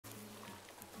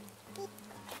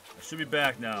Should be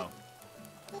back now.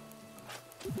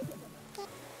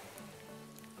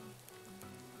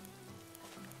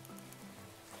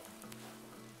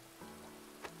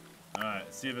 Alright,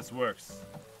 let's see if this works.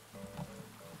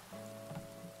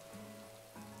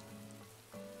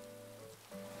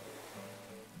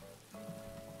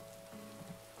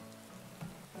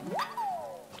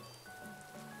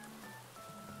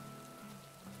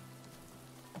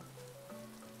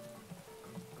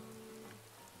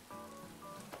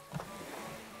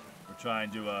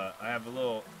 Trying to I have a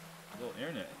little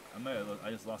internet. I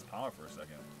just lost power for a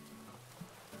second.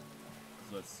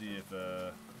 So let's see if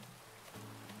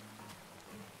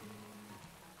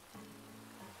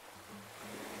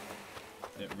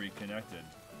it reconnected.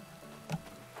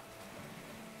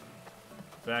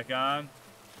 Back on.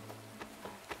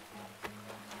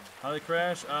 How did it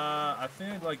crash? I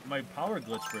think like my power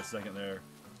glitched for a second there.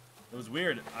 It was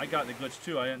weird. I got the glitch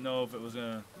too. I didn't know if it was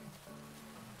gonna,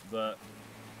 but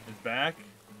it's back.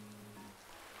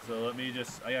 So let me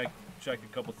just, I gotta check a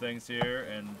couple things here,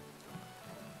 and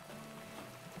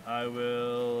I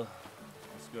will,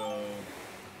 let's go.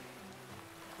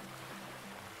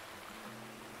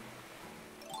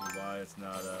 See why it's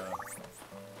not,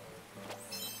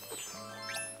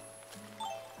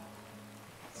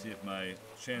 see if my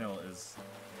channel is,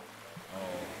 oh,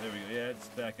 there we go, yeah, it's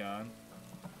back on.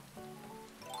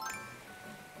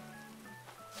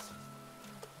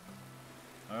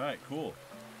 Alright, cool.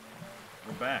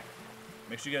 We're back.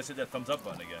 Make sure you guys hit that thumbs up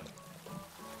button again.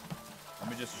 Let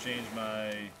me just change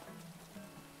my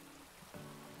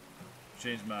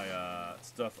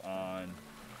stuff on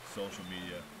social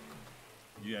media.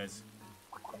 You guys,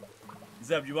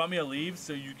 Zeb, you want me to leave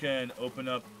so you can open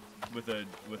up with a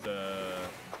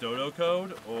dodo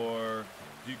code, or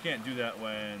you can't do that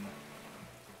when,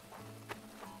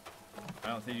 I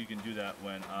don't think you can do that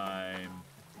when I'm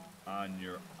on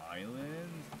your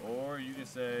island, or you can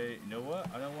say, you know what,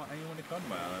 I don't want anyone to come to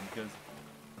my island because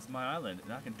it's my island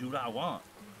and I can do what I want.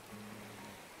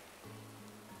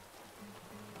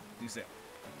 You say,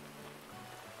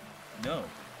 no,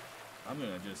 I'm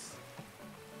gonna just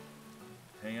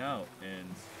hang out and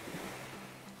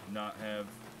not have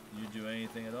you do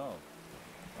anything at all.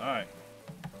 Alright,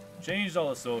 changed all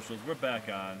the socials, we're back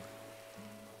on.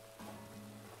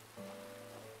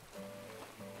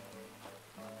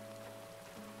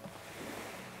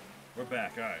 We're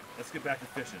back. All right, let's get back to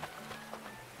fishing.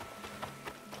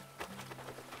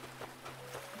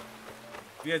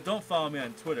 If you guys don't follow me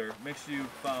on Twitter, make sure you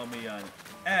follow me on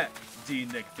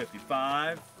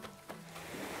 @dnick55.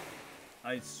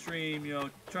 I stream, you know,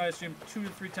 try to stream 2 to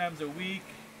 3 times a week.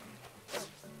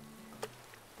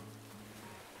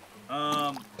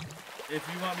 If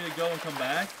you want me to go and come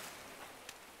back,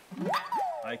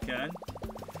 I can.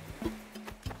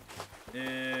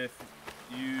 If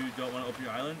you don't want to open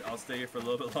your island, I'll stay here for a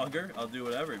little bit longer. I'll do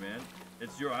whatever, man.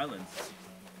 It's your island.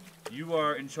 You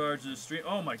are in charge of the stream.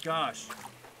 Oh my gosh.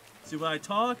 See, when I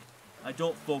talk, I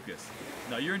don't focus.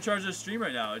 Now, you're in charge of the stream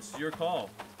right now. It's your call.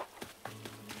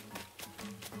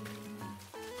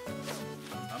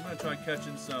 I'm going to try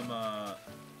catching some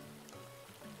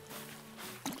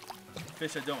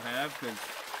fish I don't have, because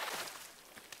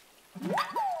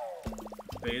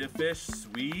beta fish,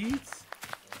 sweet.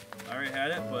 I already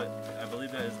had it, but I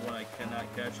believe that is one I cannot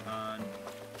catch on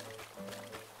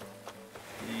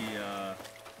the,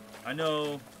 I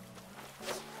know,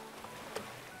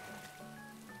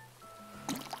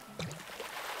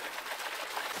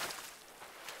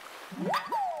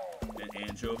 an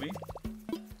anchovy.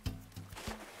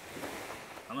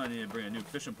 I'm gonna need to bring a new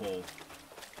fishing pole.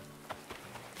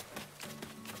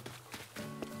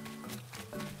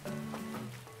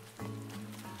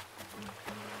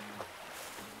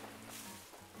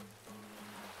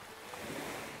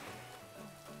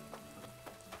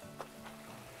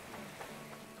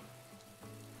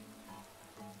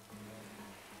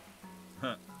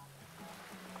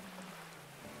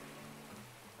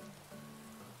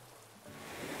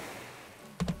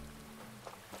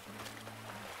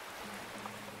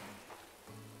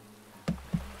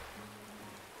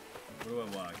 What do I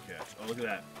want to catch? Oh, look at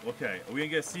that. Okay, are we gonna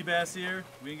get a sea bass here?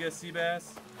 We gonna get a sea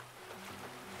bass?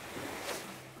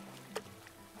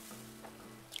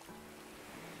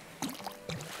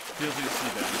 Feels like a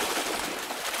sea bass.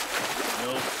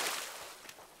 Nope.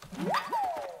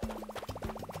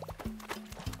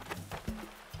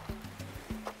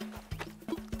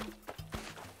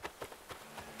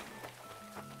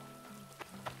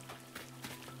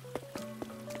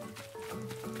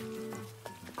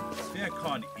 I think I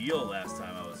caught an eel last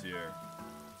time I was here.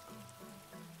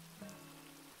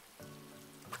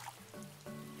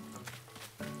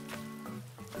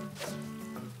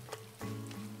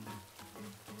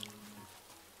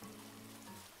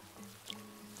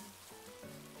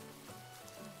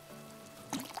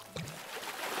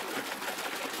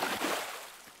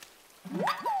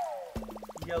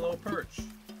 yellow perch.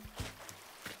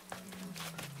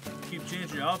 Keep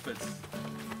changing your outfits.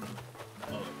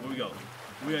 Oh, where we go?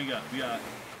 What we got? We got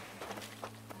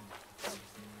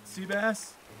sea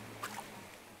bass.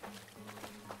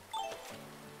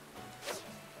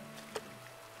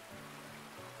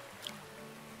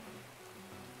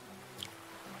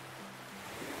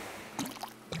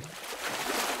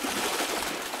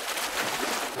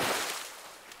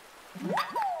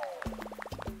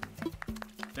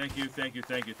 Thank you, thank you,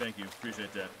 thank you, thank you.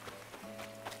 Appreciate that.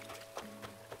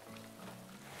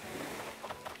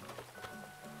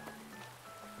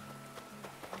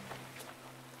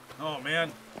 Oh,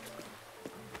 man.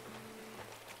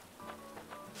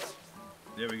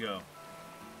 There we go.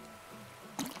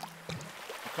 I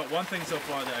caught one thing so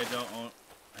far that I don't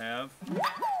have.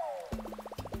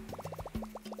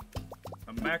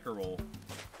 A mackerel.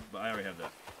 But I already have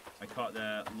that. I caught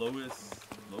that locust.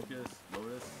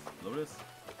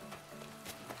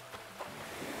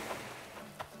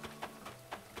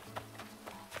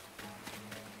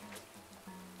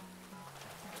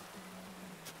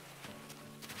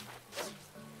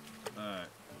 Alright.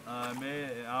 I made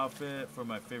an outfit for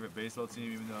my favorite baseball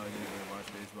team, even though I didn't really watch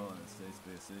baseball and it stays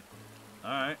basic.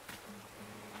 Alright.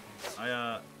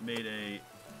 I made a...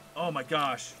 Oh my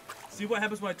gosh. See what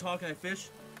happens when I talk and I fish?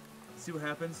 See what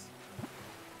happens?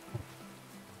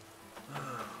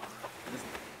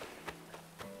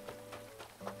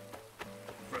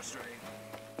 Frustrating.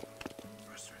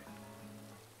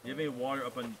 You have any water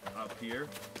up here?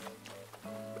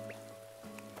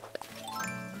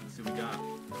 Let's see what we got.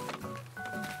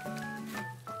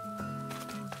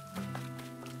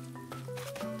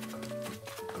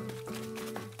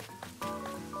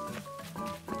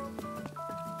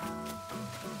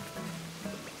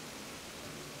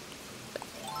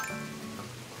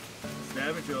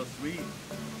 Scavenger, sweet.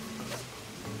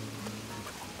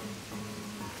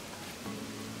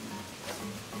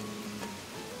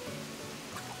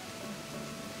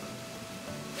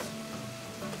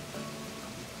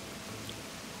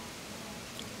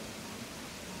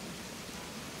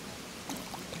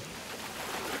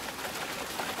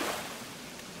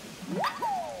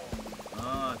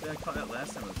 I think I caught that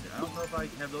last time I was here. I don't know if I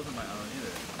have those on my island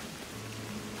either.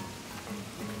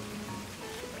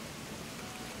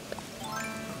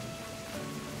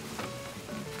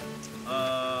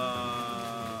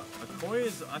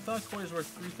 I thought koi is worth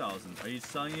 3,000. Are you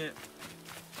selling it?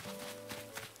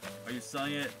 Are you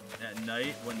selling it at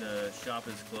night when the shop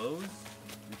is closed?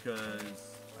 Because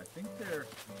I think they're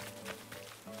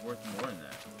worth more than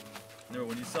that. Remember,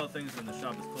 when you sell things when the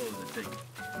shop is closed,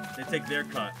 they take their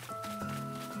cut.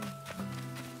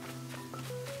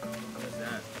 What is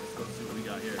that? Let's go see what we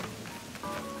got here.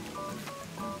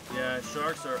 Yeah,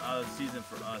 sharks are out of season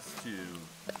for us too,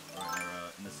 or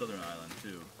in the southern island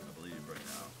too, I believe right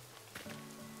now.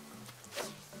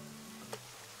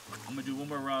 I'm gonna do one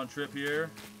more round trip here.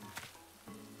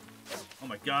 Oh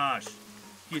my gosh.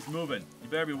 Keeps moving. You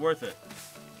better be worth it.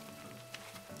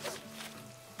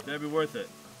 Better be worth it.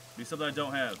 Be something I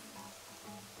don't have.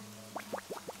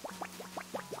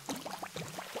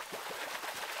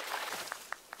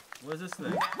 What is this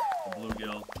thing? A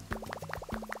bluegill.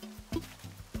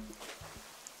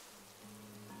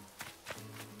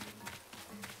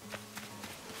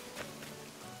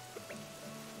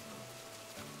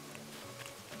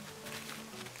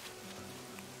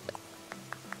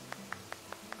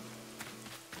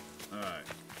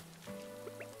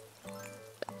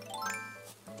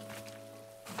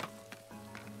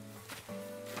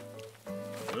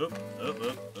 Up.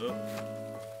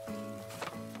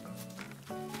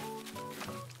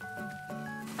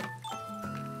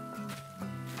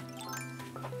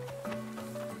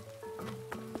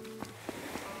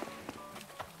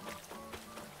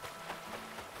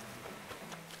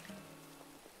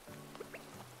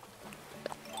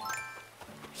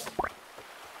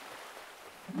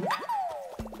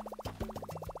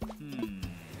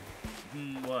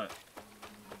 What?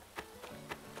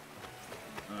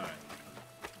 Alright.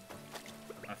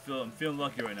 I'm feeling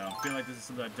lucky right now. I'm feeling like this is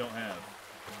something I don't have.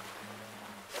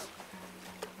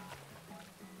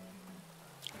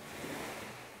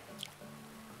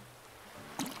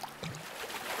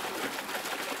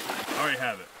 I already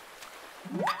have it.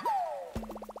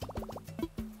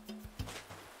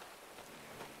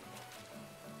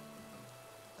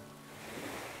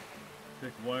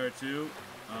 Pick one or two.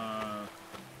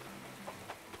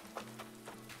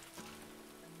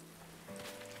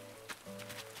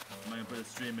 I'm gonna put a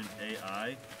stream in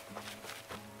AI.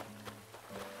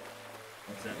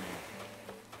 What's that mean?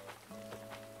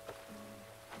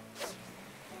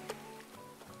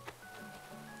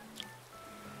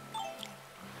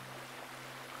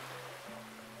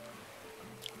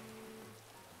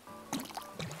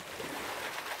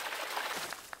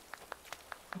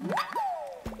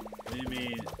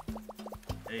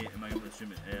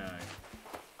 stream in AI.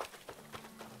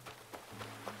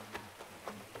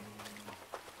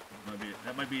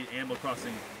 That might be Animal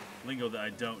Crossing lingo that I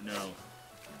don't know.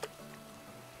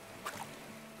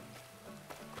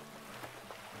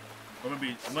 Or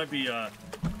it might be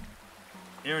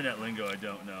internet lingo I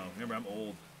don't know. Remember, I'm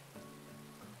old.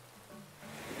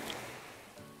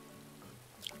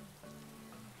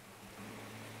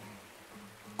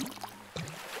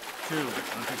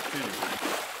 I'll take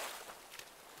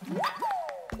 2.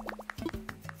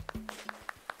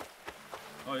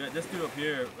 Oh yeah, this dude up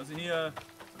here, wasn't he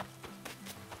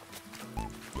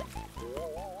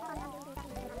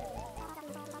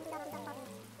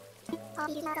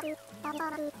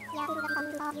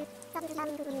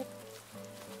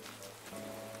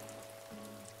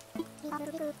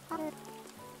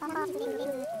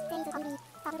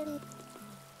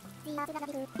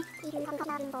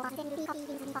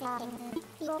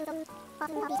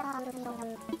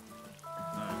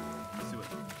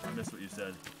I missed what you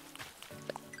said.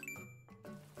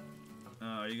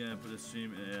 Are you gonna put a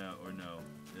stream in or no?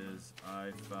 Is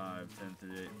I5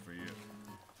 1038 for you?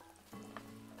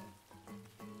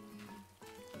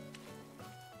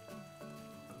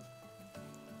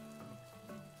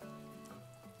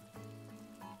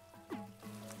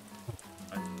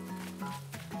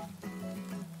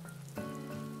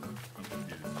 I'm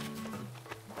confused.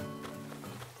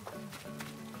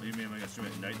 What do you mean am I gonna stream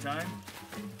at nighttime?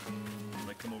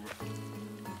 Like come over.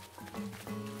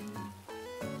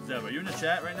 Zeb, are you in the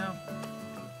chat right now?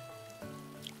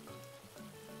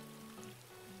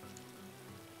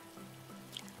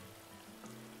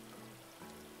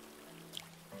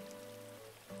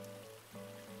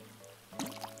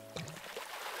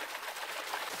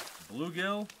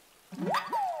 Bluegill?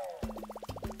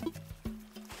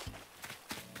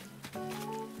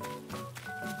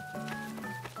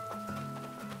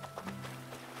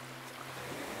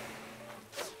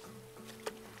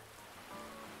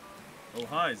 Oh,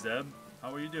 hi, Zeb.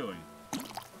 How are you doing?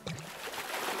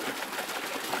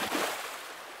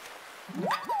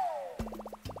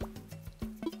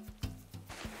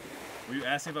 Were you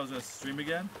asking if I was going to stream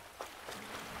again?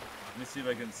 Let me see if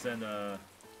I can send, I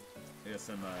gotta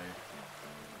send my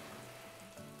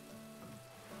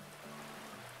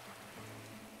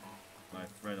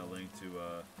friend a link to,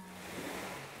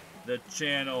 the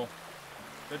channel.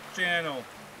 The channel.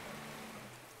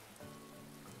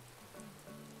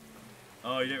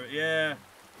 Oh, you didn't, yeah.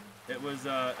 It was,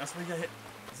 that's why you gotta hit,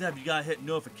 Zeb, you gotta hit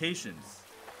notifications.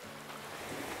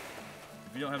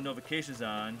 If you don't have notifications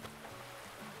on,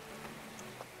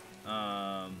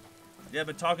 yeah, I've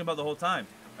been talking about the whole time.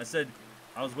 I said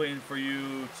I was waiting for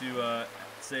you to,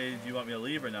 say, do you want me to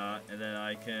leave or not, and then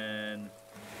I can,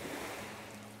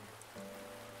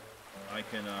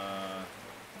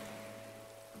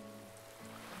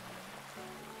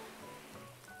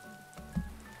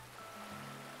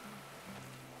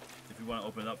 if you want to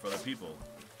open it up for other people.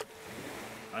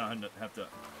 I don't have to.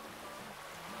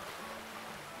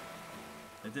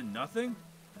 It did nothing?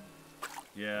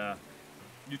 Yeah.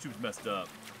 YouTube's messed up.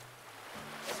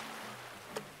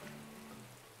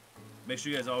 Make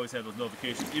sure you guys always have those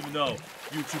notifications, even though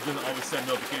YouTube doesn't always send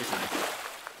notifications.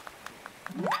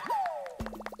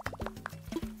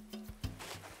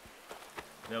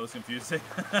 That was confusing.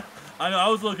 I know, I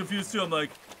was a little confused too. I'm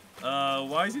like,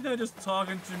 why is he not just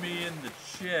talking to me in the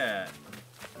chat?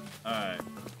 Alright.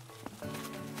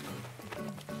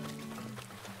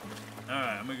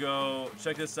 Alright, I'm gonna go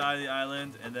check this side of the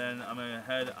island, and then I'm gonna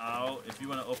head out. If you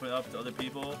want to open it up to other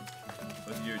people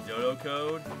with your dodo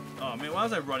code. Oh man, why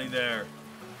was I running there?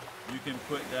 You can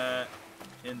put that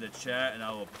in the chat and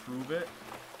I'll approve it.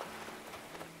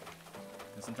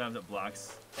 And sometimes it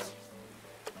blocks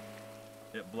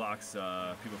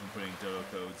people from putting dodo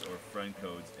codes or friend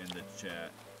codes in the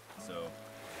chat. So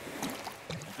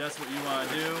if that's what you want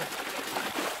to do,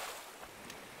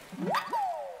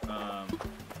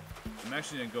 I'm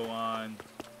actually gonna go on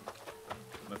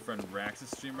my friend Rax's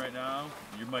stream right now.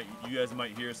 You guys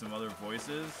might hear some other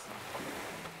voices.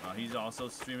 He's also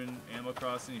streaming Animal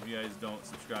Crossing. If you guys don't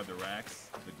subscribe to Rax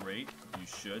the Great, you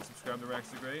should subscribe to Rax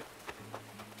the Great.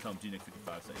 Tell him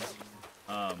GNick55 seconds.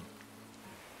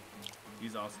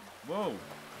 He's also. Whoa!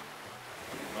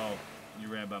 Oh, you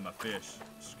ran by my fish.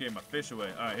 Just gave my fish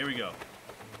away. All right, here we go.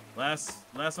 Last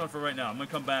one for right now. I'm gonna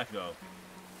come back though.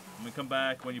 I'm gonna come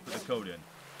back when you put the code in.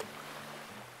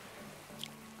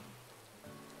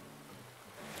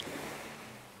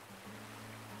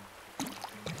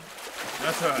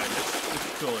 That's alright.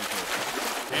 It's totally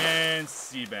cool. And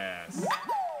sea bass.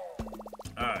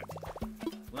 Alright.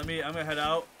 I'm gonna head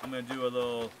out. I'm gonna do a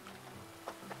little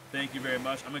Thank you very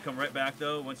much. I'm gonna come right back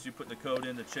though once you put the code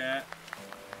in the chat.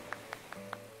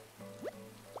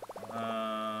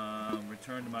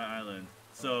 Return to my island.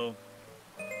 So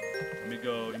let me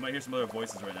go. You might hear some other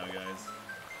voices right now, guys.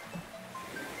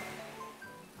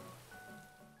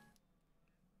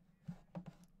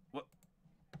 What?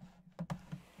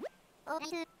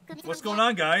 What's going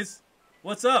on, guys?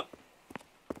 What's up?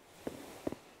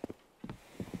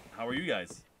 How are you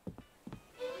guys?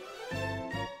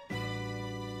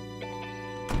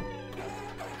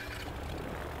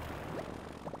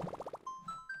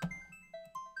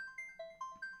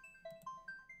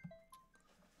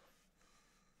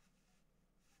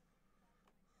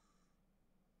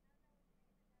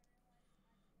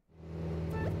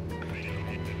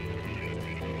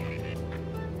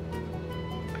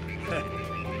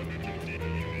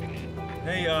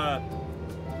 Hey,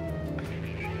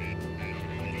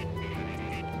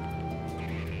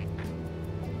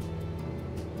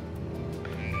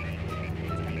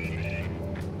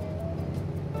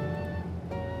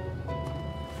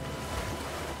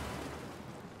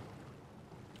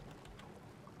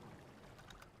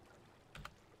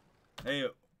 hey,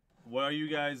 what are you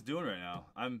guys doing right now?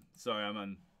 I'm sorry,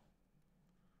 I'm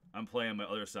playing on my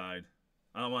other side.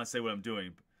 I don't want to say what I'm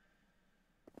doing.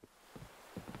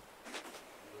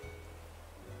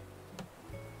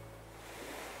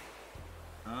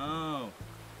 Oh,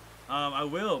 I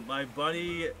will. My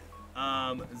buddy,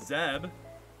 Zeb,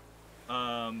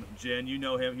 Jen, you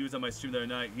know him. He was on my stream the other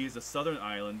night. He's a Southern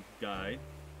Island guy,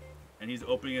 and he's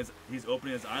opening his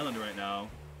island right now.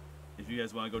 If you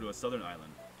guys want to go to a Southern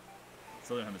Island,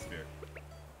 Southern Hemisphere.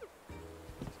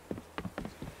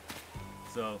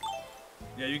 So,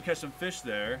 yeah, you can catch some fish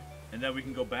there, and then we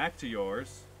can go back to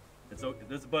yours.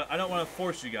 But I don't want to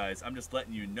force you guys. I'm just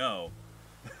letting you know.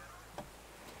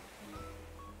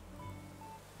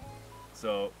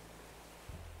 So,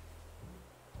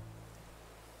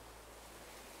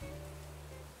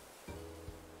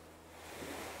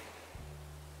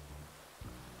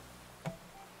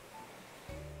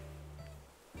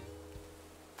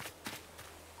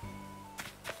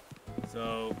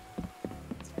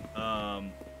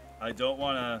 I don't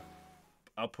want to,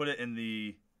 I'll put it in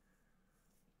the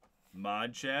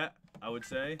mod chat, I would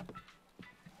say,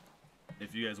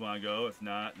 if you guys want to go. If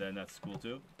not, then that's cool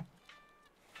too.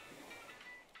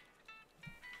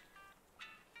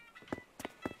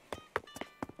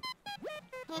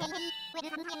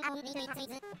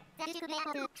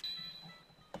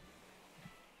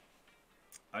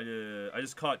 I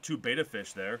just caught 2 beta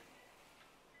fish there.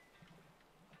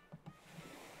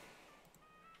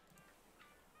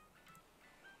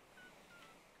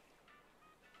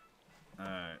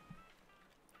 Alright.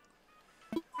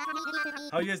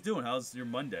 How you guys doing? How's your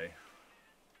Monday?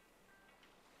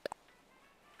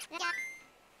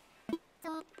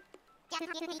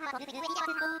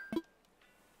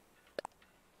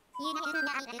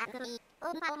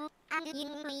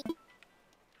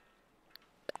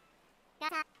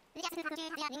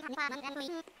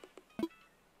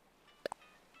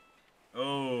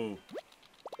 Oh.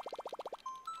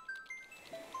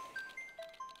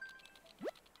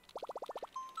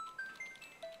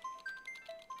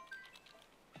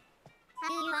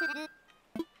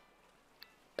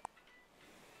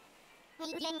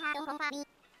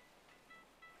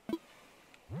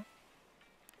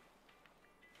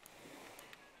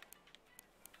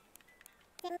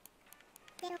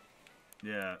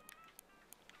 Yeah.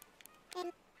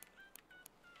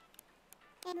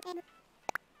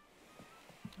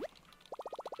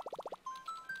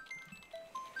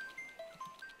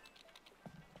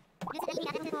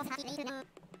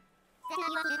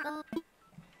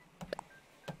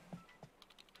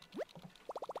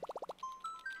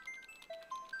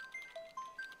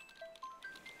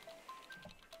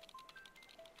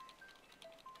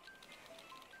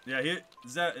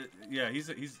 Yeah, he's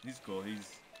cool.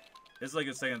 It's like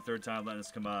his second, third time letting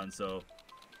us come on, so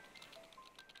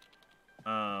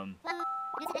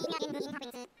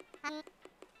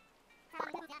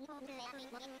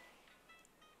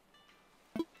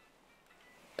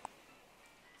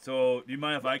so do you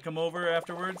mind if I come over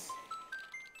afterwards?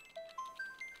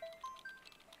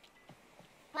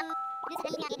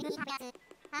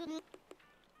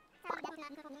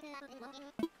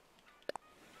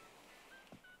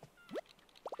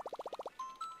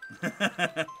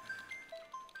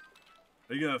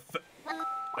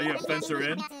 Are you gonna fence her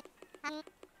in?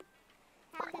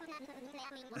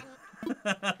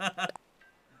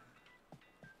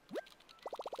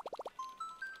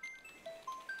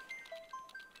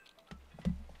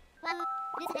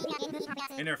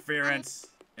 Interference.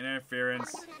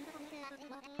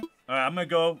 Alright, I'm gonna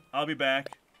go. I'll be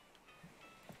back.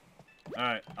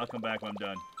 Alright, I'll come back when I'm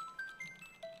done.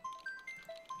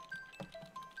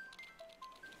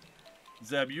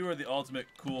 Zeb, you are the ultimate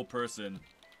cool person.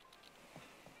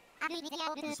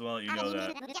 Just want to let you know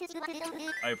that.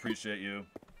 I appreciate you.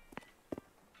 I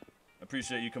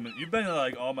appreciate you coming. You've been in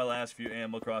like all my last few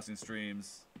Animal Crossing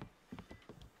streams.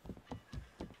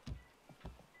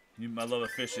 My love of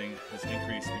fishing has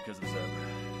increased because of Zeb.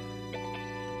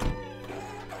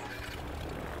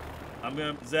 I'm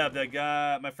gonna Zeb, that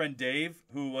guy, my friend Dave,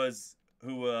 I was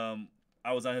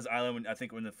on his island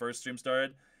when the first stream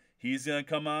started. He's gonna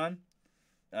come on.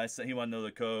 I said he wanted to know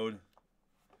the code.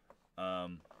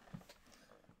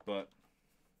 But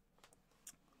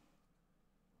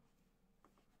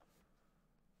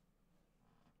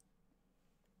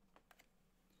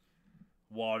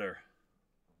water.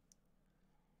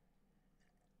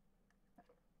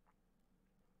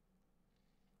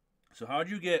 So how do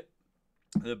you get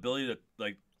the ability to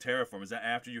like terraform? Is that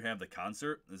after you have the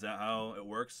concert? Is that how it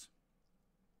works?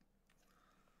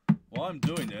 While I'm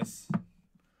doing this,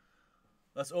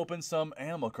 let's open some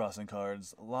Animal Crossing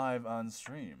cards live on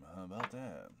stream. How about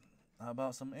that? How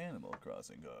about some Animal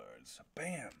Crossing cards?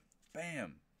 Bam!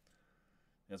 Bam!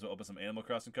 You guys want to open some Animal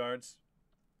Crossing cards?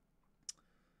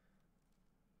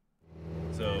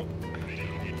 So,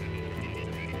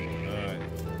 alright.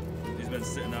 He's been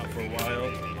sitting out for a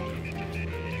while.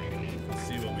 Let's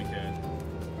see what we can.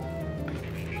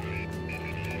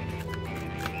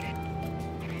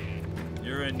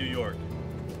 You're in New York.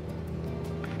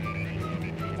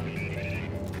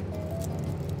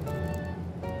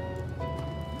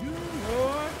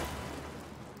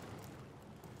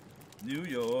 New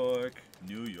York,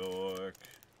 New York.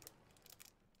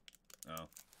 Oh.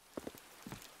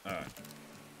 Alright.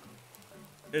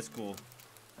 It's cool.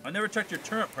 I never checked your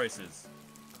turnip prices.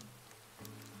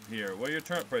 Here, what are your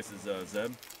turnip prices,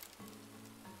 Zeb?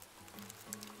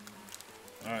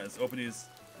 Alright, let's open these.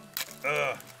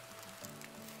 Ugh.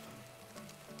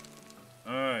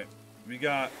 Alright. We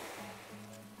got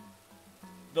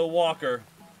the Walker.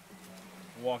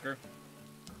 Walker,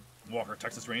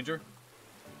 Texas Ranger.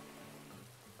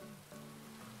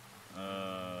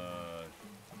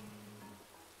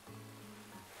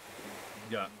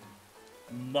 Got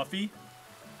Muffy.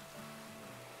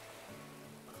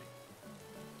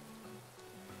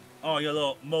 Oh, you got a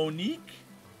little Monique.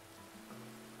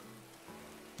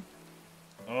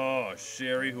 Oh,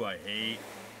 Sherry, who I hate.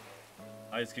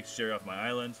 I just kicked Sherry off my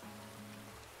island.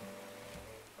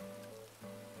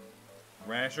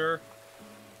 Rasher.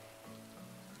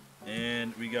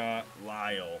 And we got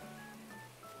Lyle.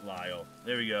 Lyle.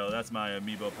 There we go. That's my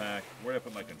amiibo pack. Where did I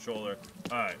put my controller?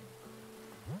 Alright.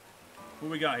 Who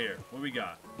we got here? What we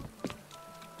got?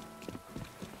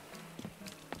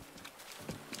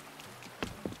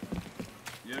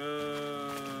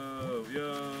 Yo!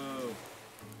 Yo!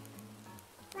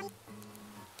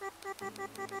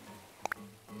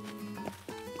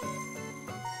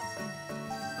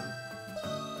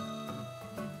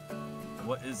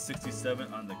 What is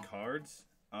 67 on the cards?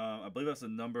 I believe that's the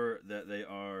number that they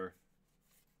are.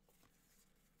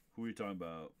 Who are you talking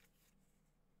about?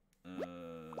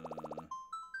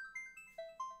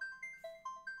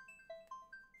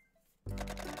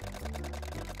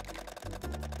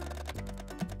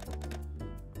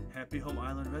 Happy Home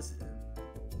Island resident.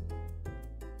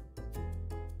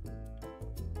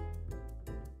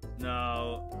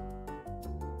 Now,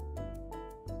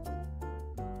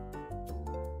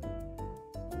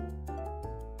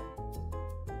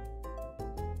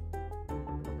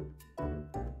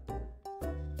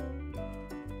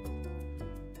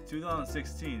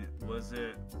 2016, was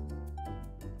it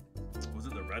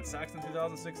the Red Sox in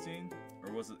 2016,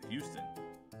 or was it Houston?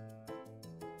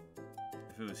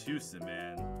 If it was Houston,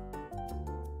 man,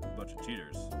 a bunch of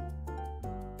cheaters.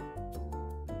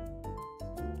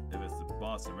 If it's the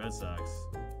Boston Red Sox,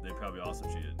 they probably also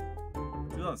cheated.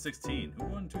 2016, who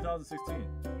won 2016?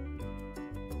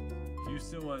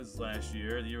 Houston was last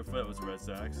year. The year before that was the Red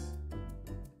Sox.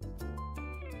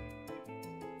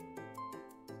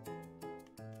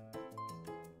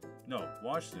 No,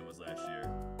 Washington was last year.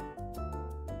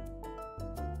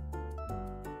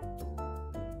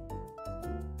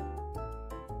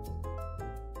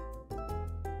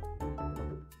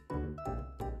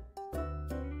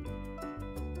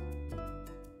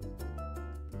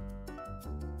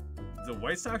 Did the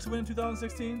White Sox win in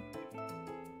 2016?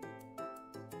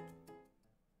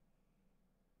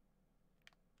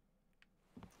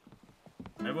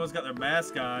 Everyone's got their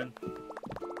mask on.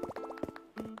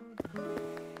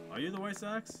 Are you the White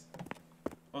Sox?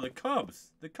 Oh, the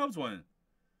Cubs. The Cubs won.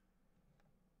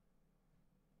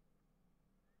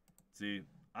 See,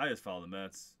 I just follow the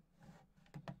Mets.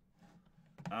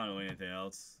 I don't know anything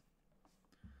else.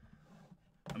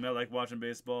 I mean, I like watching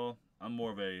baseball. I'm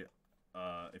more of a,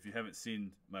 if you haven't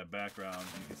seen my background,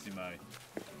 you can see my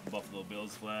Buffalo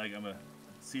Bills flag. I'm a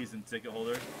season ticket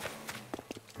holder.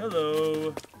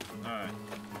 Hello. Alright.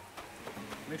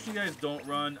 Make sure you guys don't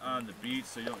run on the beach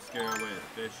so you don't scare away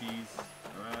the fishies.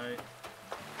 Alright.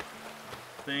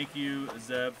 Thank you,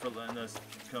 Zeb, for letting us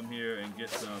come here and get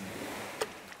some.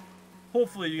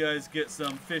 Hopefully you guys get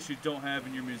some fish you don't have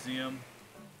in your museum.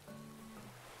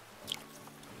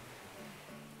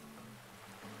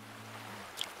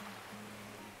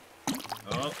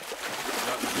 Oh,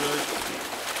 that was good.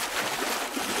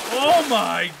 Oh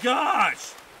my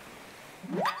gosh!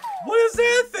 What is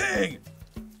that thing?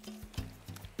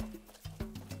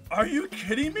 Are you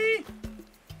kidding me?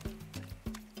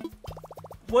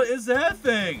 What is that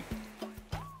thing?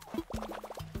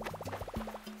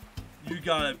 You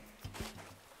gotta...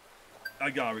 I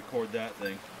gotta record that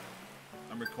thing.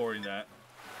 I'm recording that.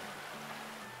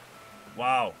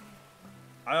 Wow.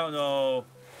 I don't know.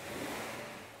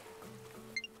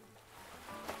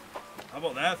 How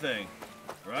about that thing?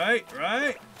 Right?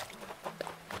 Right?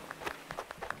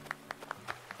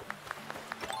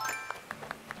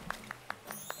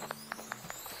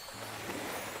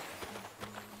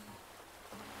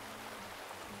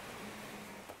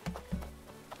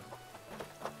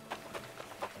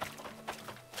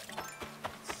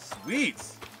 Sweet.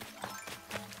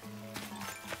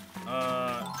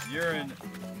 You're in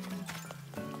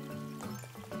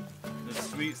the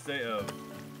sweet state of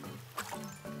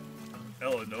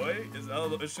Illinois?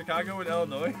 Is Chicago in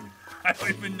Illinois? I don't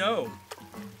even know.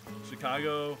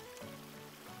 Chicago.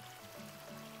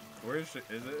 Where is it?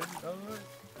 Is it in Illinois?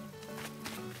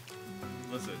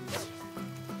 Listen.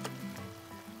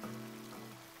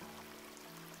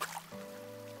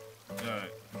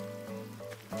 Alright.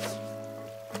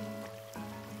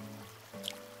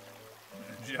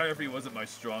 Geography wasn't my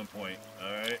strong point,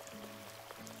 alright?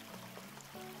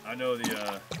 I know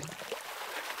the,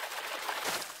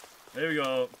 there we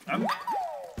go. I'm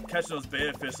catching those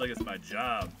betta fish like it's my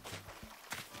job.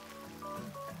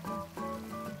 Oh,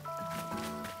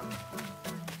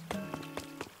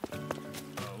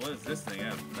 what is this thing?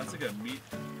 That's like a meat.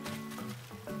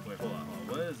 Wait, hold on.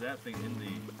 What is that thing in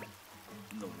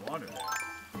the water there?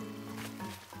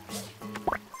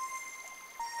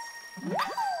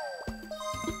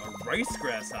 A rice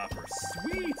grasshopper.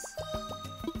 Sweet.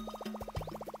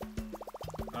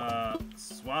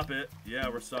 Swap it. Yeah,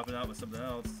 we're swapping out with something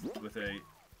else. With a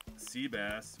sea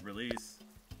bass release.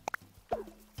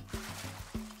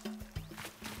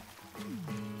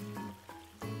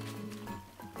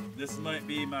 This might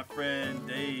be my friend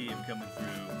Dave coming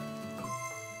through.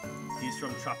 He's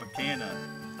from Tropicana.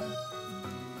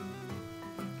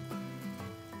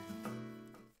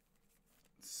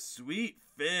 Sweet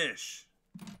fish.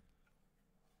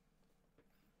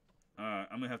 Alright,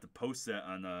 I'm gonna have to post that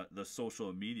on the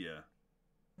social media.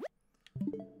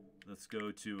 Let's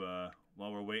go to,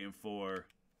 while we're waiting for...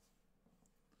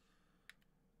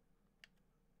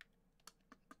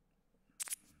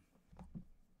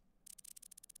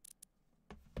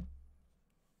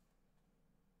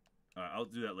 Alright, I'll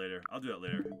do that later. I'll do that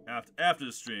later. After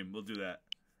the stream, we'll do that.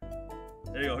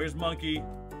 There you go. Here's Monkey.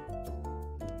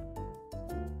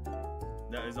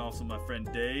 That is also my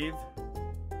friend Dave.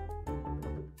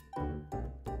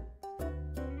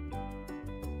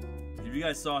 If you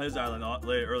guys saw his island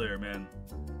earlier, man.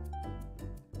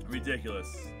 Ridiculous.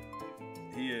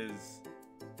 He is...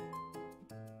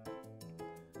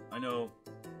 I know...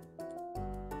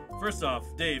 First off,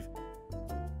 Dave,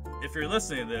 if you're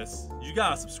listening to this, you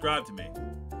gotta subscribe to me.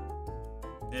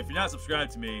 And if you're not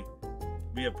subscribed to me,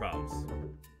 we have problems.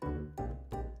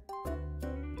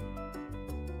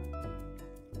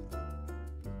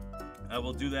 I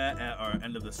will do that at our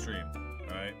end of the stream.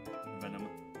 Alright? Venom.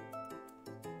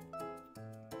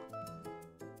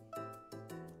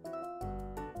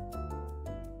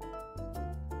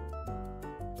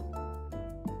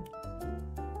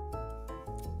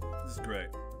 This is great.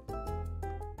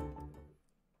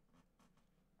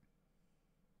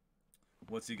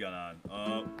 What's he got on?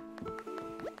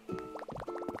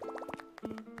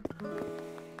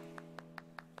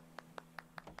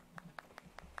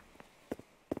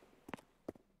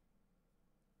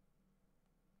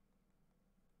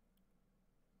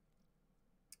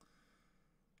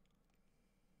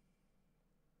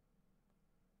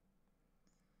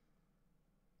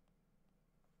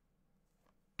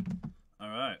 All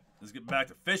right, let's get back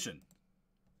to fishing.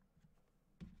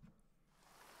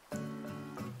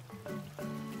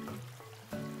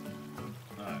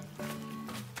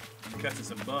 Catching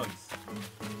some bugs.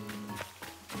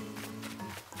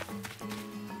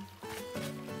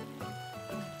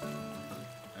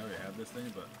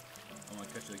 thing, but I want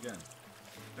to catch it again.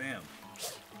 Bam.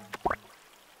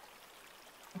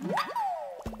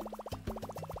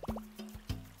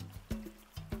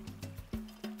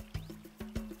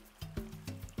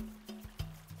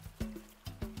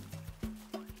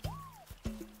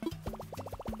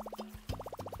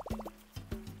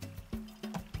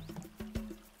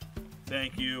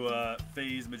 Thank you,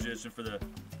 FaZe Magician, for the...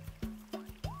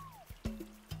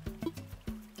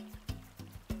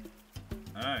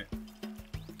 Alright.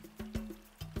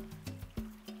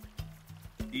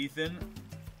 Ethan.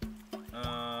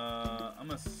 I'm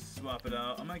gonna swap it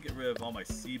out. I'm gonna get rid of all my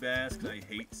sea bass, because I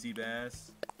hate sea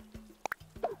bass.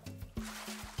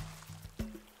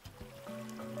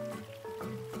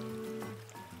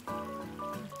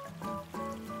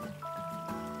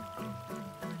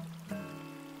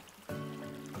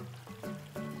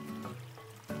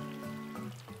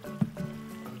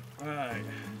 Alright,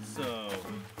 so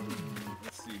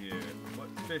let's see here. What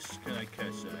fish can I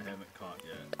catch that I haven't caught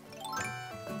yet?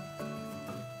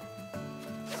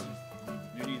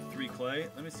 You need 3 clay?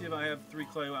 Let me see if I have 3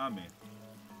 clay on me.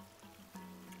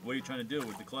 What are you trying to do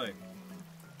with the clay?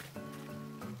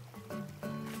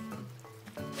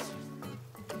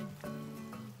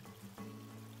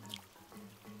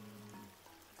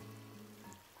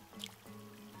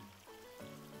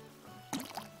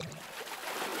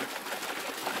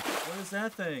 What is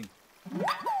that thing?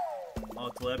 Oh,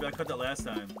 tilapia. I cut that last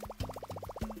time.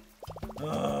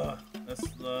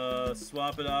 Let's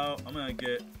swap it out. I'm gonna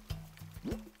get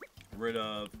rid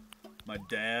of my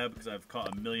dab because I've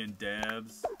caught a million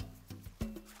dabs.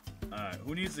 Alright,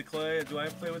 who needs the clay? Do I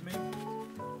have clay with me?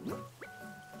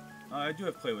 I do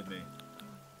have clay with me.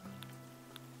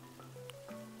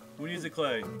 Who needs the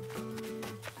clay?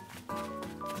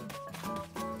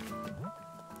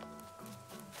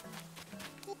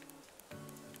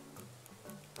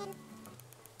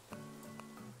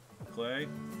 Clay?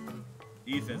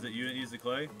 Ethan, is it you that needs the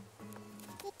clay?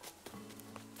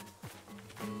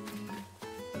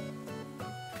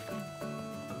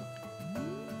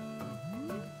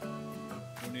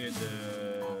 Who needed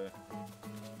the...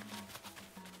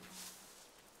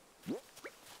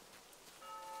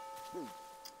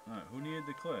 Alright, who needed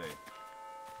the clay?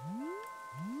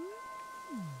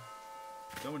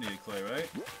 Someone needed clay, right?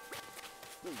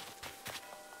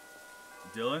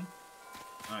 Dylan?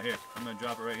 Alright, here. I'm gonna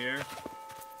drop it right here.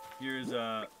 Here's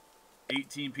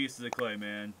 18 pieces of clay,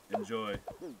 man. Enjoy.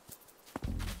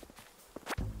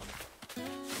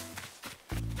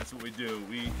 That's what we do.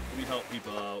 We help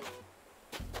people out.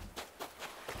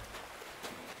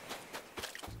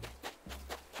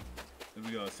 Here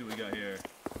we go. Let's see what we got here.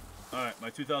 Alright, my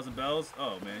 2,000 bells.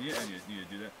 Oh man, yeah, I need to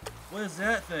do that. What is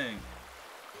that thing?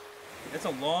 That's a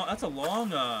long that's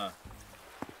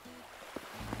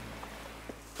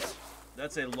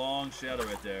a long shadow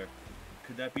right there.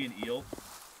 Could that be an eel?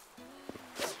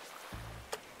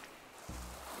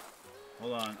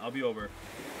 Hold on, I'll be over.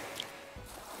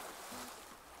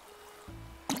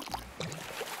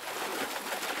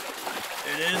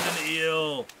 It is an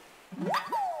eel!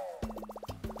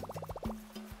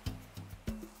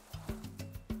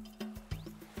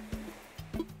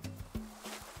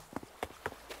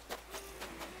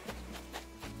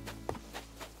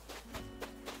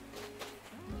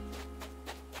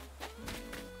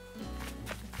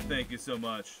 Thank you so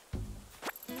much.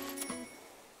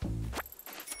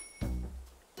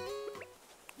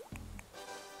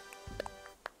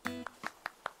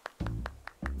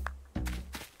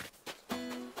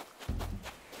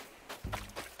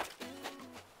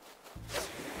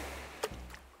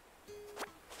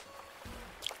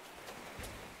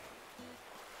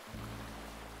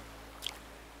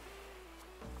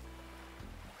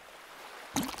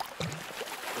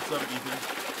 What's up, Ethan?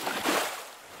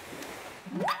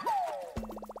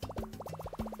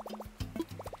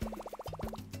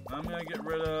 I'm gonna get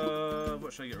rid of...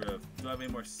 What should I get rid of? Do I have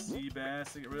any more sea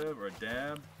bass to get rid of? Or a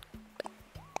dab?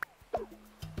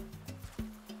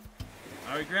 I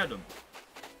already grabbed him.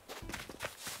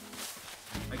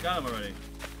 I got him already.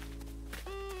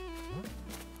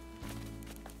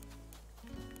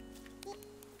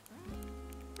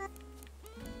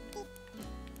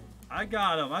 I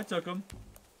got him. I took him.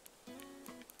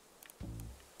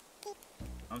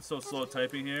 I'm so slow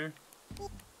typing here.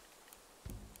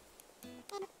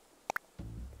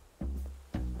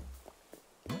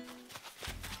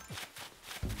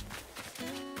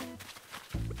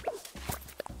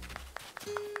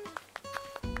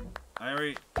 I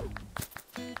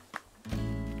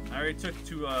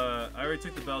already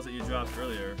took the bells that you dropped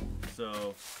earlier.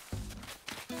 So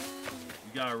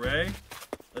you got a ray?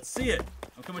 Let's see it.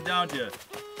 I'm coming down to you.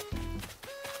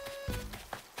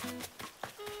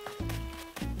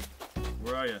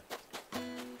 are you?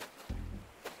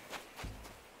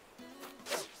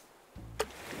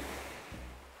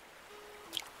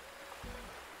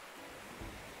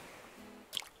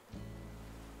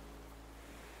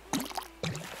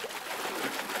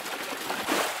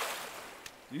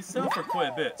 These sell for quite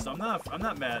a bit, so I'm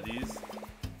not mad at these.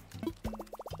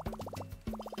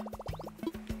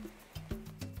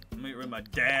 Let me get rid of my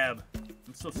dab.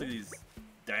 I'm so sick of these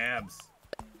dabs.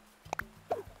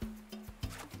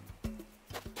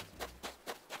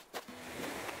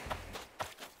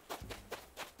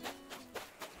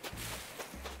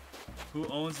 Who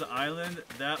owns the island?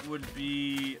 That would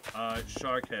be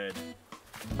Sharkhead.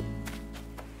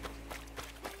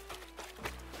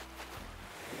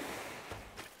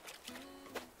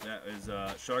 That is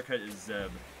Sharkhead is Zeb.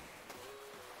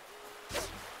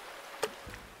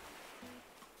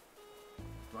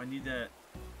 Do I need that?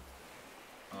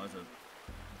 Oh, it's a.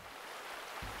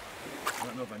 I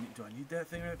don't know if I need. Do I need that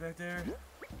thing right back there?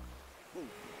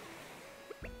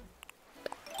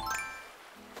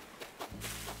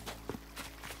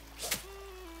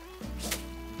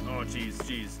 Oh, jeez,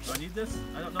 jeez. Do I need this?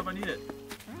 I don't know if I need it.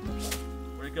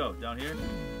 Where'd it go? Down here?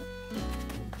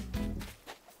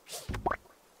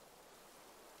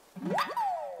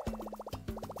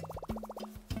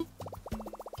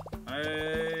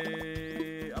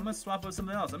 I'm gonna swap with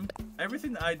something else.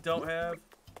 Everything that I don't have.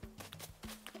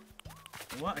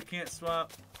 What? I can't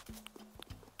swap.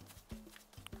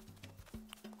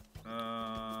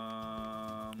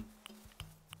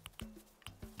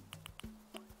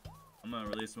 I'm gonna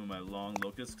release some of my long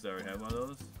locusts because I already have one of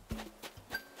those.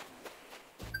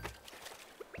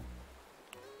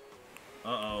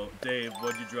 Uh-oh, Dave,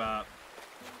 what'd you drop?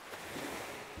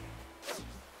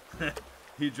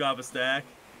 You drop a stack?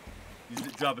 You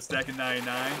drop a stack of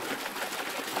 99?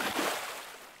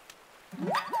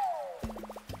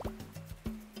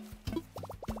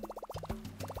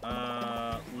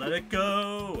 Let it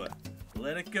go!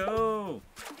 Let it go!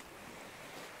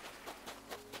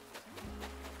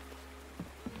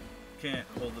 Can't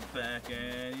hold it back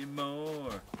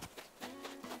anymore.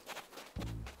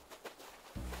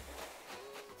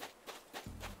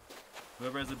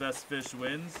 Whoever has the best fish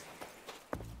wins.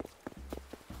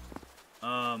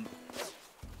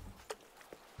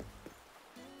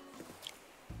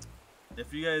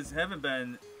 If you guys haven't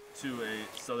been to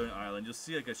a southern island, you'll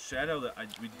see like a shadow that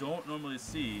we don't normally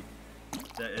see.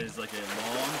 That is like a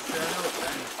long shadow.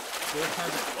 That is 4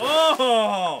 times.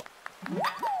 Oh!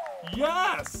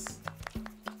 Yes!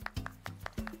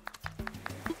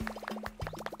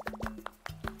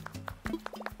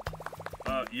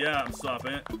 Yeah, I'm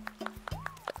swapping it.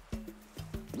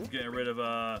 Getting rid of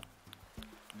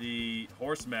the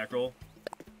horse mackerel.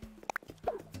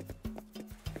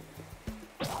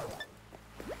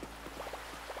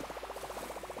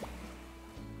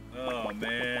 Oh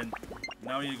man.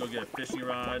 Now we need to go get a fishing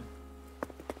rod.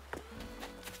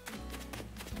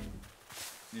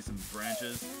 Need some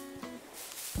branches.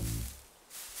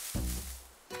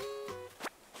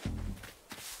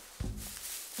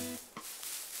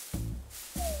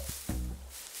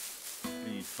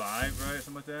 We need 5, right? Or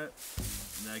something like that.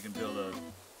 And then I can build a...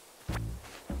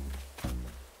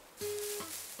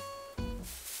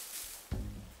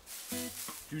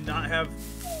 Do not have...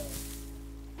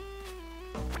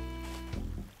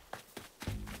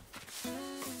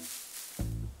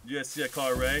 You guys see I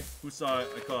call a ray? Who saw it?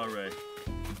 I call a ray.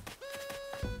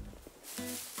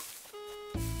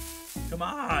 Come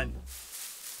on!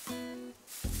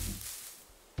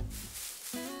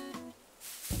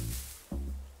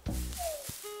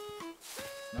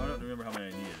 Now I don't remember how many I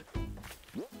needed.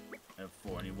 I have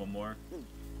 4. I need 1 more.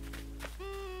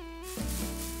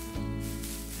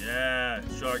 Yeah,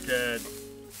 Sharkhead.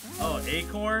 Oh,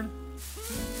 acorn?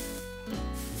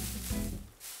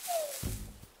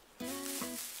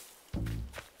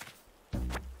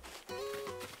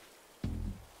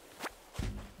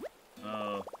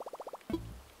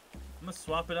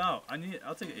 Swap it out.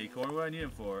 I'll take an acorn. What do I need him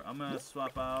for? I'm gonna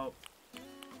swap out.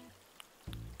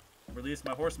 Release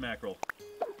my horse mackerel.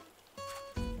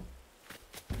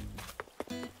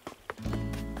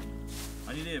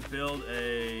 I need to build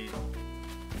a.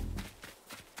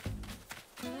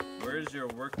 Where's your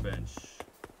workbench?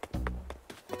 I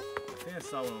think I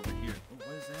saw one over here. Oh,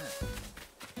 what is that?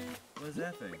 What is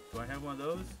that thing? Do I have one of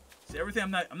those? See, everything.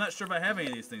 I'm not sure if I have any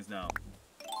of these things now.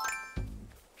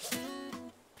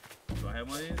 Do I have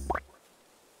one of these?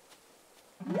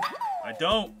 I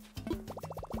don't!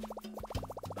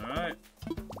 Alright.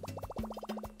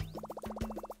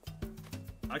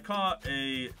 I caught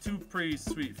 2 pretty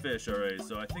sweet fish already,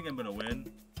 so I think I'm gonna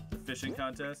win the fishing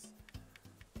contest.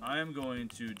 I am going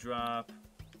to drop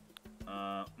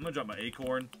I'm gonna drop my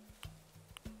acorn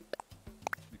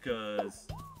because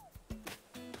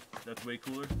that's way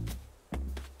cooler.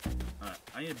 Alright,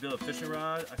 I need to build a fishing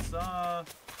rod. I saw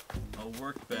a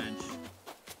workbench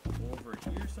over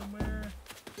here somewhere.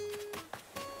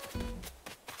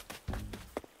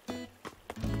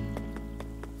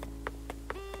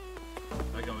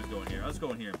 I can always go in here. I'll just go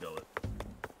in here and build it.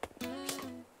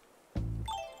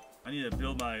 I need to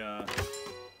build my,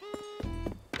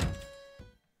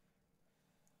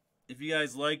 If you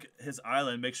guys like his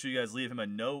island, make sure you guys leave him a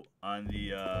note on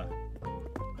the,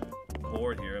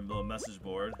 board here, a little message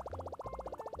board.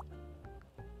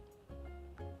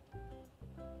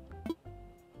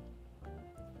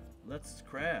 Let's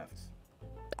craft.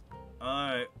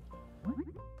 Alright.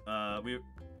 We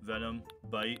Venom,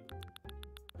 Bite.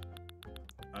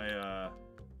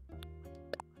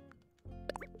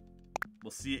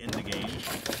 We'll see it in the game.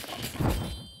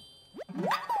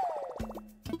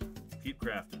 Keep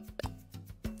crafting.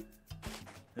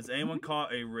 Has anyone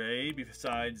caught a ray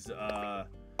besides,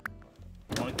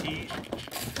 Monkey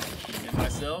and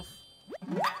myself?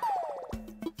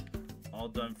 All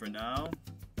done for now.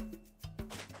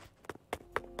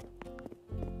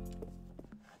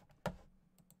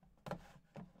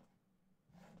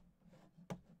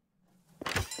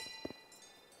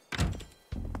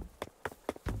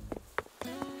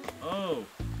 Oh.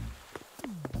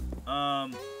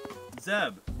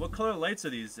 Zeb, what color lights are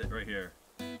these right here?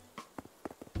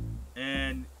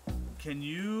 And can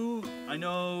you... I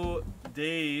know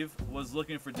Dave was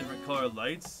looking for different color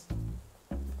lights.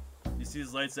 You see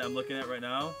these lights that I'm looking at right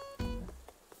now?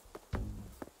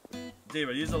 Dave,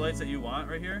 are these the lights that you want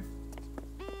right here?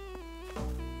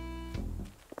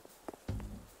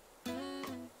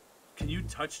 Can you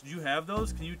touch... Do you have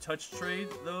those? Can you touch trade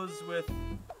those with...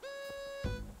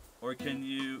 Or can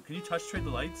you touch trade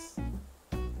the lights?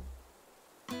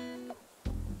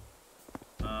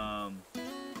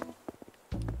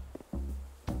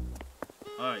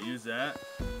 Alright, use that.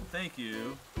 Thank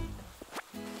you.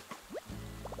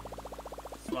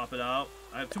 Swap it out.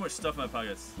 I have too much stuff in my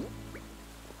pockets.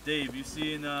 Dave, you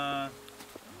seen, I'm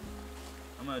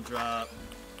gonna drop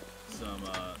some,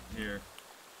 here.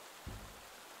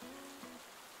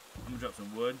 I'm gonna drop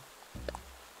some wood.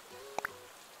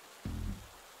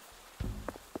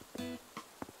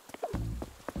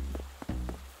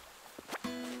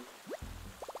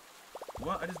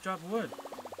 What? I just dropped wood.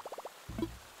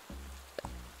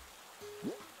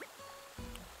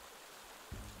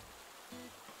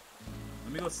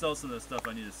 Let me go sell some of the stuff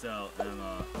I need to sell, and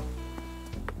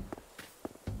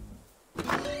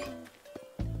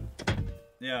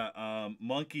yeah,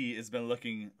 Monkey has been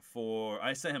looking for...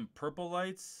 I sent him purple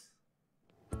lights.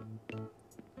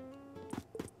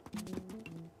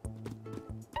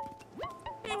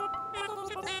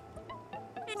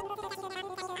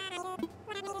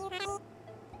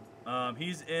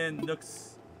 He's in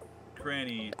Nook's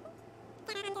Cranny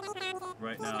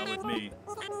right now with me.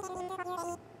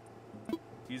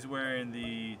 He's wearing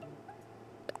the...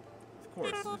 Of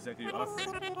course, exactly what you're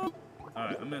offering.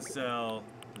 Alright, I'm gonna sell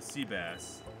the sea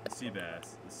bass, the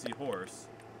seahorse.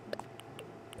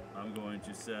 I'm going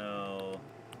to sell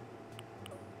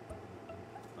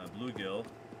my bluegill,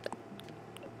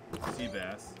 sea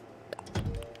bass.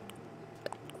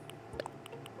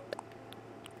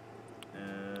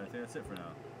 I think that's it for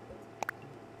now.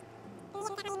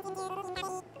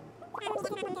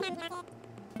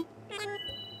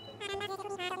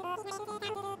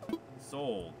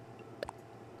 Sold.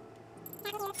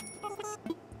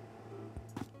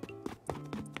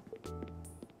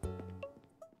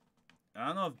 I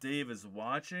don't know if Dave is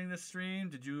watching the stream.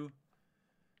 Did you?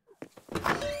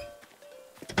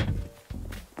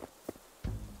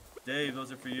 Dave,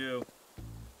 those are for you.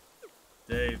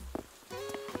 Dave.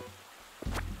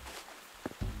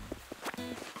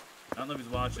 I don't know if he's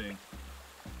watching.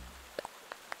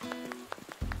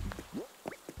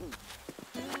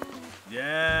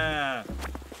 Yeah.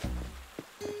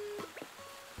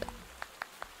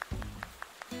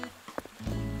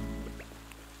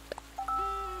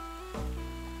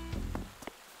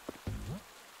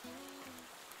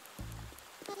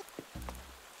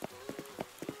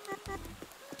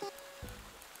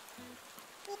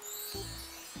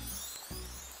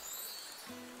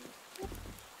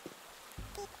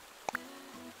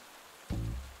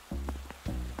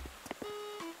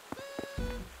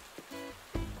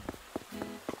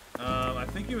 I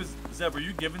think he was... Zeb, were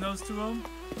you giving those to him?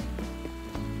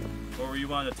 Or were you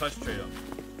wanting to touch trade them?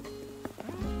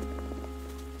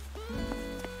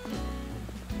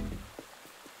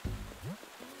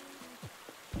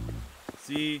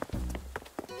 See...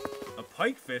 A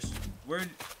pikefish? Where'd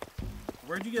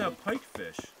you get a pikefish?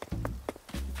 fish.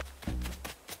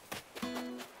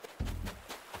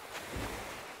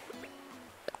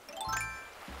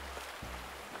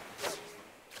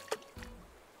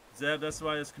 Zeb, that's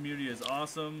why this community is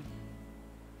awesome.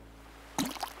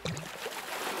 That's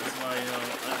why, you know,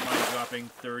 I don't mind dropping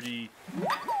 30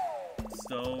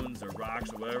 stones or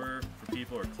rocks or whatever for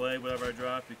people, or clay, whatever I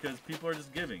drop, because people are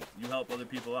just giving. You help other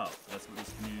people out. That's what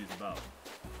this community is about.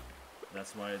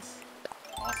 That's why it's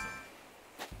awesome.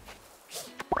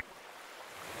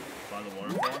 By the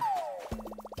waterfall?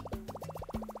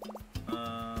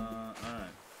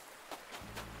 Alright.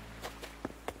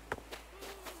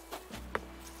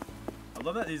 I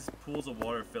love that these pools of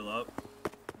water fill up.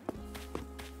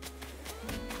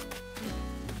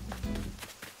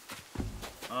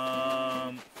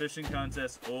 Fishing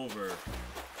contest over.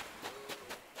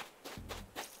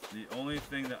 The only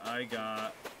thing that I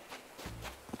got...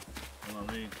 Hold on,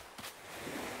 let me...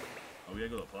 Oh, we gotta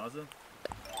go to the plaza?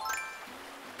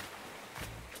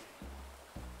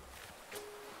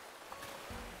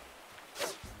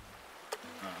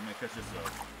 Alright, I'm gonna catch this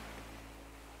up.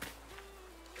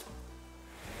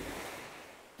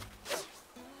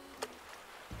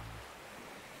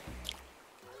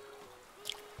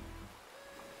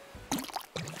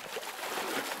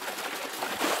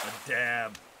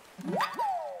 Dab.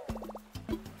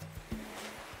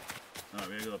 Alright,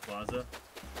 we gotta go to the plaza.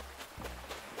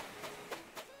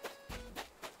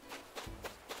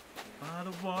 By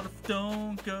the water,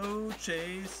 don't go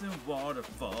chasing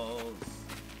waterfalls.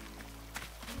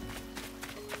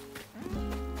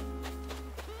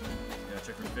 Yeah,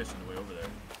 check for fish on the way over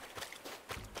there.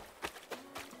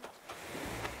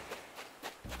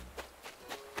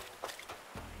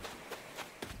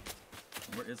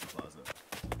 Where is the plaza?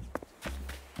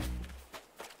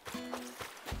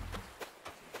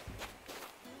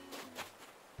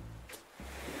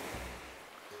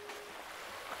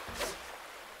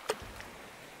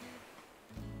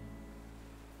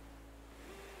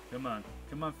 Come on.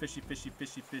 Come on, fishy, fishy,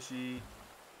 fishy, fishy.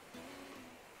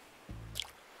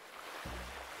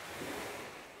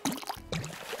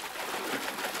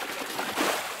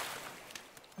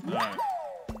 Alright.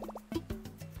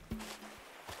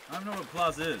 I don't know what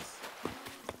plaza is.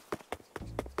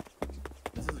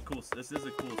 This is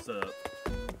a cool setup.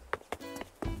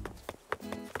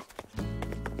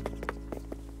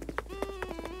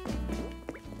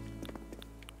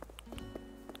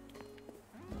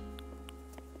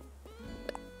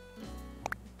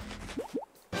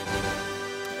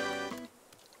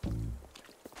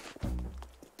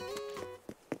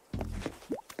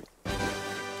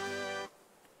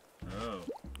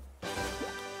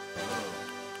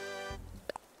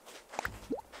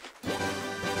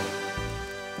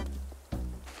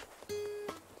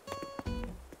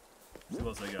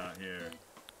 What else I got here?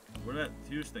 Where did that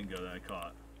huge thing go that I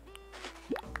caught?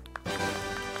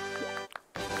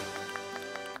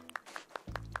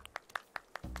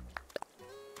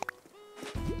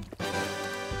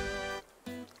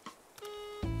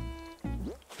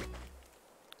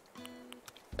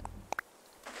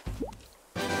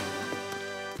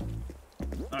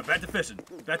 Alright, back to fishing.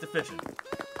 Back to fishing.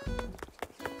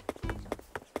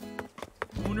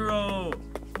 Uno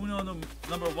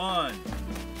number one.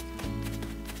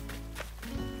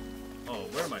 Oh,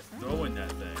 where am I throwing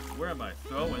that thing? Where am I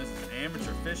throwing? This is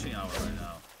amateur fishing hour right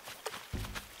now.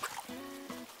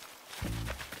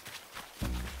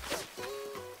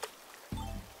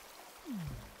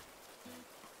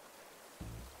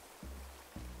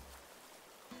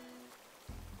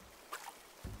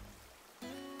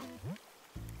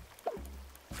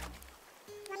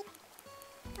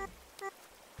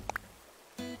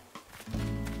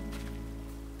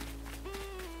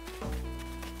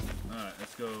 Alright,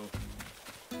 let's go.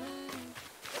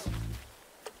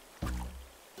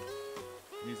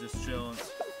 He's just chilling.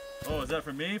 Oh, is that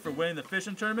for me? For winning the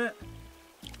fishing tournament?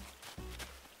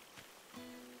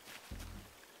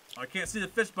 I can't see the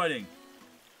fish biting.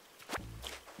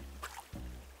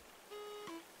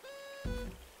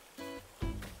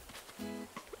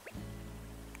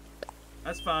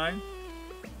 That's fine.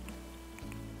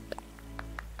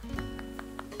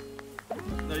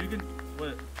 No, you can...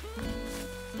 What?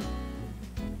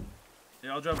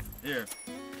 Yeah, I'll jump... Here.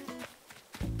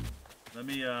 Let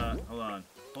me, hold on.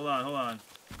 Hold on.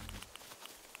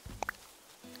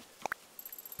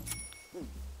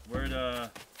 Where'd,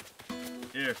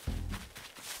 here.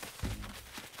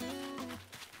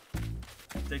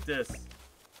 Take this.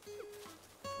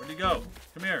 Where'd he go?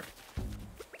 Come here.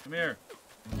 Come here.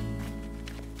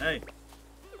 Hey.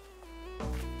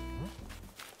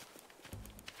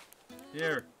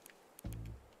 Here.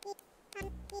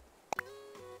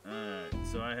 Alright.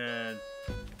 so I had...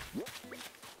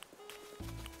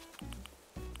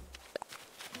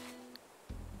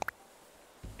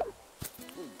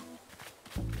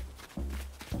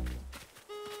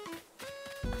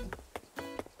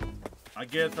 I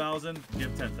give 1,000,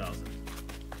 give 10,000.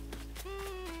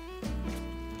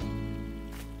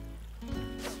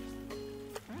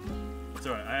 It's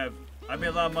alright, I made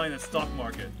a lot of money in the stock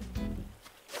market.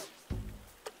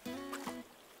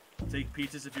 Take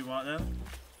peaches if you want them.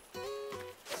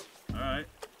 Alright.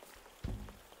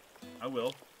 I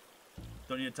will.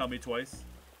 Don't need to tell me twice.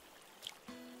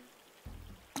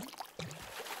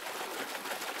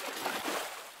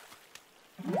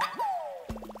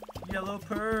 Yellow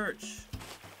perch.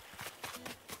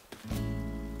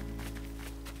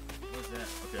 What's that?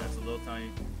 Okay, that's a little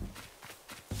tiny.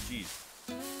 Jeez.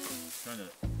 Trying to.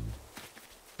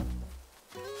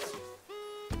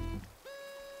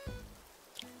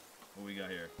 What we got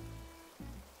here?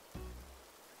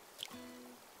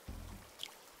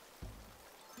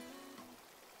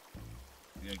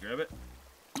 You gonna grab it?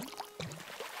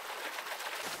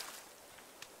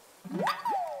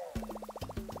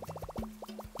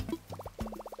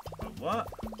 What?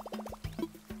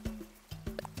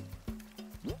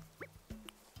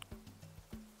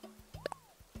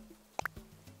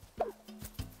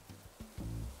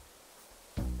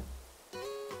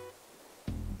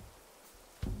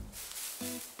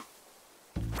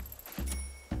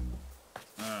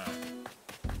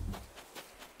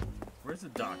 Where's the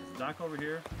dock? Is the dock over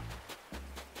here?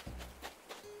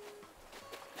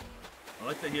 I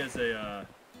like that he has a,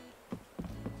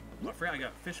 I forgot I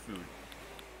got fish food.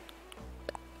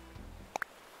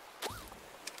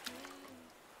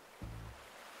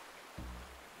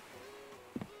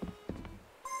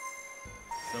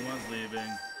 Someone's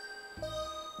leaving.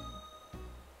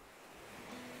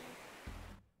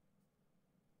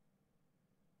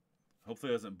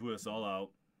 Hopefully it doesn't boot us all out.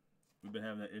 We've been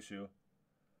having that issue.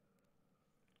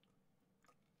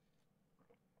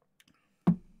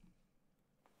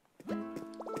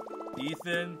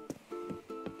 Ethan.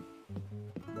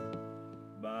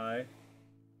 Bye.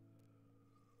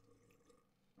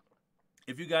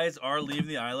 If you guys are leaving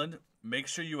the island, make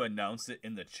sure you announce it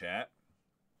in the chat.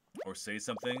 Or say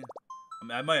something. I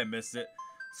mean, I might have missed it.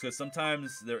 Because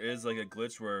sometimes there is like a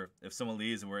glitch where if someone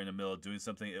leaves and we're in the middle of doing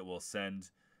something, it will send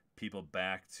people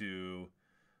back to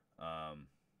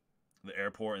the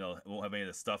airport and it won't have any of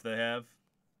the stuff they have.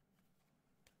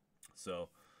 So.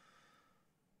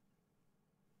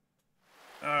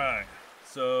 Alright.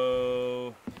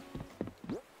 So.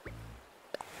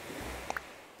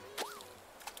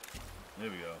 There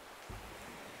we go.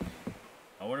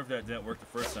 I wonder if that didn't work the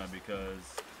first time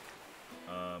because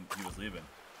he was leaving.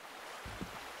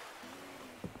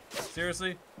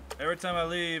 Seriously? Every time I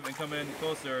leave and come in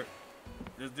closer,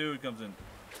 this dude comes in.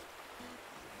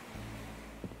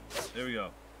 There we go.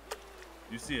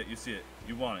 You see it, you see it.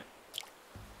 You want it.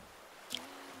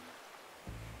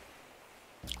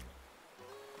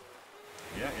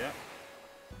 Yeah, yeah.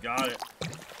 Got it.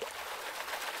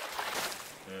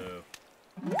 Oh.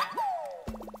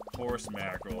 Horse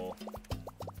mackerel.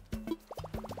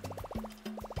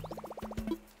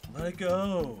 Let it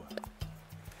go.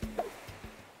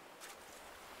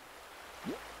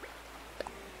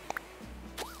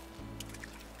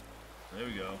 There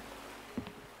we go.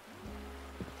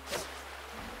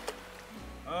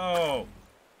 Oh!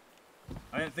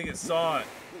 I didn't think it saw it.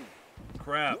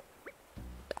 Crap.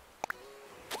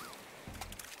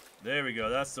 There we go.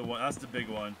 That's the one. That's the big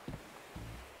one.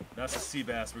 That's the sea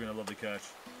bass we're gonna love to catch.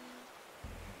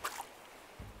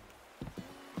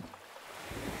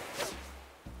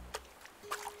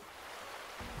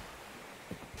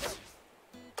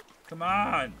 Come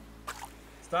on!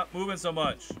 Stop moving so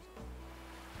much.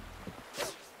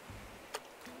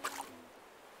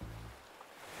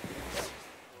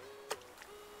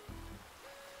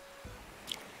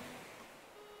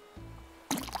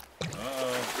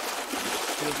 Uh-oh.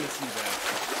 Still good sea bass.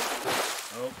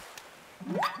 Oh.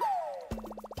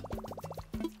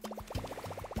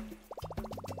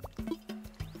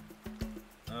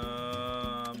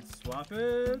 Swap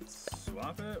it.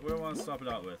 Swap it. What do I want to swap it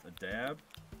out with? A dab?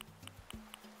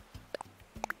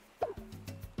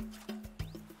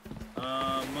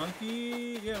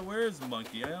 Monkey? Yeah, where's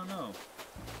Monkey? I don't know.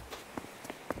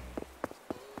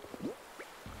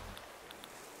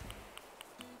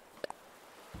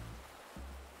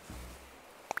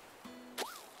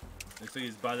 Looks like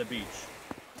he's by the beach.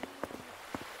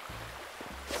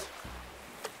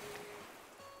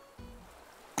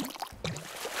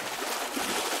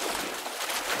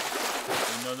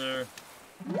 Another.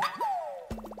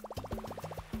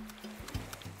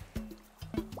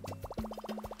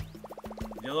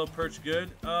 Yellow perch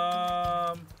good?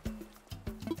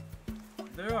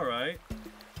 They're alright.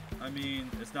 I mean,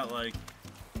 it's not like...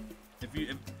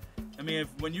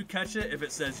 when you catch it, if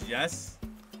it says yes...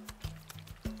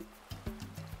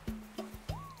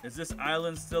 Is this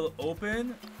island still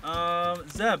open?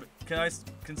 Zeb, can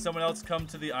someone else come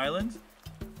to the island?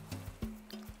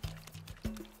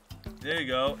 There you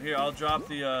go. Here, I'll drop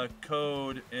the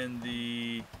code in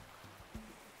the...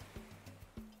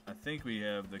 I think we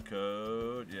have the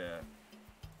code. Yeah.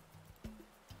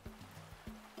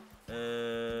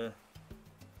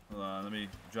 Hold on. Let me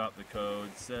drop the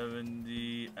code.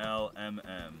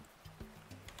 70LMM.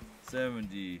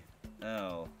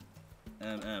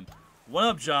 70LMM. What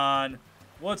up, John?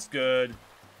 What's good?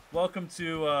 Welcome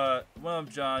to, what up,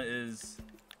 John is...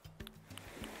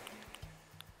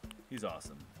 He's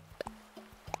awesome.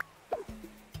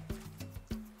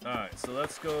 Alright, so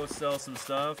let's go sell some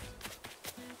stuff.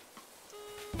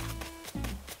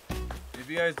 If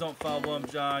you guys don't follow him,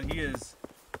 John, he is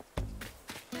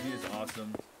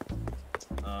awesome.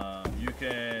 You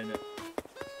can...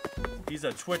 He's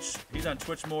on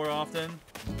Twitch more often.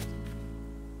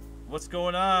 What's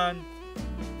going on?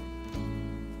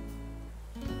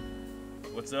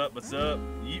 What's up? What's up?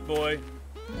 Yeet boy.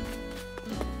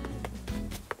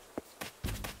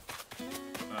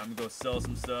 I'm gonna go sell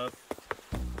some stuff.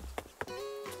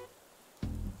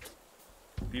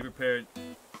 Be prepared.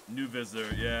 New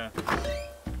visitor, yeah.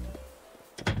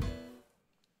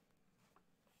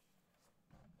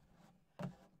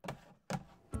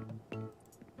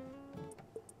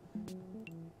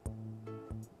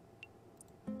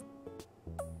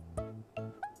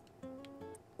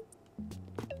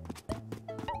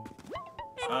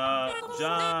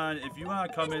 John, if you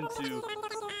want to come into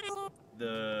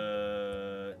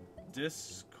the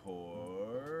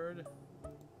Discord,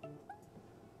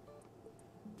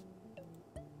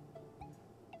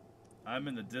 I'm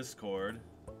in the Discord.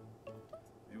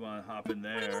 If you want to hop in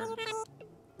there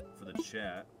for the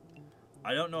chat.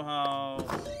 I don't know how...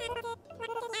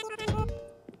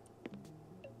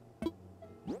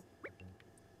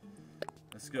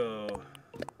 Let's go.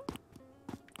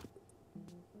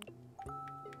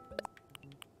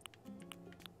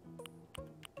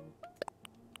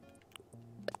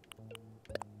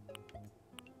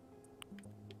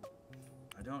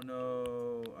 I don't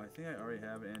know. I think I already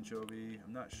have an anchovy.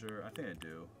 I'm not sure. I think I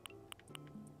do.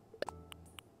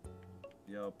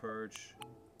 Yellow perch.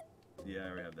 Yeah, I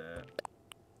already have that.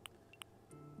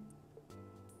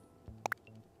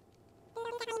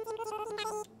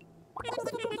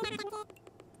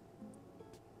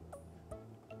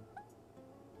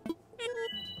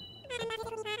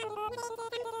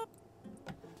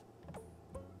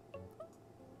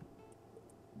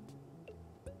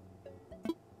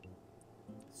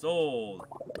 Sold.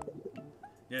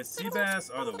 Yeah, sea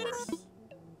bass are the worst.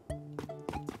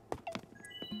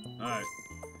 Alright.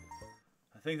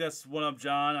 I think that's One Up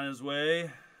John on his way.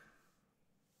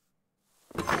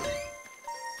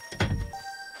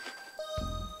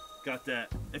 Got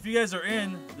that. If you guys are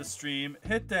in the stream,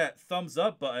 hit that thumbs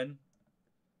up button.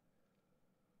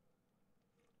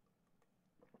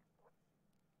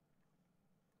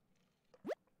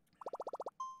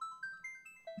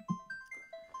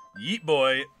 Yeet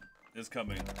Boy is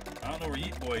coming. I don't know where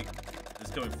Yeet Boy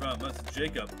is coming from. That's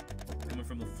Jacob coming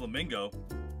from the Flamingo.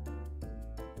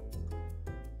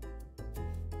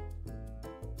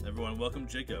 Everyone, welcome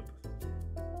Jacob.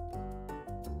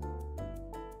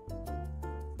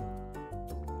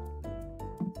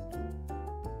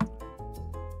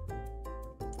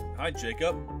 Hi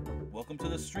Jacob. Welcome to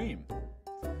the stream.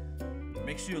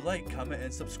 Make sure you like, comment,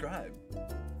 and subscribe.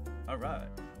 Alright.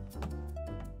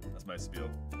 That's my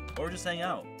spiel. Or just hang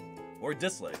out. Or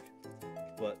dislike.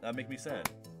 But that makes me sad.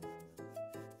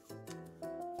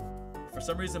 For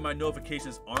some reason my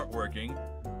notifications aren't working.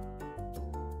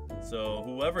 So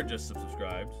whoever just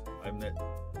subscribed,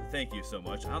 thank you so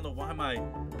much. I don't know why my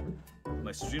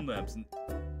Streamlabs...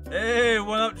 Hey,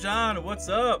 what up John? What's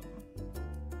up?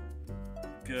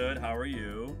 Good, how are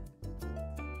you?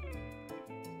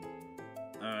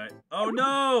 Alright. Oh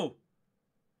no!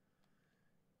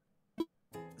 It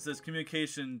says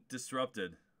communication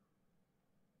disrupted.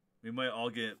 We might all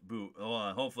get boot. Hold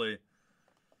on, hopefully.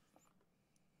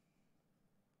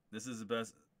 This is the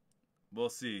best. We'll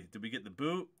see. Did we get the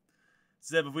boot?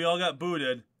 Zeb, if we all got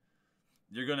booted,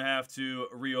 you're gonna have to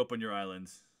reopen your island.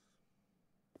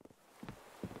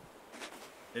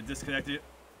 It disconnected.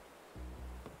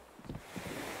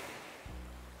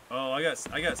 Oh, I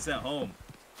got sent home.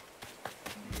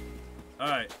 All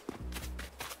right.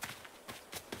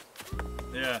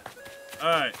 Yeah. All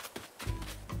right.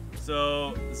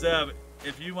 So Zeb,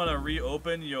 if you want to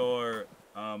reopen your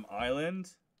island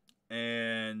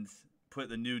and put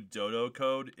the new dodo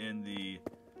code in the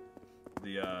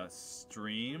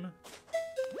stream,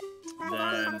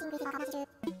 then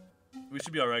we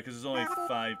should be all right because there's only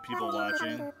 5 people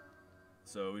watching,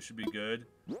 so we should be good.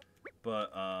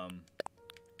 But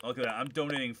look at that! I'm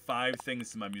donating 5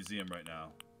 things to my museum right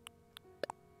now.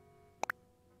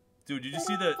 Dude, did you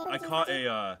see that? I caught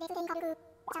a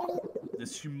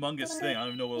this humongous thing. I don't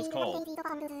even know what it was called.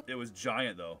 It was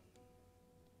giant though.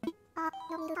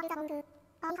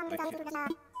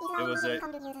 It was a.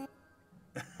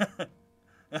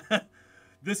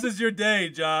 This is your day,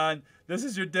 John. This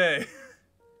is your day.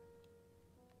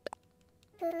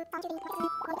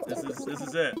 This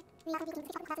is it.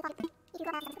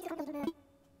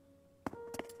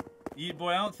 Yeet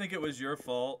boy, I don't think it was your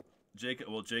fault. Jacob,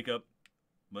 well, Jacob,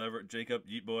 whatever, Jacob,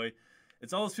 Yeet boy.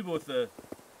 It's all those people with the.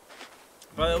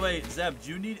 By the way, Zeb,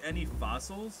 do you need any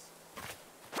fossils?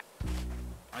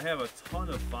 I have a ton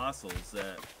of fossils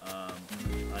that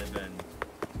I've been.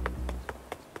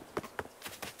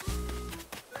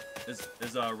 Is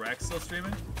Rex still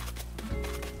streaming?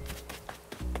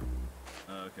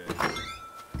 Okay.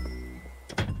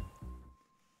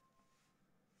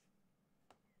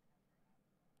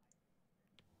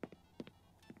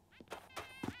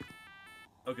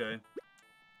 Okay.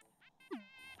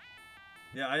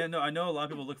 Yeah, I didn't know. I know a lot of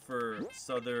people look for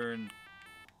southern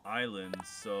islands,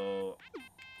 so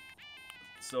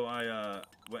I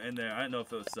went in there. I didn't know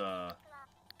if it was I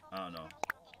don't know.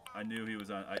 I knew he was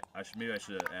on. Maybe I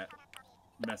should have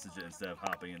messaged it instead of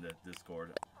hopping into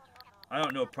Discord. I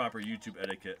don't know proper YouTube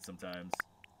etiquette sometimes,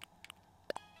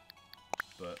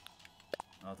 but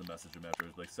I'll have to message him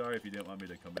afterwards. Like, sorry if you didn't want me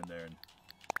to come in there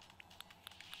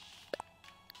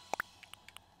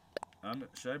and.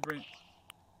 Should I bring?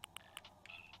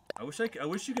 I wish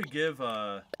you could give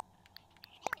like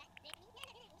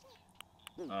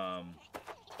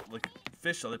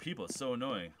fish to other people. It's so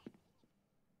annoying.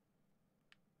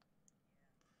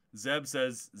 Zeb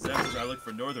says I look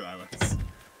for northern islands.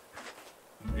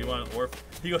 He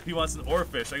wants an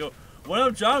oarfish. I go, what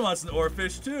if John wants an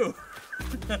oarfish too?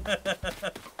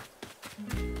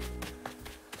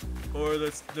 Or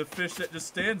the fish that just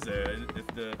stands there.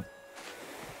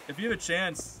 If you have a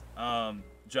chance,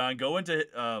 John, go into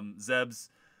Zeb's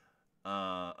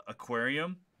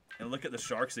aquarium and look at the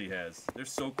sharks he has. They're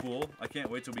so cool. I can't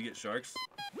wait till we get sharks.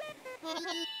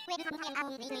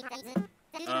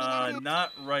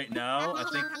 Not right now. I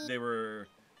think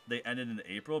they ended in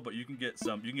April, but you can get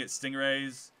some. You can get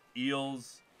stingrays,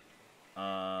 eels,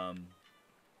 a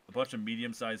bunch of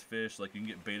medium-sized fish. Like you can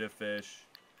get betta fish.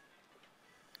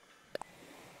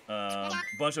 A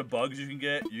bunch of bugs you can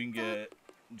get. You can get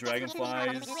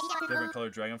dragonflies, different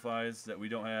colored dragonflies that we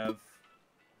don't have.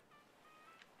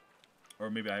 Or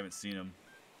maybe I haven't seen them.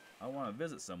 I want to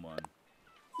visit someone.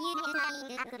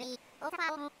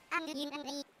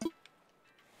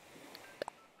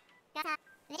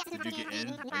 Did you get in?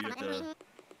 Are you at the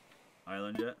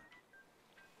island yet?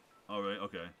 Alright,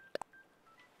 okay.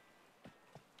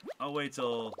 I'll wait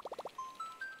till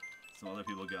some other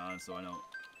people get on so I don't.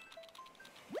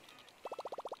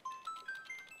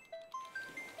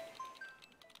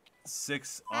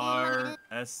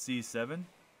 RSC7?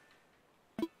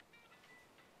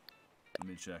 Let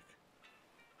me check.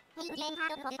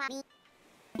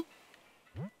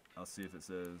 I'll see if it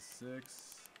says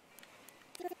 6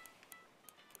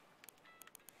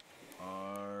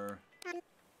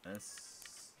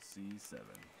 RSC7.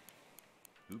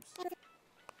 Oops.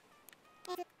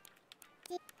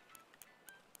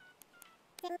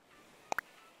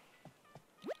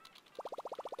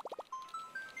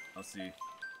 I'll see.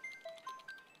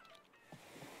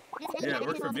 Yeah, it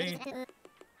worked for me.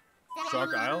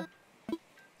 Shark Isle?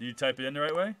 Did you type it in the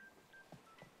right way?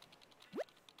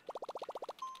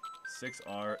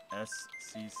 6RSC7.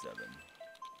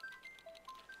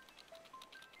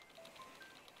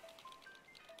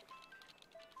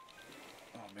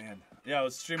 Oh man. Yeah, I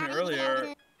was streaming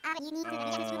earlier.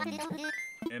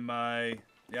 In my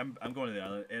I'm going to the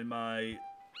island. And my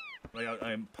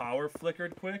I'm power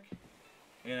flickered quick,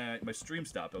 and my stream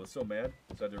stopped. I was so mad,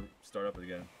 so I had to start up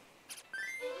again.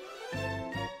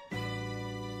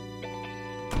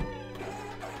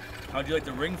 How'd you like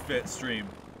the Ring Fit stream?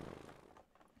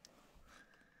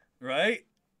 Right?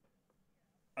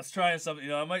 I was trying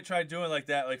something, I might try doing like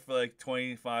that, like for like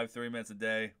 25, 30 minutes a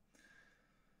day.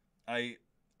 I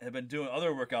have been doing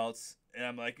other workouts, and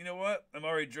I'm like, you know what? I'm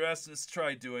already dressed. Let's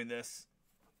try doing this.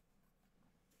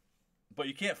 But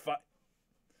you can't fight.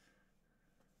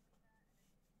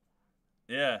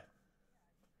 Yeah.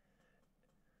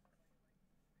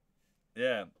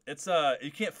 Yeah, it's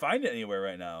you can't find it anywhere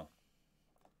right now.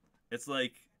 It's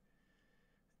like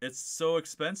it's so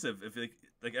expensive. If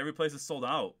like every place is sold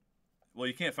out. Well,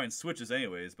 you can't find Switches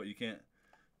anyways, but you can't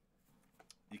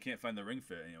find the Ring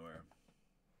Fit anywhere.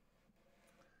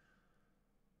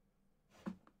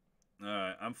 All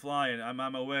right, I'm flying. I'm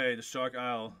on my way to Shark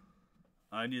Isle.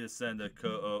 I need to send a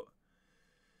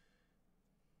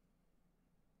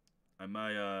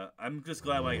I'm just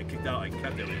glad when I get kicked out, I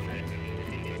kept everything.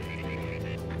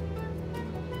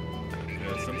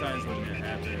 Because sometimes when it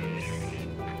happens,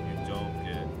 you don't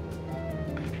get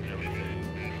everything.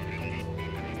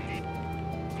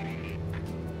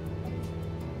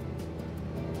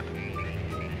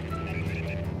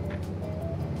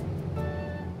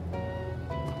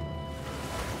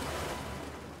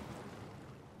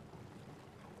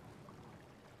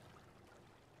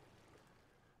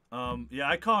 Yeah,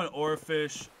 I caught an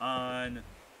oarfish on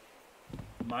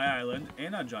my island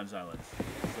and on John's island.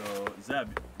 So,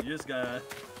 Zeb, you just gotta...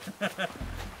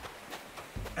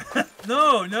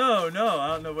 No, no, no, I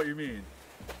don't know what you mean.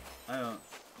 I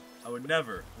would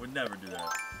never do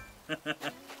that. The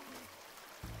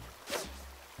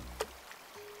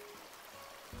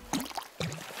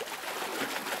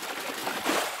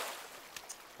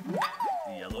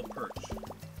yellow perch.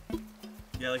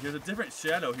 Yeah, like there's a different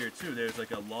shadow here too. There's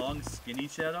like a long, skinny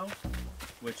shadow,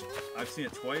 which I've seen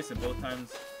it twice, and both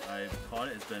times I've caught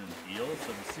it, it's been an eel.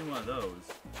 So if you see one of those,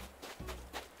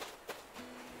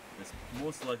 it's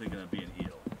most likely going to be an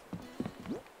eel.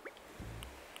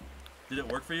 Did it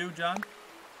work for you, John?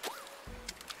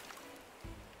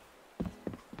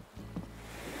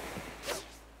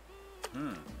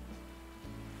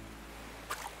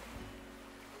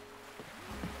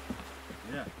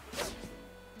 Yeah.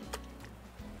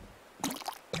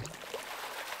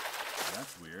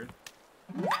 That's weird.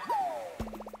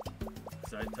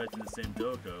 So I typed in the same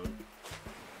dough code.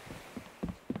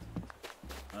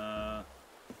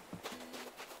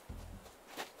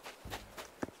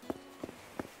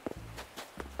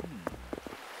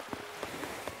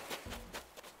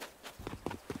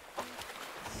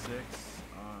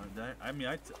 I'm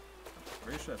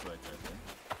pretty sure that's what I typed in.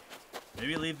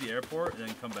 Maybe leave the airport and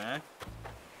then come back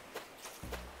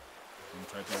and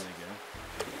type in again.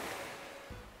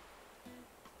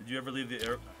 Did you ever leave the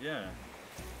air? Yeah.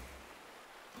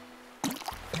 What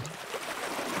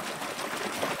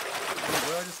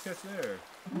did I just catch there?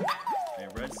 A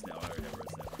red snail. I already have a red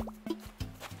snail.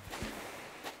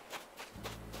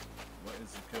 What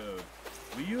is the code?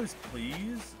 We use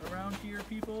please around here,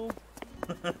 people?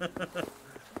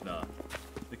 No.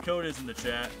 The code is in the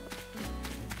chat.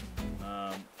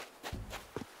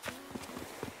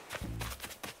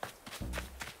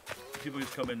 People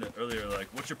just come in earlier like,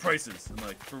 what's your prices? I'm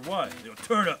like, for what? They go,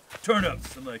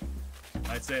 turnips. I'm like,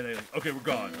 I'd say, and they're like, okay, we're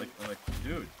gone. Like, I'm like,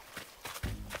 dude,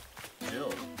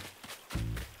 chill.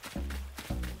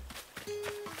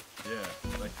 Yeah,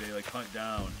 like they like hunt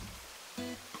down.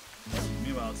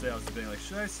 Meanwhile, I'd say I was debating like,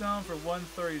 should I sell them for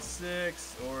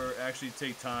 136 or actually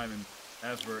take time and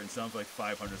effort and sell them for like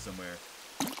 500 somewhere?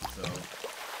 So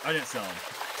I didn't sell them.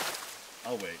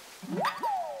 I'll wait.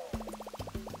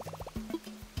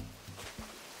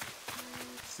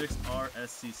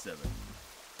 6RSC7.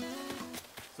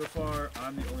 So far,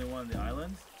 I'm the only one on the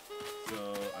island.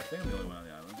 So I think I'm the only one on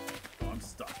the island. Oh, I'm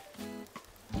stuck.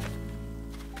 And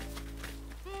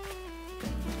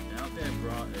I don't think I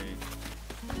brought a...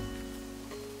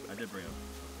 I did bring him.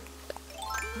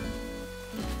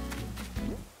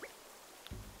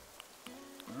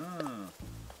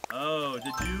 Oh,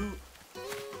 did you...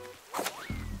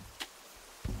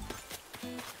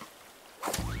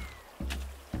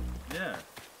 Yeah.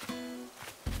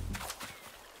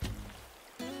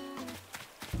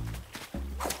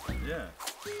 Yeah.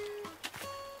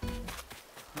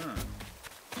 Huh.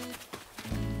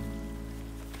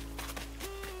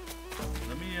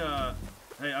 Let me,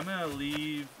 hey, I'm gonna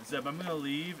leave, Zeb, I'm gonna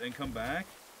leave and come back.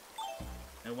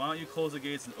 And why don't you close the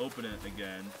gates and open it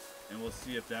again, and we'll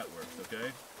see if that works,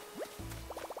 okay?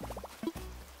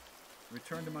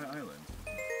 Return to my island.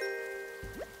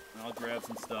 And I'll grab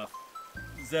some stuff.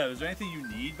 Zeb, is there anything you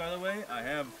need, by the way? I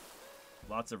have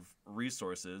lots of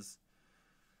resources.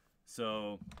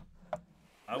 So,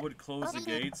 I would close the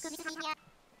gates.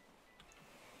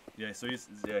 Yeah, so he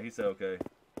said okay.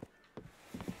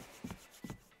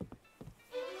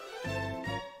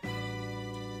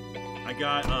 I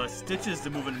got stitches to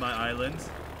move into my island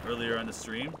earlier on the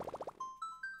stream.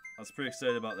 I was pretty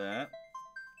excited about that.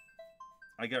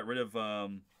 I got rid of I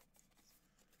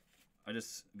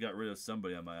just got rid of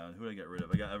somebody on my island. Who did I get rid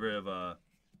of? I got rid of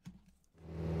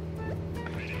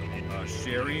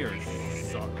Sherry or I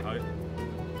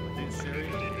think this cherry?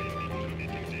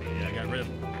 Yeah, I got rid of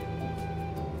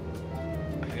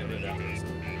that person.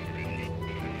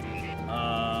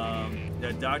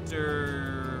 Yeah,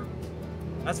 Doctor.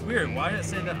 That's weird. Why did it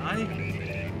say that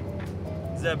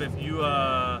Zeb, if you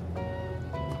can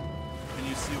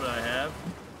you see what I have?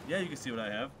 Yeah, you can see what I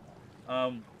have.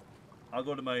 I'll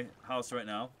go to my house right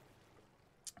now.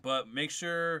 But make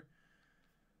sure.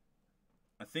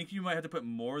 I think you might have to put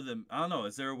more than. I don't know.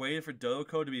 Is there a way for Dodo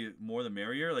Code to be more the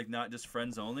merrier? Like, not just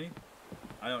friends only?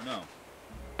 I don't know.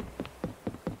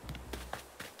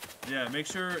 Yeah, make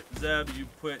sure, Zeb, you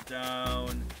put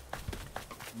down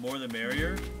more the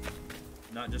merrier.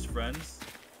 Not just friends.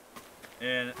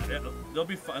 And they'll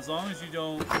be fun. As long as you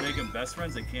don't make them best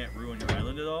friends, they can't ruin your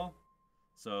island at all.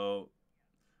 So,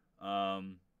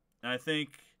 and I think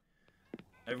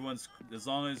everyone's, as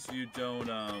long as you don't,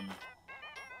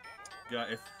 yeah,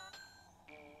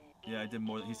 I did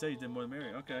more. He said he did more than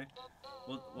Mary. Okay.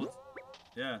 Well,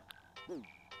 yeah. All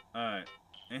right.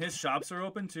 And his shops are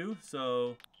open too.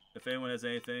 So if anyone has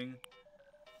anything,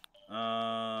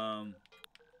 I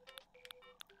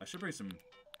should bring some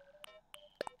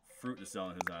fruit to sell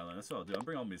on his island. That's what I'll do. I'll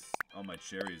bring all my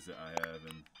cherries that I have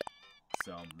and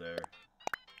sell them there.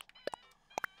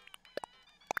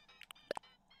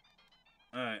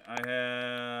 All right. I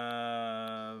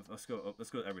have. Let's go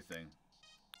to everything.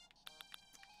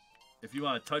 If you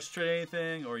want to touch trade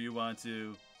anything, or you want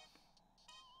to,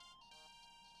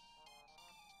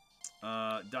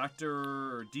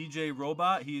 Dr. DJ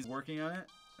Robot, he's working on it.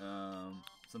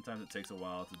 Sometimes it takes a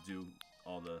while to do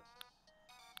all the.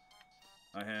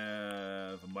 I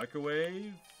have a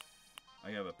microwave. I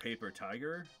have a paper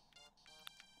tiger.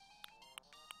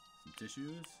 Some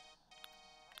tissues.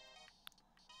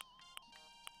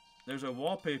 There's a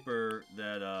wallpaper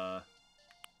that,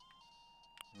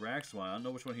 Rax wanted. I don't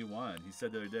know which one he wanted. He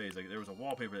said the other day, he's like, there was a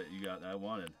wallpaper that you got that I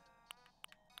wanted.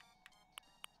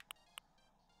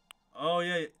 Oh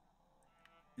yeah,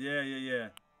 yeah.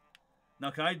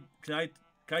 Now can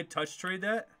I touch trade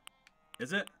that?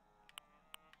 Is it?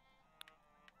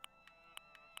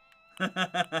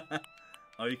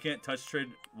 Oh, you can't touch trade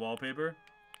wallpaper?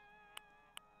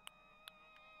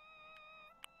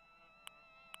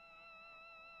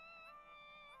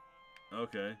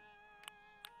 Okay.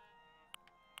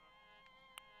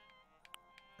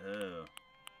 Oh.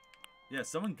 Yeah,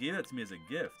 someone gave that to me as a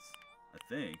gift, I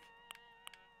think.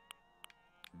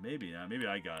 Maybe not. Maybe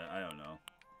I got it. I don't know.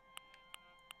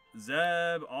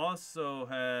 Zeb also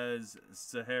has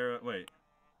Sahara. Wait.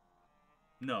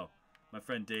 No. My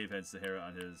friend Dave had Sahara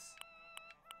on his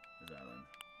island.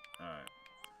 Alright.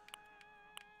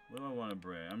 What do I want to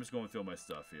bring? I'm just going through all my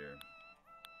stuff here.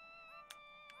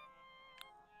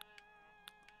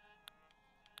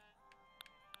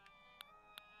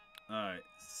 Alright.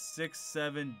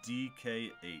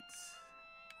 67DK8.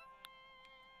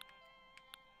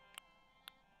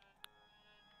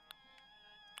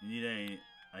 You need any?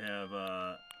 I have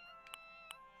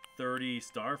 30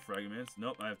 star fragments.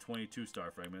 Nope, I have 22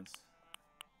 star fragments.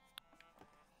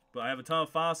 But I have a ton of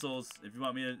fossils. If you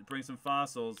want me to bring some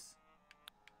fossils,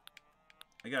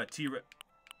 I got a T-Rex.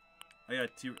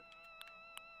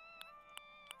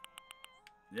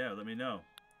 Yeah, let me know.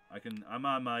 I'm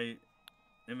on my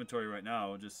inventory right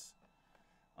now.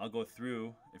 I'll go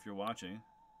through if you're watching,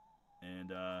 and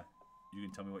you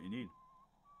can tell me what you need.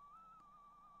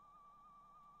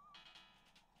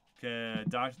 Okay,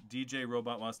 DJ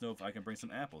Robot wants to know if I can bring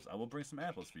some apples. I will bring some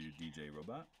apples for you, DJ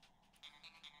Robot.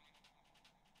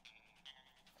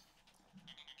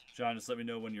 John, just let me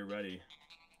know when you're ready.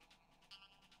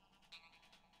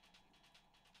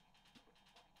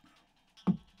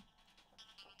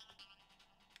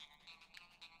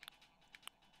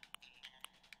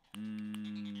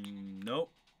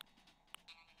 Nope.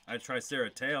 I'd try Sarah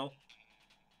Tail.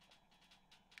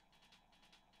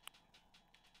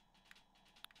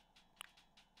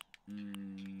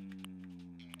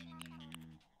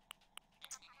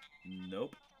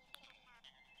 Nope.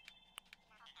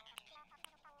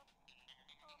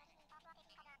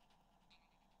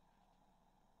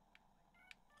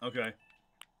 Okay.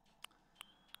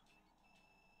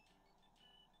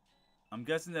 I'm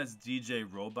guessing that's DJ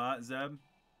Robot, Zeb.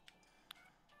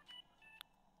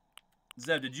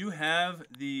 Zeb, did you have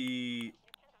the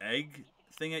egg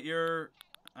thing at your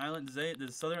island?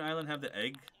 Does Southern Island have the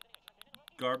egg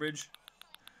garbage?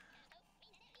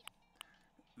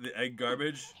 The egg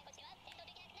garbage?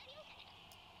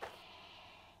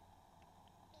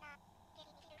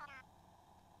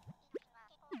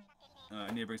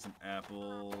 I need to bring some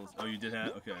apples. Oh, you did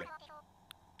have? Okay.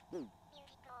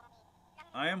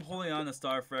 I am holding on to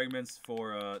star fragments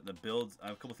for the builds. I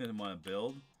have a couple things I want to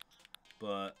build,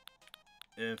 but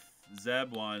if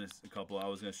Zeb wanted a couple, I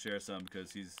was gonna share some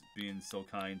because he's being so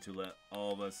kind to let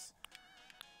all of us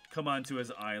come onto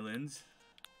his island.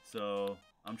 So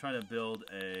I'm trying to build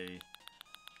a.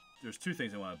 There's two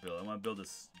things I want to build. I want to build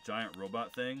this giant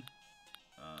robot thing.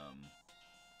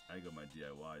 I go my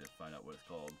DIY to find out what it's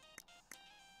called.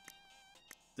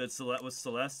 Was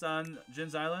Celeste on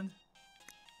Jin's Island?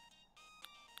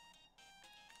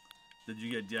 Did you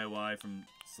get DIY from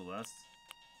Celeste?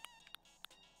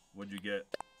 What'd you get?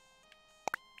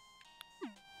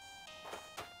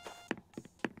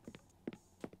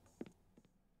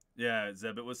 Yeah,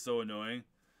 Zeb, it was so annoying.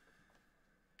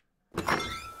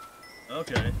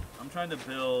 Okay, I'm trying to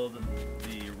build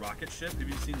the rocket ship. Have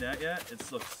you seen that yet?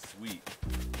 It looks sweet.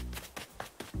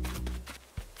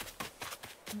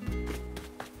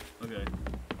 Okay.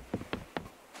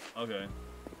 Okay.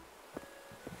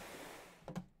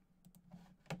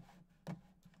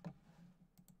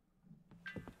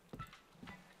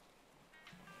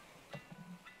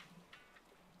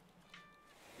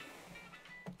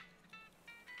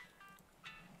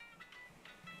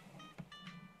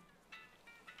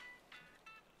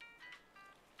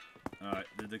 Alright,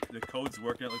 the code's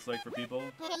working, it looks like, for people.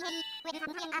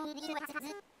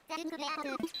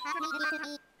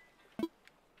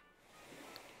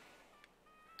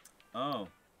 Oh.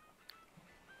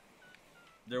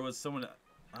 There was someone...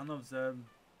 I don't know if Zeb...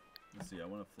 Let's see, I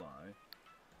want to fly.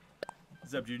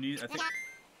 Zeb, do you need... I think...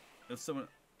 If someone...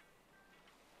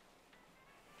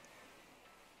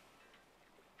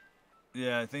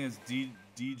 Yeah, I think it's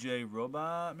DJ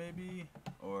Robot, maybe?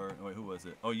 Or... Wait, who was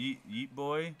it? Oh, Yeet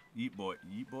Boy? Yeet Boy?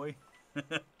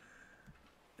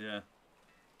 Yeah.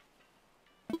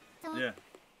 Yeah.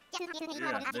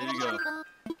 Yeah, there you go.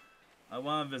 I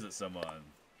want to visit someone.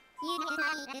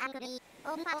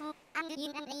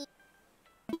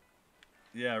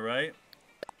 Yeah, right?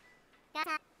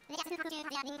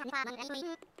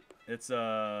 It's,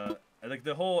 like,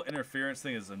 the whole interference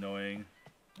thing is annoying.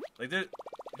 Like,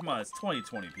 come on, it's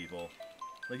 2020, people.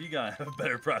 Like, you gotta have a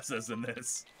better process than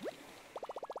this.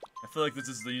 I feel like this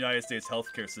is the United States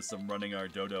healthcare system running our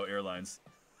Dodo Airlines.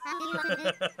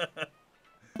 I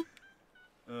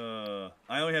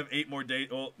only have 9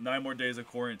 more days of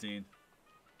quarantine.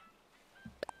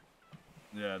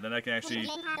 Yeah, then I can actually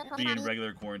be in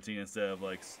regular quarantine instead of,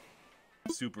 like,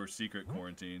 super secret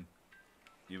quarantine.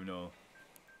 Even though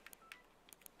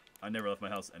I never left my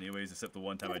house anyways, except the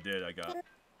one time I did, I got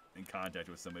in contact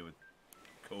with somebody with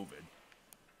COVID.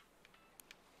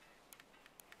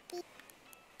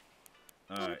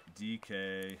 Alright,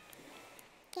 DK8.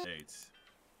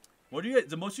 What do you guys,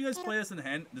 do most of you guys play this in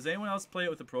hand? Does anyone else play it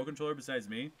with the Pro Controller besides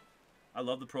me? I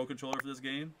love the Pro Controller for this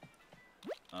game.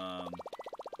 I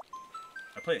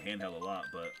play it handheld a lot,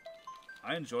 but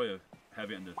I enjoy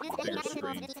having it on the bigger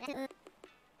screen.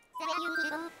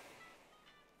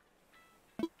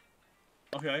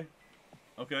 Okay.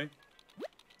 Okay.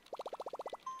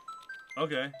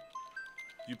 Okay.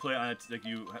 Do you play it on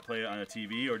play it on a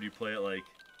TV, or do you play it like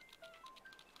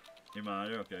your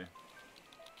monitor? Okay.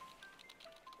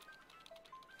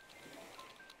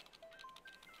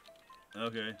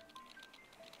 Okay.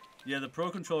 Yeah, the Pro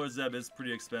Controller Zeb is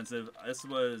pretty expensive. I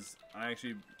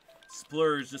actually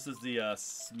splurged. This is the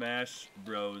Smash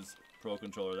Bros. Pro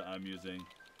Controller that I'm using.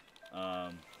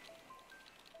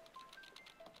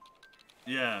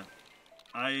 Yeah,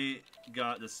 I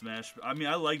got the Smash. I mean,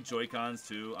 I like Joy-Cons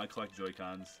too. I collect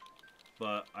Joy-Cons,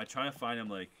 but I try to find them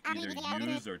like either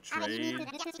used or trade.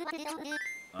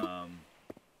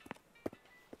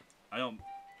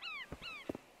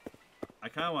 I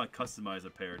kind of want to customize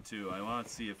a pair too. I want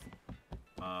to see if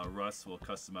Russ will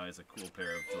customize a cool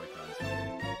pair of Joy-Cons.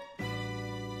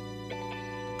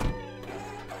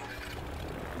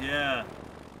 Yeah.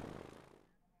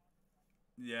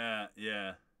 Yeah,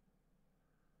 yeah.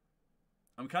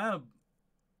 I'm kind of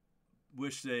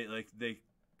wish they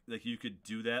you could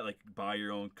do that, like buy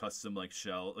your own custom like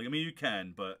shell. Like, I mean, you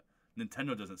can, but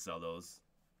Nintendo doesn't sell those.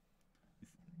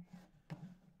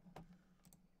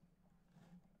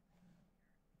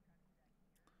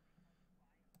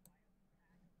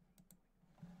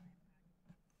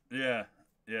 Yeah,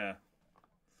 yeah,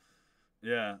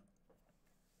 yeah.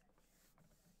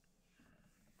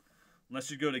 Unless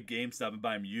you go to GameStop and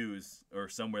buy them used, or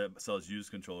somewhere that sells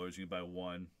used controllers, you can buy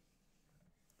one.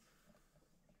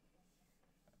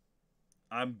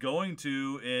 I'm going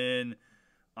to, and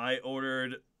I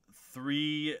ordered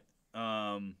three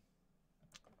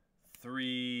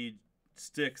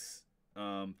sticks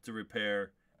to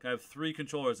repair. I have 3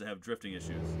 controllers that have drifting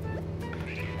issues.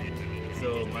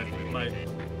 So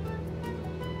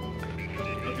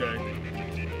okay.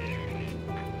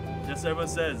 Just everyone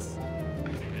says.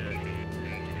 Yeah.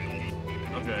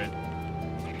 Okay.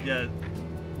 Yeah,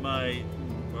 my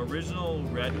original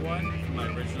red one from my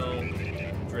original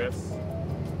drifts,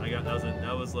 I got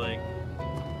that was like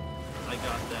I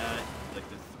got that like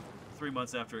 3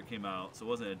 months after it came out, so it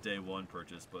wasn't a day one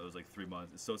purchase, but it was like 3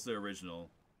 months. So it's the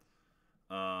original.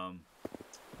 I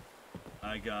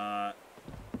got,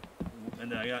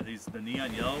 and then I got the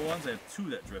neon yellow ones. I have 2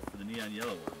 that drift for the neon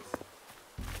yellow ones.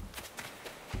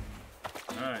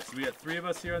 All right, so we got 3 of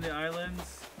us here on the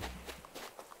islands.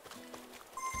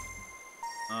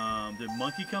 Did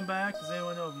Monkey come back? Does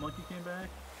anyone know if Monkey came back?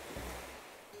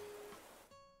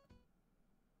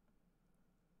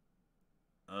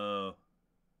 Oh.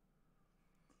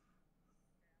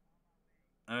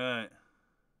 Alright.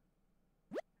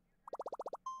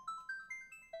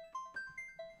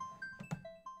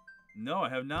 No, I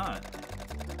have not.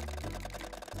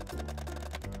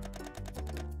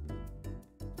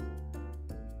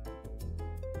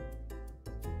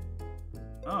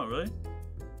 Oh, really?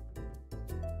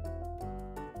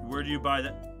 Where do you buy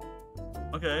that?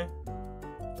 Okay.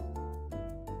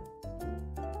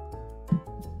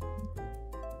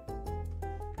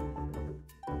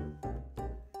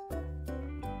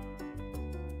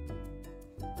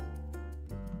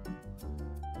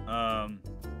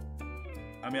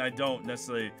 I mean, I don't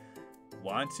necessarily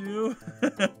want to,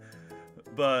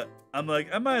 but I'm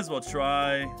like, I might as well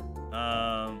try.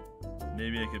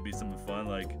 Maybe it could be something fun,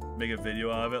 like make a video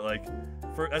out of it. Like,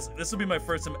 this will be my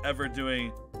first time ever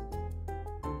doing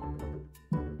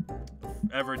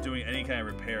any kind of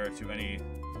repair to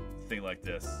anything like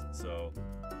this. So,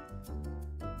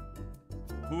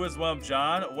 who is Wump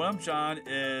John? Wump John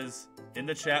is in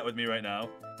the chat with me right now.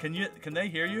 Can they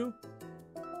hear you?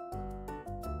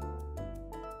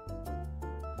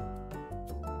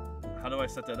 How do I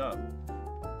set that up?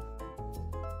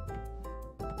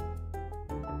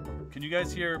 Can you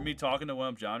guys hear me talking to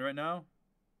Wump John right now?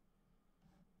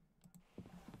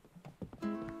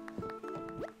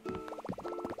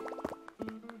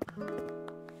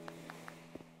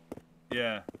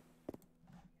 Yeah.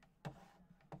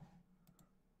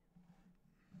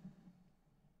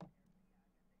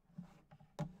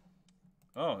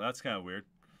 Oh, that's kind of weird.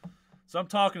 So I'm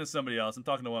talking to somebody else. I'm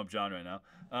talking to Wump John right now.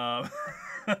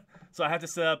 So I have to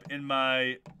set up in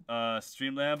my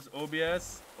Streamlabs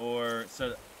OBS or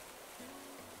set.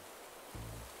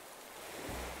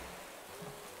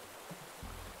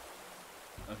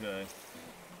 Okay.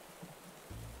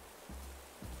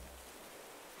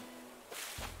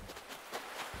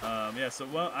 Yeah, so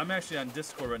I'm actually on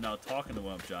Discord right now talking to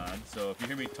Wump John. So if you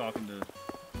hear me talking to,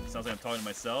 sounds like I'm talking to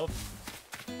myself.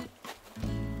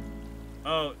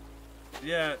 Oh,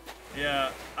 yeah.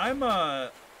 I'm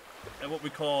what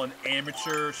we call an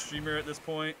amateur streamer at this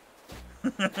point.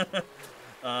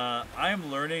 I am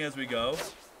learning as we go,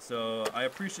 so I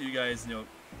appreciate you guys,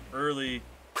 early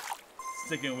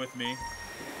sticking with me.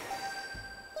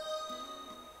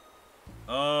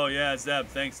 Oh yeah, Zeb,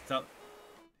 thanks.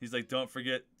 He's like, don't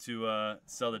forget to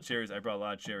sell the cherries. I brought a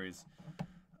lot of cherries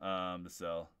to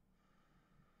sell.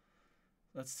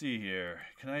 Let's see here.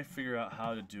 Can I figure out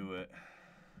how to do it?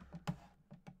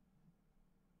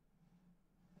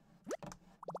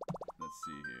 Let's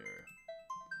see here.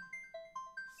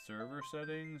 Server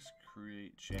settings,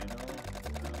 create channel.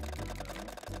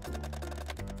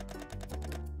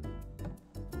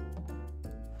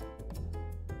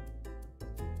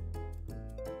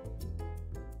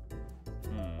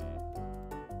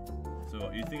 So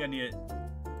you think I need it?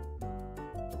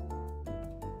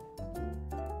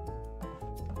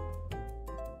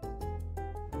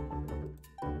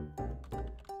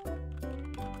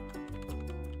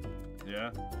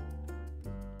 Yeah.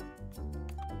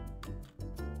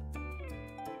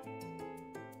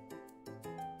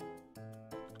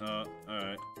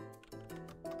 Alright.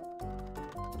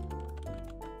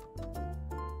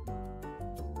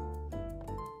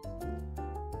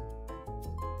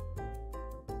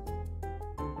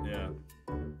 Yeah.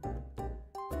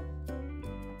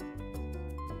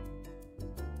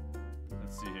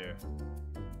 Let's see here.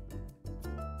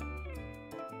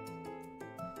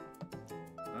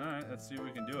 Alright, let's see if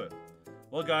we can do it.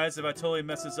 Well, guys, if I totally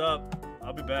mess this up,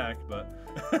 I'll be back, but...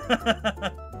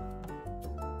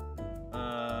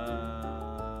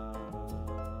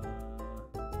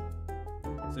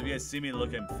 So if you guys see me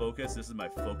look at focus, this is my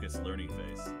focus learning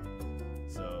phase.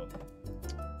 So...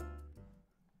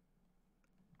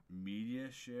 Media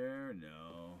share?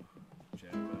 No.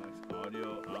 Chat box.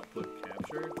 Audio output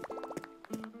capture?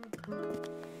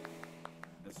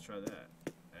 Let's try that.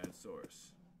 Add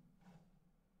source.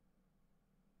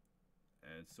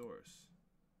 Add source.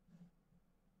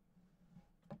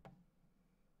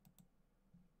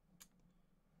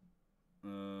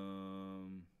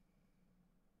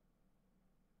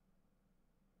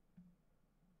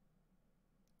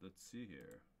 let's see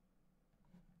here.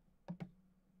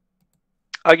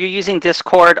 Are you using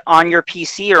Discord on your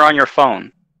PC or on your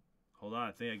phone? Hold on,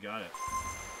 I think I got it.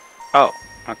 Oh,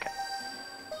 okay.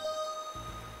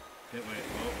 Can't wait.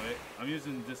 Oh wait, I'm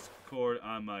using Discord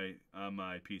on my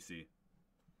PC.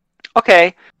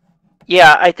 Okay.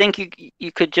 Yeah, I think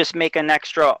you could just make an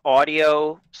extra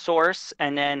audio source,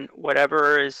 and then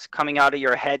whatever is coming out of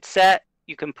your headset,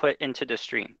 you can put into the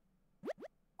stream.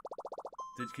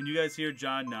 Can you guys hear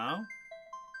John now?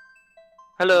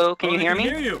 Hello, can you they hear can me?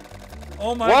 hear you.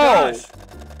 Oh my Whoa. gosh.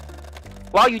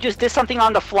 Wow, you just did something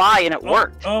on the fly and it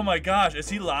worked. Oh my gosh, is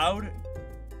he loud?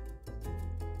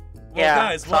 Well, Yeah,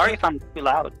 guys, sorry if I'm too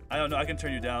loud. I don't know, I can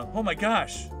turn you down. Oh my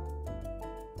gosh.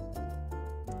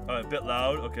 A bit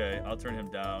loud? Okay, I'll turn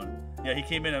him down. Yeah, he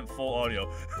came in at full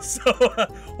audio. So,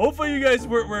 hopefully you guys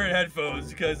weren't wearing headphones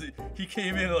because he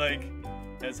came in like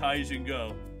as high as you can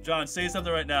go. John, say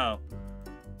something right now.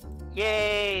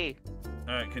 Yay!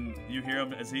 Alright, can you hear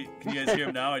him? Can you guys hear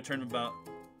him now? I turned him about.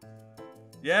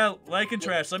 Yeah, Like and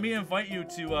Trash, let me invite you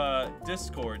to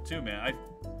Discord too, man.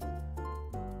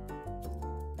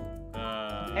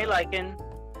 Hey, Lycan.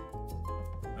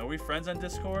 Are we friends on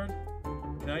Discord?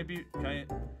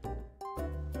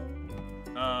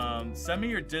 Send me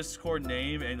your Discord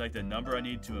name and like the number I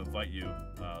need to invite you.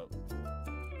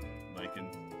 Lycan.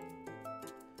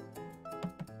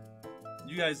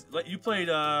 You guys, we played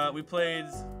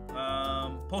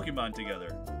Pokemon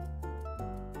together.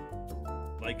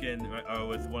 Like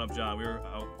with one of John, we were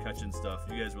out catching stuff.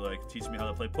 You guys were like, teach me how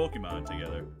to play Pokemon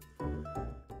together.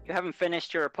 You haven't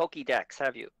finished your Pokédex,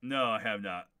 have you? No, I have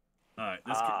not. Alright,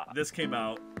 this came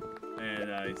out,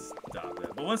 and I stopped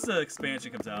it. But once the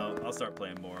expansion comes out, I'll start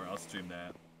playing more. I'll stream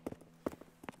that.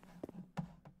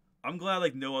 I'm glad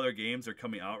like no other games are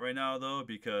coming out right now, though,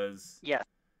 because... Yes.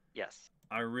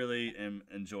 I really am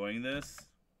enjoying this,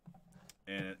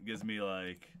 and it gives me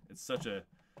like, it's such a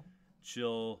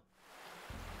chill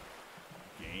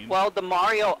game. Well, the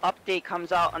Mario update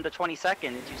comes out on the 22nd.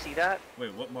 Did you see that?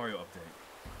 Wait, what Mario update?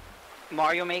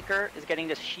 Mario Maker is getting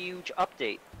this huge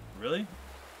update. Really?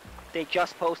 They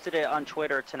just posted it on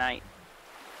Twitter tonight.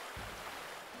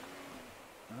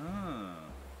 Ah.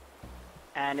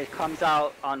 And it comes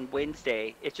out on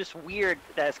Wednesday. It's just weird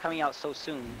that it's coming out so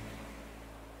soon.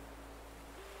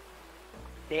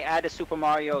 They added Super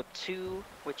Mario 2,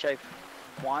 which I've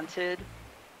wanted.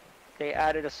 They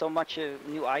added so much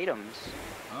new items.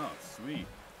 Oh, sweet.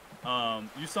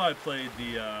 You saw I played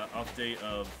the update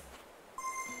of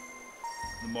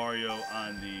the Mario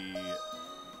on the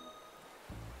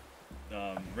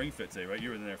Ring Fit Day, right? You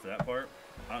were in there for that part?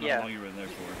 I don't know how long you were in there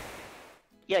for.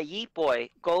 Yeah, Yeet Boy.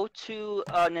 Go to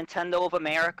Nintendo of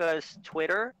America's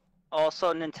Twitter,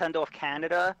 also Nintendo of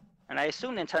Canada, and I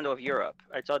assume Nintendo of Europe.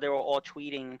 I saw they were all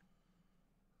tweeting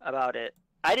about it.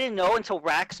 I didn't know until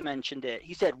Rax mentioned it.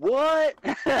 He said, "What?"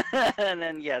 And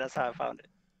then, yeah, that's how I found it.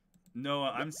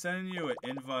 Noah, I'm sending you an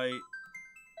invite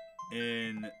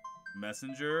in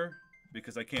Messenger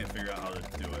because I can't figure out how to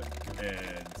do it.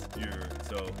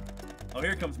 Oh,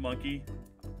 here comes Monkey.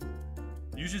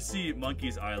 You should see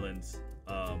Monkey's islands.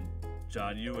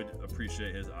 John, you would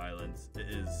appreciate his islands. It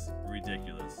is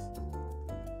ridiculous.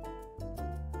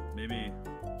 Maybe,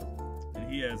 and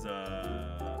he has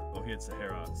he had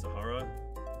Sahara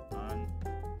on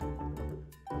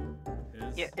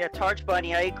his. Yeah, Targe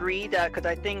Bunny. I agree that because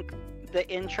I think the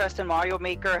interest in Mario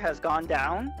Maker has gone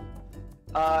down,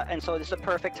 and so this is a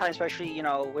perfect time, especially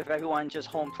with everyone just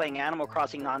home playing Animal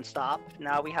Crossing nonstop.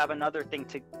 Now we have another thing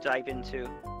to dive into.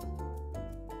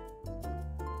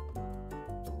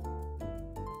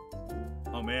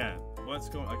 Oh man, what's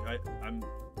going? I'm.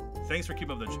 Thanks for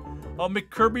keeping up the. Oh,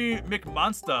 McKirby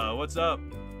McMonsta, what's up?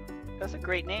 That's a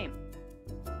great name.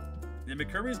 Yeah,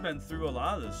 McKirby's been through a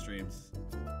lot of the streams.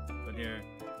 But here.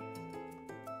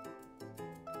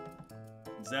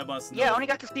 Zabos. Yeah, I only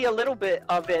got to see a little bit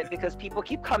of it because people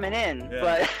keep coming in. Yeah.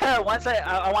 But once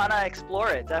I want to explore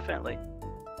it, definitely.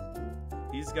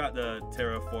 He's got the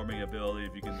terraforming ability.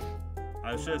 If you can,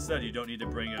 I should have said you don't need to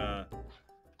bring a.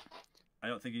 I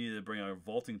don't think you need to bring a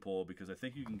vaulting pole because I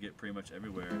think you can get pretty much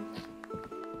everywhere.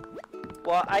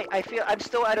 Well, I feel I'm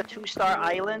still at a 2-star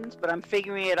island, but I'm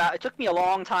figuring it out. It took me a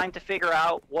long time to figure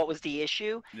out what was the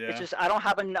issue. Yeah. It's just I don't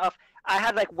have enough. I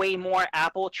had like way more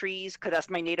apple trees because that's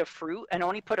my native fruit, and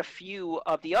only put a few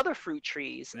of the other fruit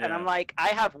trees. Yeah. And I'm like, I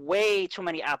have way too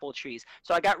many apple trees,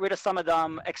 so I got rid of some of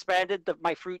them, expanded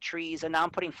my fruit trees, and now I'm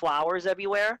putting flowers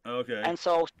everywhere. Okay. And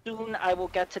so soon I will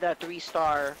get to that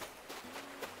 3-star.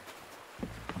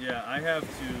 Yeah, I have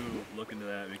to look into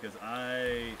that because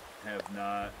I have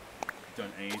not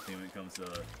done anything when it comes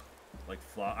to like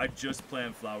flower. I just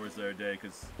planted flowers the other day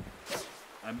because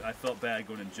I felt bad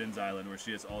going to Jin's island where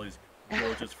she has all these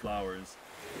gorgeous flowers.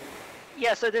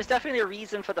 Yeah, so there's definitely a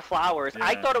reason for the flowers.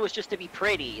 I Yeah. thought it was just to be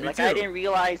pretty. Me Like too. I didn't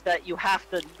realize that you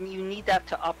need that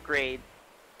to upgrade.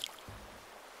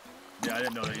 Yeah, I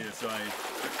didn't know that either. So I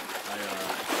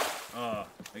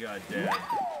got a dab.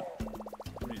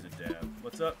 Who needs a dab?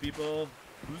 What's up, people?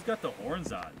 Who's got the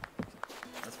horns on?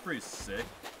 That's pretty sick.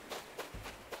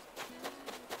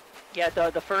 Yeah,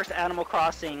 the first Animal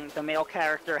Crossing, the male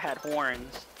character had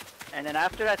horns, and then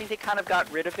after that, I think they kind of got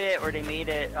rid of it, or they made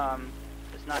it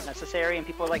it's not necessary, and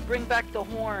people are like, bring back the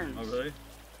horns. Oh, really?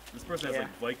 This person has Yeah.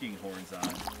 like Viking horns on.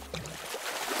 What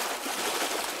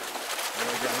do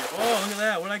I got here? Oh, look at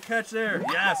that! What did I catch there?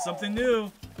 Yeah, something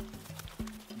new.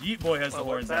 Yeet Boy has the Well,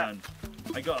 horns what's that? on.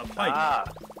 I got a pipe. Ah,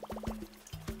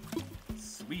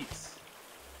 Sweet.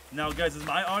 Now, guys, is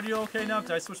my audio okay now?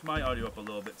 Because I switched my audio up a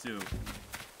little bit too.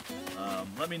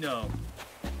 Let me know.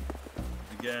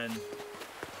 Again,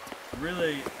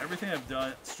 really, everything I've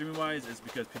done streaming-wise is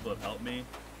because people have helped me,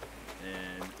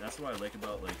 and that's what I like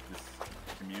about like this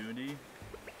community.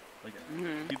 Like,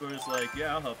 people are just like,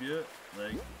 yeah, I'll help you.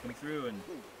 Like, come through, and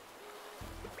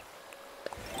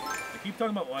I keep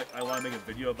talking about why I want to make a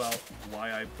video about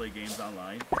why I play games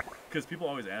online, because people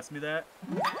always ask me that.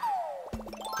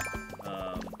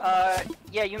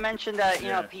 yeah, you mentioned that, you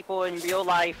know, Yeah. people in real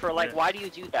life are like, Yeah. why do you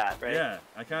do that, right? Yeah,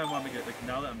 I kind of want to make it, like,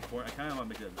 now that I'm born, I kind of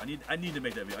want to make it, I need to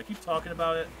make that video. I keep talking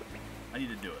about it, I need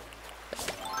to do it.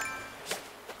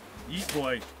 Yeet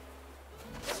Boy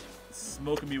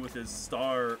smoking me with his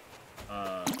star,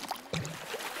 another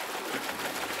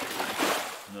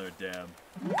dab.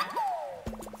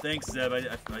 Thanks, Zeb,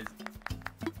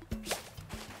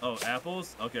 oh,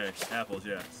 apples? Okay, apples,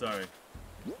 yeah, sorry.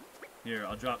 Here,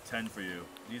 I'll drop 10 for you.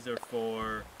 These are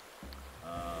for,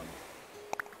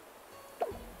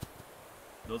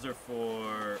 those are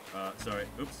for, sorry,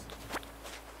 oops.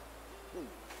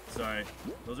 Sorry.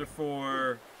 Those are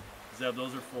for, Zeb,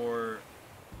 those are for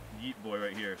Yeet Boy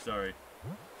right here, sorry.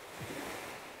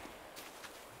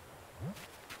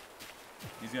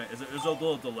 He's gonna, there's a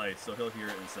little delay, so he'll hear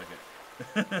it in a second.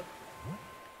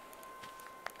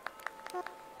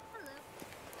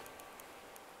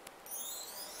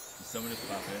 Did someone just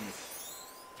pop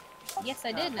in? Yes,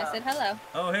 I did, and I said hello.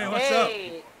 Oh, hey, what's up?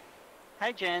 Hey!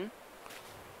 Hi, Jen.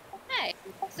 Hey.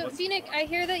 So, What's- Phoenix, I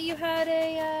hear that you had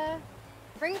a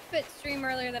Ring Fit stream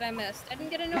earlier that I missed. I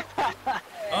didn't get a notification.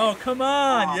 Oh, come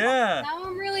on, yeah. Now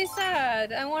I'm really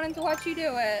sad. I wanted to watch you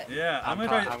do it. Yeah, I'm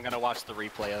gonna watch the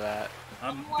replay of that.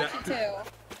 I'm Watch it too.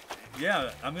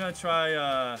 Yeah, I'm gonna try,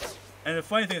 and the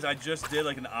funny thing is I just did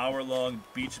like an hour-long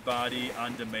Beachbody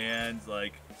on demand,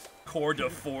 like, core de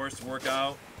force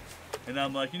workout. And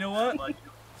I'm like, you know what? Like,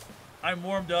 I'm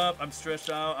warmed up, I'm stretched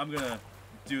out, I'm gonna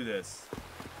do this.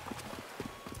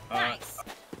 Nice.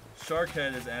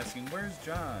 Sharkhead is asking, where's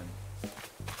John?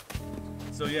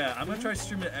 So yeah, I'm gonna try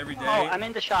streaming it every day. Oh, I'm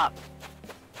in the shop.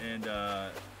 And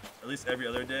at least every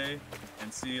other day,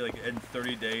 and see like in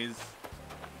 30 days,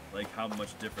 like how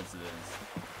much difference it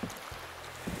is.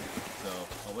 So,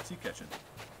 oh, what's he catching?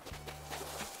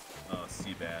 Oh,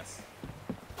 sea bass.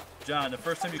 John, the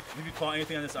first time have you caught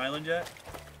anything on this island yet?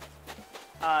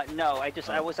 No,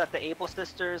 I was at the Able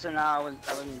Sisters, and now I was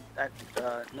at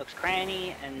Nook's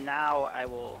Cranny, and now I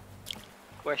will.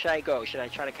 Where should I go? Should I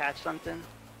try to catch something?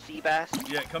 Sea bass?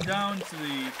 Yeah, come down to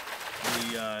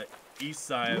the east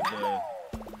side of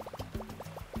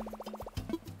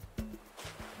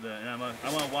and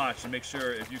I want to watch and make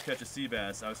sure if you catch a sea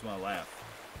bass, I just want to laugh.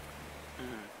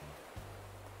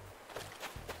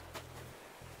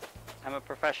 I'm a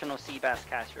professional sea bass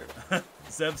catcher.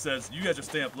 Zeb says, you guys are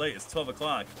staying up late. It's 12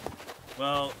 o'clock.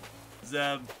 Well,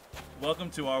 Zeb, welcome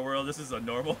to our world. This is a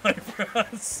normal life for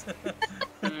us.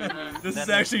 This is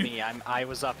actually me. I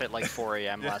was up at like 4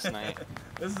 a.m. last night.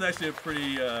 This is actually a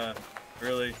pretty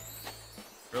early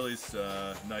night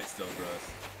still for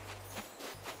us.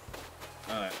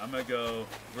 Alright, I'm gonna go.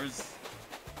 Where's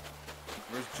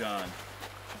John?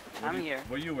 I'm here.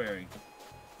 What are you wearing?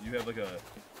 You have like a.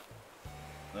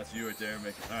 That's you right there.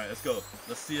 Alright, let's go.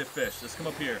 Let's see a fish. Let's come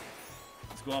up here.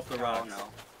 Let's go off the rocks. Oh no.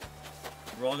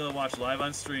 We're all gonna watch live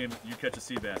on stream. You catch a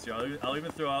sea bass. Here, I'll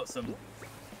even throw out some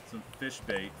fish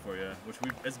bait for you, which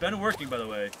it's been working by the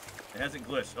way. It hasn't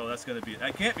glitched. Oh, that's gonna be.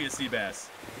 That can't be a sea bass.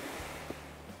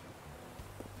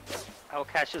 I will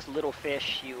catch this little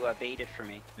fish you baited for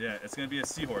me. Yeah, it's gonna be a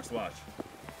seahorse. Watch.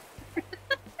 It's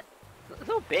a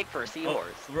little big for a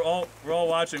seahorse. Oh, we're all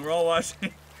watching. We're all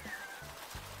watching.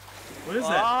 What is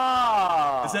that?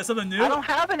 Oh! Is that something new? I don't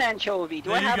have an anchovy. Do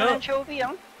There I you have go. an anchovy? I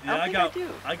don't think I do.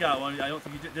 I got one. I don't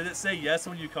think you did. Did it say yes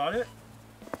when you caught it?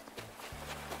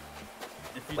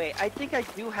 if you, Wait, I think I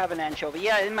do have an anchovy.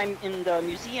 Yeah, in the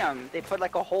museum, they put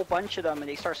like a whole bunch of them and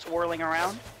they start swirling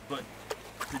around. but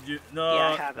did you? No. Yeah,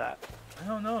 I have that. I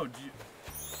don't know. Do you?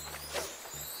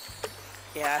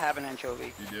 Yeah, I have an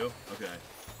anchovy. You do? Okay.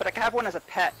 But I can have one as a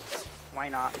pet. Why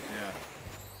not? Yeah.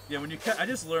 Yeah. When you catch, I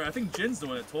just learned. I think Jin's the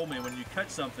one that told me when you catch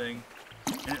something,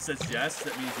 and it says yes,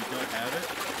 that means you don't have it.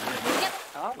 I didn't know.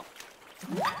 Oh.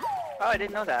 Oh, I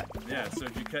didn't know that. Yeah. So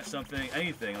if you catch something,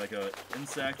 anything like a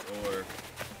insect or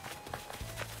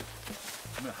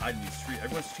I'm gonna hide in these trees.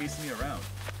 Everyone's chasing me around.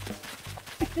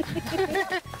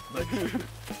 Like,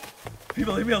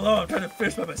 people leave me alone. I'm trying to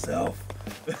fish by myself.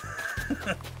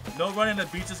 No running the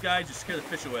beaches, guys. Just scare the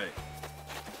fish away.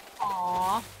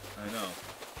 Aww. I know.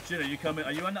 Jin, are you coming?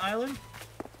 Are you on the island?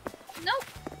 Nope.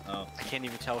 Oh. I can't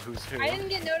even tell who's who. I didn't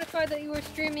get notified that you were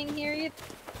streaming here yet.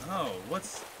 Oh.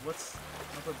 What's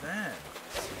up with that?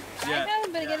 I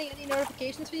haven't been getting any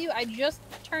notifications for you. I just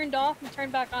turned off and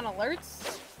turned back on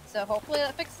alerts. So hopefully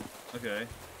that fixes it. Okay.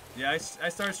 Yeah, I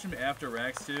started streaming after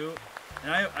Rax too,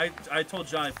 and I told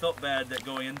John I felt bad that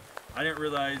going in, I didn't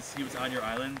realize he was on your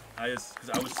island. Because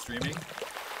I was streaming,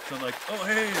 so I'm like, oh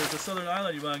hey, there's a southern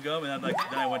island, you wanna go? And I'm like,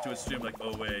 then I went to his stream like,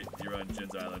 oh wait, you're on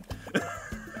Jin's island.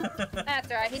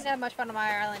 That's alright. He didn't have much fun on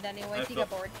my island anyway. He got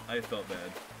bored. I felt bad,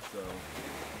 so.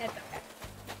 It's okay.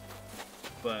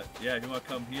 But yeah, if you want to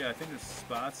come here, I think there's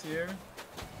spots here.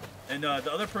 And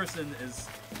the other person is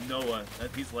Noah.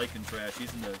 He's liking trash.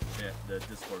 He's in the chat, the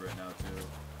Discord right now too.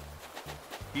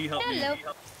 He helped Hello. me.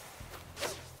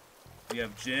 We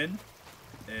have Jin,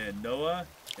 and Noah,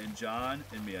 and John,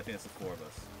 and me. I think that's the 4 of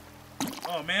us.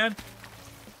 Oh man!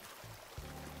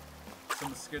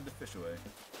 Someone scared the fish away.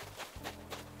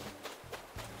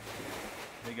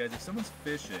 Hey guys, if someone's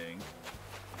fishing,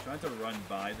 try not to run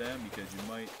by them because you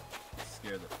might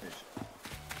scare the fish.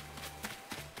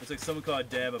 Looks like someone caught a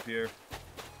dab up here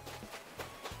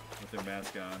with their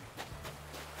mask on.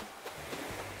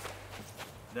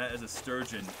 That is a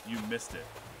sturgeon. You missed it.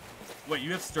 Wait,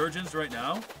 you have sturgeons right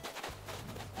now?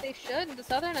 They should. The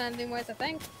southern end, anyways, I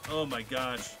think. Oh my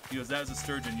gosh. He goes, that is a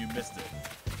sturgeon. You missed it.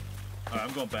 Alright,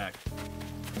 I'm going back.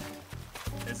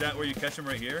 Is that where you catch them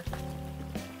right here?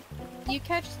 You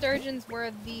catch sturgeons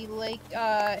where the lake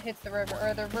hits the river,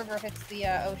 or the river hits the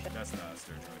ocean. That's not a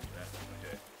sturgeon right there.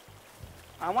 Okay.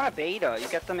 I want a beta. You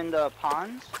get them in the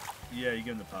ponds? Yeah, you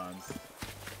get in the ponds.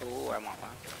 Ooh, I want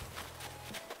one.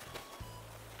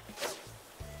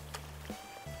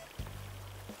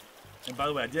 And by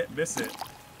the way, I didn't miss it.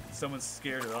 Someone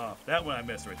scared it off. That one I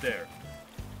missed right there.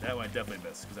 That one I definitely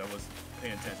missed because I was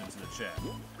paying attention to the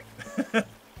chat.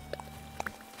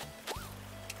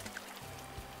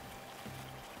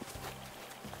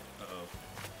 Uh-oh.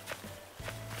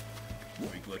 Are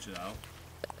we glitching out?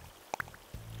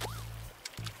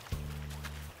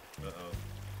 Uh-oh.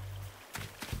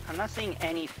 I'm not seeing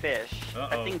any fish.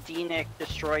 Uh-oh. I think D-Nick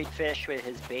destroyed fish with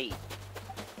his bait.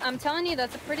 I'm telling you,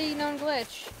 that's a pretty known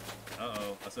glitch.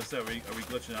 Uh-oh. As I said, are we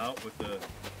glitching out with the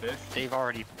fish? They've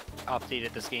already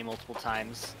updated this game multiple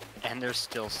times, and there's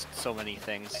still so many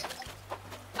things.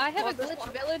 I have a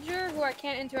glitch villager who I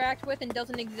can't interact with and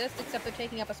doesn't exist except they're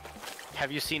taking up a spot.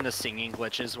 Have you seen the singing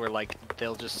glitches where like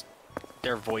they'll just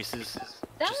their voices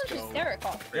That just was go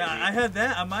hysterical. crazy? Yeah, I had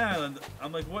that on my island.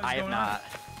 I'm like, what is I have going not.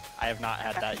 I have not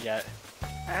had that yet.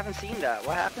 I haven't seen that.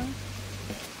 What happened?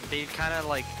 They kind of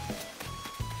like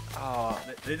on?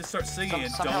 They just start singing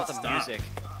and somehow don't the stop.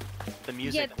 the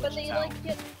music Yeah, but glitches they out. like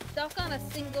get stuck on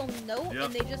a single note Yep.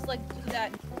 and they just like do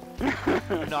that.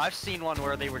 No, I've seen one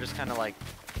where they were just kind of like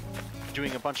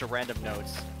doing a bunch of random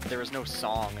notes. There was no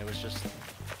song. It was just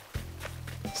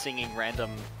singing random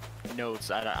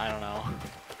notes. I don't know.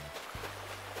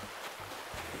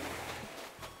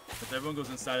 If everyone goes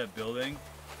inside a building,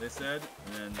 they said,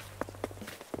 and then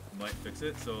might fix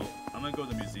it. So I'm gonna go to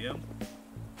the museum.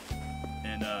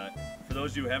 And for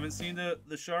those of you who haven't seen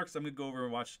the sharks, I'm gonna go over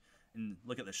and watch and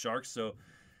look at the sharks. So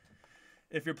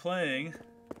if you're playing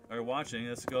or watching,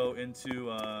 let's go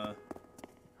into I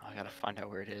gotta find out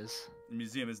where it is. the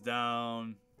museum. Is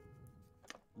down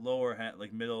lower hat,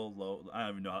 like middle, low. I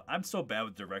don't even know. I'm so bad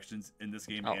with directions in this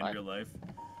game and real life.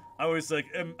 I was like,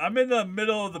 I'm in the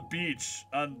middle of the beach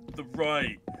on the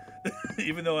right,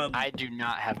 even though I do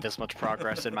not have this much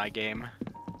progress in my game.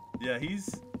 Yeah,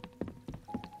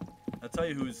 I'll tell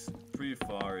you who's pretty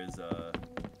far is,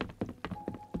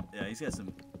 yeah, he's got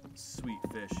some sweet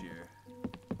fish here.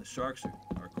 The sharks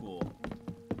are cool.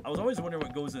 I was always wondering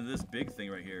what goes into this big thing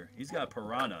right here. He's got a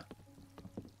piranha.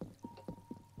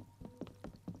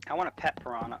 I want a pet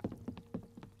piranha.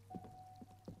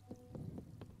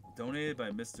 Donated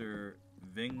by Mr.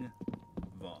 Ving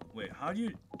Vaughn. Wait, how do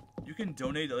you can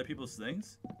donate to other people's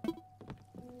things?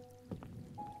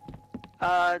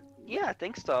 Yeah, I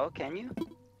think so. Can you?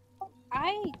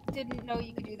 I didn't know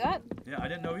you could do that. Yeah, I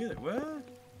didn't know either. What?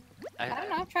 I don't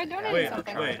know. Try donating Wait,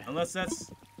 something. wait. Unless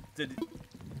that's... Did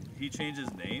he change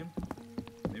his name?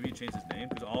 Maybe he changed his name?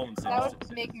 Because all of them say That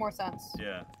would make more sense.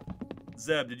 Yeah.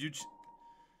 Zeb, did you...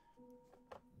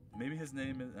 Maybe his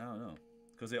name is... I don't know.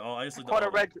 Because they all... I just looked at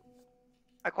all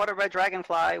I caught a red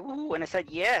dragonfly. Ooh, and it said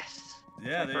yes.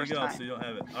 Yeah, there you go. Time. So you don't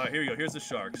have it. All right, here we go. Here's the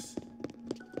sharks.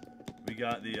 We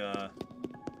got the...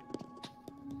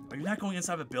 Are you not going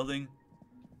inside the building?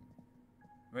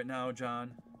 Right now,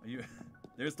 John? Are you...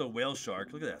 There's the whale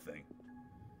shark. Look at that thing.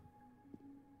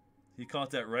 He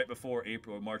caught that right before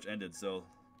April or March ended, so...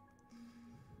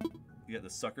 You got the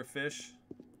sucker fish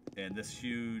and this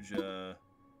huge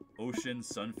ocean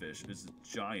sunfish. This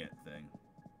giant thing.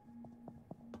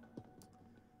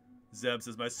 Zeb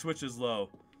says, my switch is low.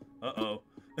 Uh-oh.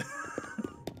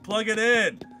 Plug it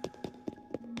in!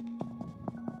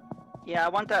 Yeah, I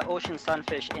want that ocean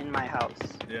sunfish in my house.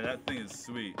 Yeah, that thing is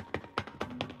sweet.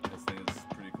 This thing is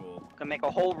pretty cool. Gonna make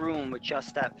a whole room with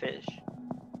just that fish.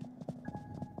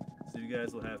 So you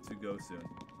guys will have to go soon.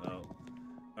 Oh.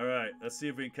 Alright, let's see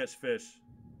if we can catch fish.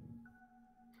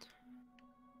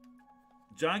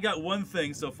 John got one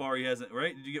thing so far he hasn't,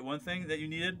 right? Did you get one thing that you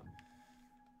needed?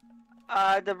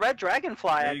 The red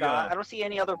dragonfly I got. Go. I don't see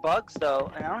any other bugs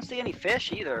though, and I don't see any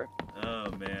fish either.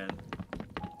 Oh man.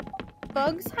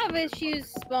 Bugs have issues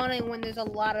spawning when there's a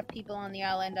lot of people on the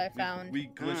island, I found. We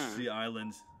glitched the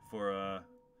island for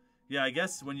yeah, I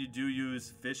guess when you do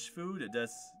use fish food, it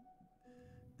does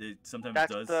sometimes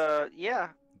does yeah,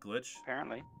 glitch.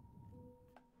 apparently.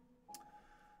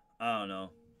 I don't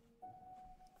know.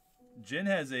 Jin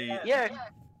has a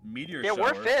meteor There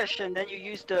shower. were fish, and then you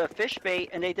used the fish bait,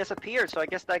 and they disappeared. So I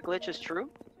guess that glitch is true.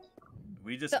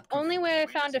 We just The only way I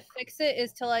found to fix it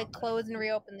is to like close and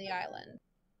reopen the island.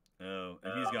 Oh,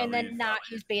 and he's got And then not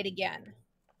use bait again.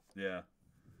 Yeah.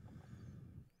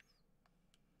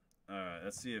 Alright,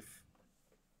 let's see if...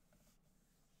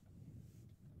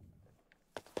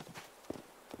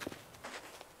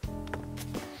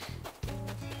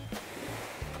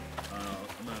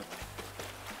 I'm gonna...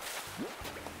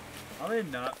 How did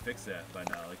they not fix that by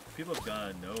now? Like, people have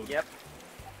gotta know. Yep.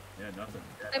 Yeah, nothing.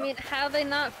 I mean, how they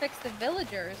not fix the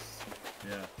villagers?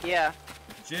 Yeah. Yeah.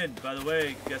 Jin, by the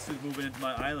way, guess who's moving into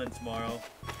my island tomorrow?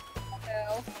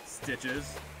 Oh,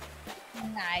 Stitches.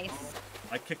 nice.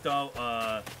 I kicked out, who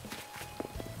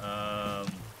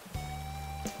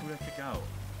did I kick out?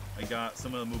 I got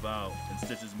someone to move out, and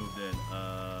Stitches moved in.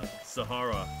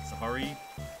 Sahari?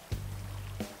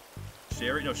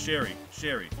 Sherry? No, Sherry.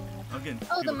 I'm getting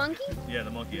Oh, the monkey? Yeah,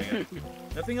 the monkey. I got it.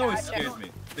 That thing always Gotcha. scares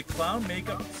me. The clown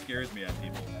makeup scares me on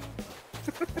people.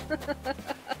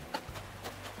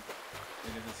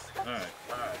 Alright.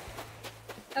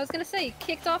 I was gonna say, you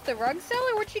kicked off the rug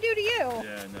seller? What'd she do to you?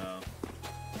 Yeah, no.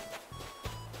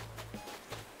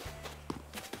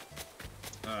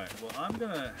 Alright, well, I'm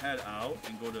gonna head out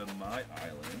and go to my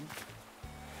island.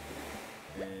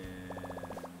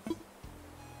 And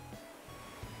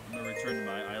I'm gonna return to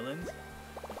my island.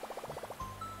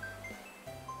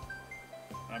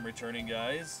 I'm returning,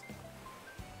 guys.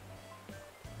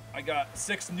 I got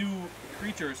 6 new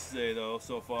creatures today, though,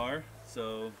 so far.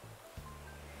 So...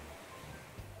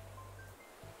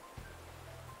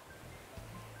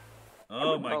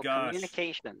 Oh my gosh.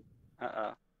 Communication.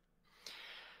 Uh-oh.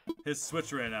 His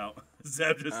switch ran out.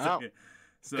 Zeb just Oh. took it.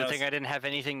 So Good that's- thing I didn't have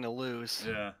anything to lose.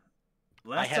 Yeah.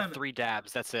 I had 3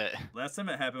 dabs, that's it. Last time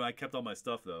it happened, I kept all my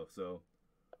stuff though. So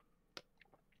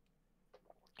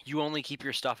You only keep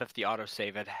your stuff if the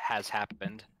autosave it has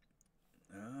happened.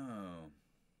 oh.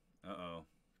 Uh-oh.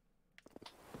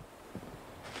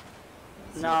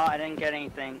 No, I didn't get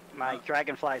anything. My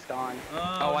dragonfly's gone.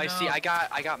 Oh, I see. no. I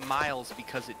got miles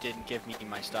because it didn't give me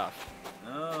my stuff.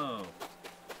 Oh.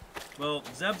 Well,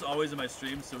 Zeb's always in my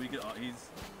stream, so he's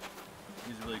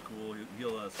really cool.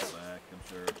 He'll let us go back, I'm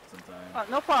sure, sometime.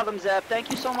 No problem, Zeb.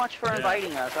 Thank you so much for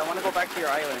inviting us. I want to go back to your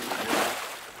island.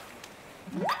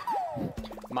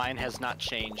 Mine has not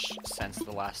changed since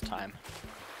the last time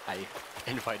I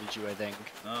invited you, I think.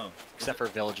 Oh. Except for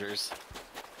villagers.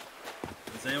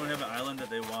 Does anyone have an island that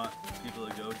they want people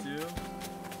to go to?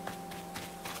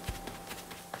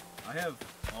 I have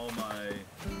all my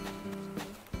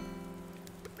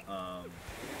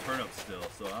turnips still,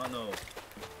 so I don't know.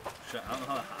 I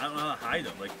don't know how to hide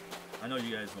them. Like, I know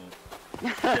you guys won't.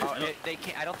 They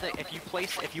can't. I don't think if you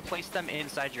place them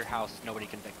inside your house, nobody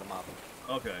can pick them up.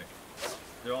 Okay,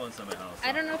 they're all inside my house.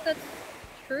 I don't know if that's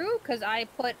true, because I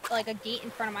put like a gate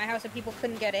in front of my house so people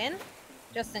couldn't get in,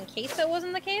 just in case it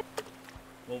wasn't the case.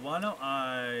 Well, why don't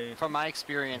I... From my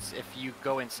experience, if you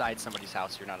go inside somebody's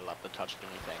house, you're not allowed to touch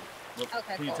anything. Well,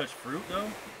 Okay, can you cool. touch fruit, though?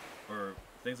 Or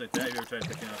things like that? Have you ever tried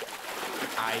picking up...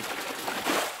 I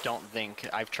don't think.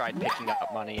 I've tried picking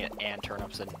up money and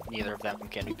turnips, and neither of them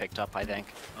can be picked up, I think.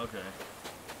 Okay.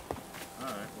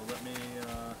 Alright, well let me,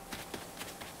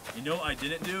 You know what I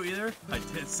didn't do either? I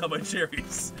didn't sell my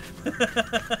cherries.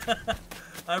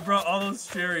 I brought all those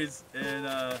cherries,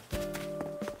 and,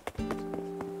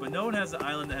 But no one has an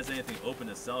island that has anything open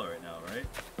to sell right now, right?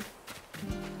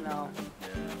 No. Yeah.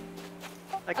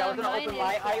 Like I was gonna Mine open is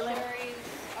my the island. cherries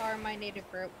are my native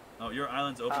fruit. Oh, your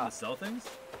island's open Ah. to sell things?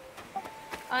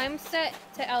 I'm set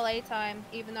to LA time,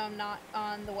 even though I'm not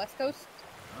on the West Coast.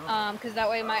 Oh. Because that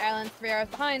way my island's 3 hours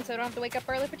behind, so I don't have to wake up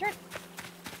early for church.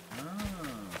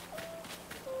 Oh.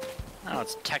 No,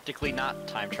 it's technically not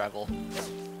time travel.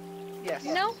 Yes.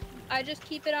 No, I just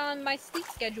keep it on my sleep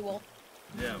schedule.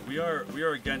 Yeah, we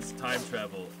are against time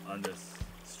travel on this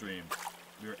stream.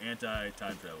 We are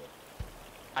anti-time travel.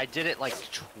 I did it like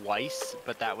twice,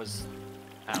 but that was,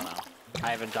 I don't know. I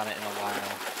haven't done it in a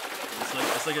while.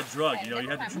 It's like a drug, you know.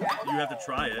 Yeah, You have to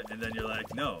try it, and then you're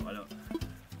like, no, I don't.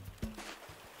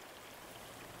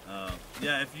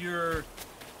 Yeah, if you're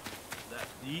that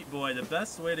Yeet boy, the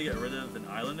best way to get rid of an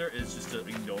islander is just to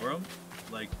ignore him.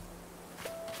 Like,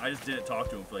 I just didn't talk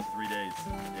to him for like 3 days,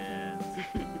 and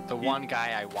The one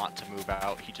guy I want to move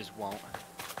out, he just won't.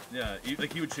 yeah, he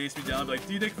would chase me down, like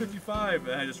D-Nick 55,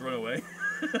 and I just run away.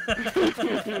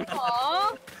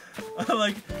 Aww. I'm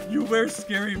like, you wear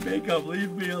scary makeup,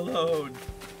 leave me alone.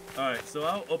 Alright, so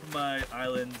I'll open my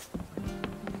islands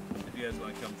if you guys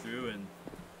want to come through, and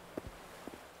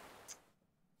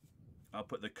I'll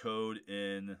put the code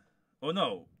in. Oh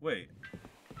no, wait.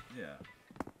 Yeah.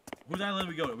 Whose island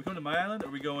are we going? Are we going to my island or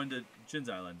are we going to Jin's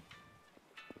island?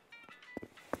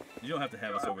 You don't have to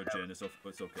have us over Jin, it's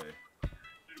okay.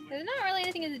 There's not really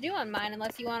anything to do on mine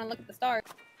unless you want to look at the stars.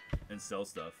 And sell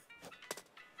stuff.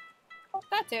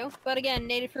 That too. But again,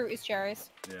 native fruit is cherries.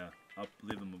 Yeah, I'll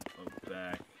leave them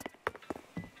back.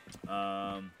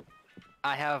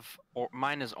 I have,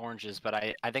 mine is oranges, but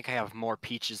I think I have more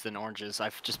peaches than oranges.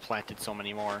 I've just planted so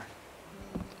many more.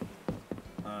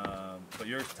 But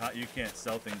yours, you can't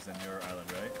sell things on your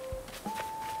island, right?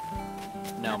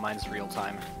 No, mine's real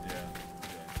time. Yeah.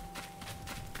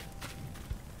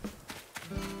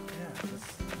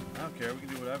 I don't care. We can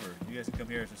do whatever. You guys can come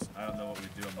here. It's just I don't know what we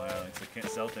do on my island because I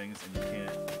can't sell things and you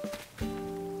can't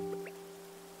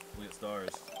look at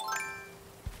stars.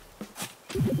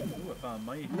 Ooh, I found a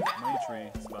money tree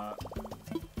spot.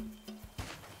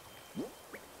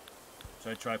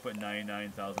 Should I try putting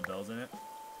 99,000 bells in it?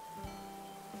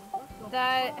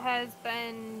 That has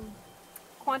been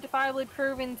quantifiably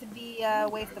proven to be a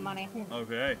waste of money.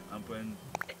 Okay, I'm putting.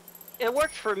 It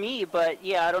worked for me, but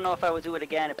yeah, I don't know if I would do it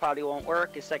again. It probably won't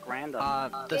work. It's like random.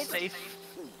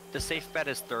 The safe bet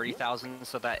is 30,000,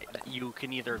 so that you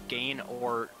can either gain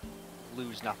or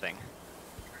lose nothing.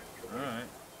 All right.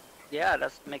 Yeah,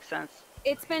 that makes sense.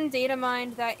 It's been data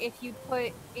mined that if you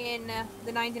put in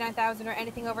the 99,000 or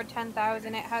anything over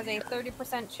 10,000, it has a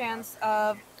 30% chance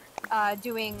of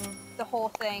doing the whole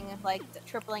thing, like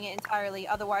tripling it entirely.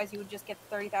 Otherwise, you would just get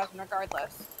 30,000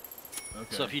 regardless.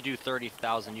 Okay. So if you do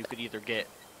 30,000, you could either get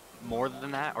more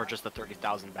than that or just the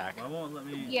 30,000 back. Well, I won't let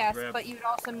me. Yes, grab... but you'd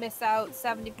also miss out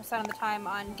 70% of the time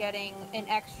on getting an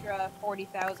extra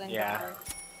 40,000. Yeah.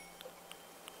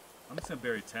 I'm just gonna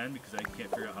bury 10 because I can't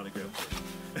figure out how to grab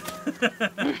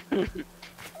 30.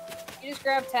 You just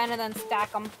grab 10 and then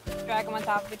stack them, drag them on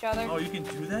top of each other. Oh, you can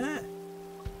do that?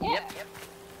 Yeah. Yep.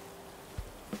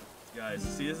 Guys,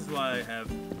 see, this is why I have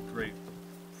great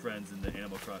friends in the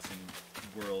Animal Crossing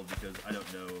world because I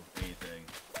don't know anything.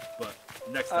 But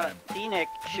next time. D-Nick,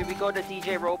 should we go to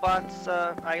DJ Robot's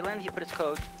island? He put his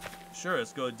code. Sure,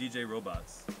 let's go DJ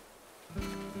Robots.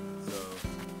 So,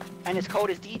 And his code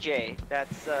is DJ.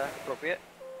 That's appropriate.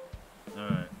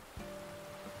 alright.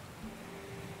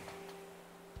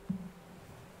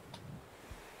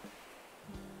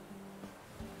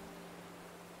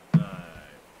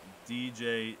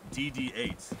 DJ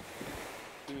DD8.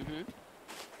 Mm-hmm.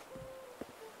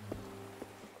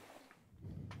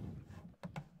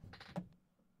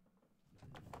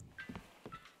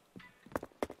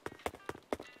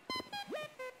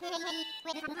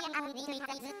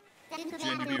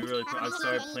 Jen, you'd be really proud. I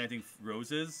started planting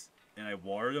roses, and I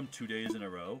watered them 2 days in a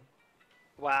row.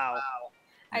 Wow.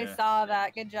 I Yeah. saw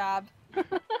that. Good job.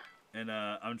 And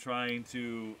I'm trying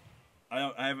to.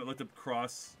 I haven't looked up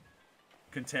cross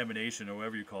contamination or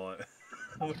whatever you call it.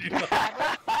 What do you call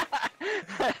it?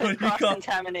 What do you call it?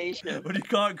 Contamination. What do you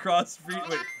call it? Cross free.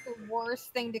 Wait. The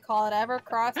worst thing to call it ever.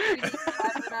 Cross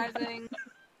advertising.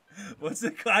 What's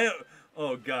it?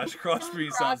 Oh gosh,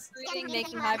 crossbreeding sounds. Crossbreeding,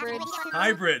 making hybrids.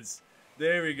 Hybrids.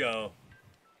 There we go.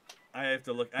 I have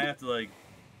to look. I have to like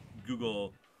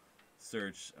Google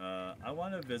search. I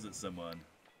want to visit someone.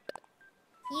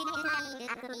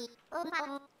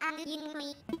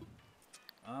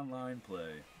 Online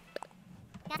play.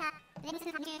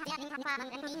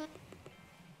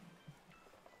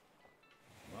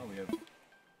 Wow,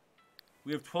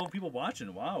 we have 12 people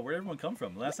watching. Wow, where'd everyone come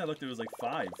from? Last time I looked, there was like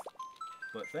 5.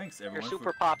 But thanks You're everyone.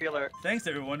 super popular. Thanks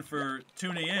everyone for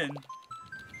tuning in.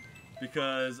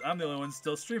 Because I'm the only one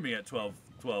still streaming at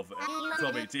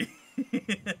 12:18.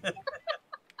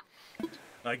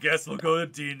 I guess we'll go to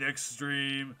D next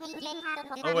stream.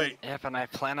 Oh wait. Yep, and I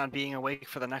plan on being awake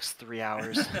for the next 3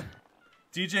 hours.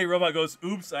 DJ Robot goes,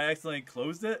 oops, I accidentally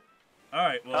closed it.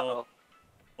 Alright, well, Uh-oh.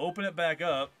 open it back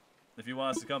up if you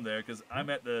want us to come there, because I'm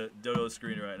at the Dodo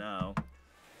screen right now.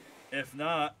 If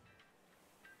not,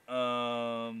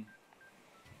 I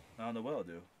don't know what I'll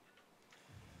do.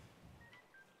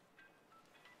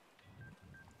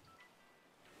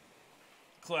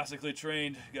 Classically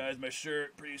trained, guys. My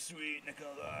shirt, pretty sweet, not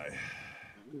gonna lie.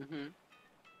 Mm-hmm.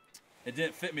 It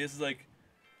didn't fit me. This is like,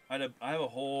 I have a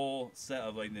whole set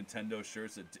of like Nintendo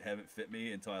shirts that haven't fit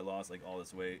me until I lost like all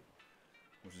this weight,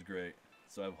 which is great.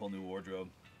 So I have a whole new wardrobe.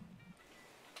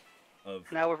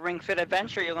 Of Now with Ring Fit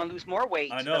Adventure, you're gonna lose more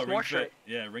weight. I so know that's Ring more Fit. shirt.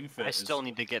 Yeah, Ring Fit. I still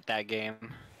need to get that game.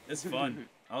 It's fun.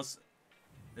 It's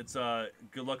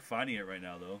good luck finding it right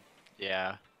now though.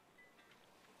 Yeah.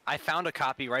 I found a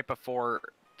copy right before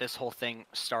this whole thing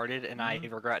started, and I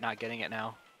regret not getting it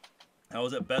now. I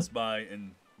was at Best Buy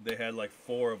and they had like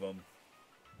 4 of them,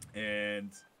 and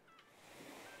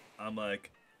I'm like,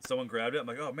 someone grabbed it. I'm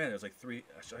like, oh man, there's like 3.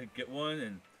 Should I get one?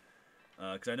 And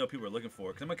because I know people are looking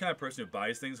for it. Because I'm the kind of person who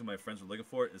buys things when my friends are looking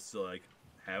for it, is to like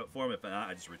have it for them. If not,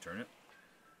 I just return it.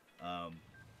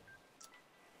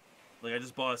 Like I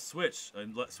just bought a Switch,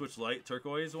 Switch Lite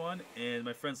turquoise one, and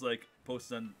my friends like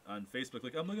posted on Facebook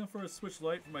like, I'm looking for a Switch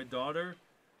Lite for my daughter.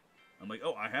 I'm like,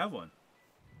 oh, I have one,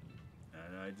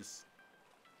 and I just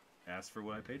asked for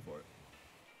what I paid for it.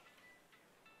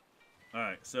 All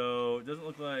right, so it doesn't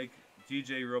look like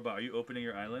DJ Robot. Are you opening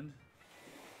your island?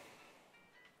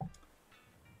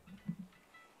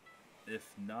 If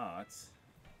not,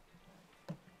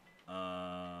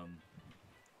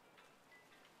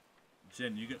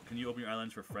 Jin, can you open your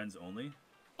islands for friends only?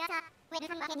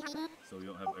 So we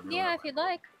don't have everyone. Yeah, if you'd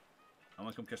like. I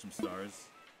want to come catch some stars.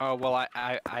 Oh, well,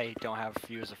 I don't have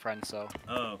you as a friend, so...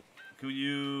 Oh, can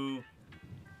you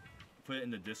put it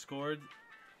in the Discord?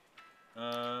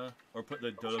 Or put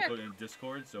the Dodo Sure. code in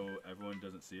Discord so everyone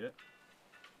doesn't see it?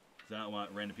 Because I don't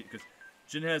want random people. Because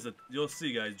Jin has you'll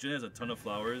see, guys, Jin has a ton of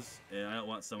flowers, and I don't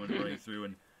want someone running through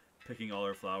and picking all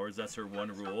her flowers. That's her one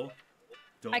rule.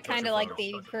 Don't I touch her kind of like flowers.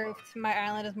 baby-proofed my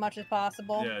island as much as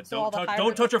possible. Yeah, so all the don't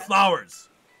hybrids touch her are- flowers.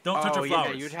 Don't touch her Oh,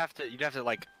 flowers. yeah, you'd have to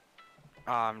like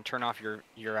turn off your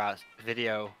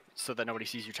video so that nobody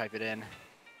sees you type it in.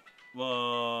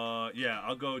 Well, yeah,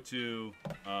 I'll go to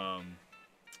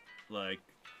like.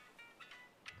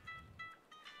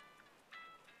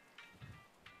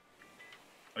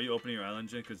 Are you opening your island,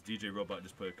 Jen? Because DJ Robot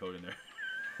just put a code in there.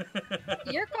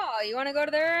 Your call. You want to go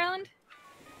to their island?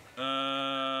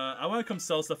 I want to come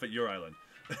sell stuff at your island.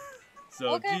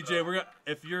 So Okay. DJ,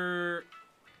 if you're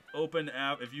open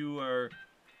app, if you are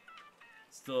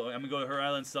still, I'm gonna go to her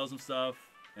island, sell some stuff,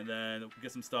 and then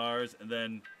get some stars, and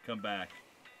then come back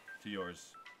to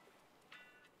yours.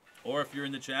 Or if you're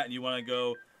in the chat and you want to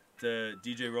go to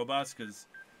DJ Robots, because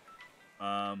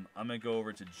I'm gonna go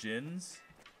over to Jin's,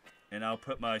 and I'll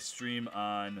put my stream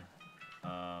on.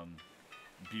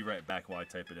 Be right back while I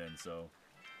type it in, so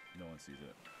no one sees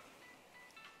it.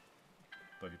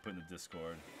 But if you put in the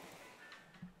Discord.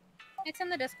 It's in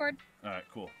the Discord. Alright,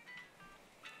 cool.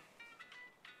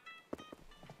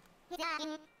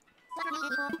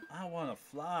 I wanna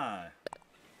fly.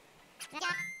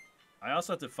 I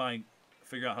also have to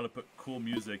figure out how to put cool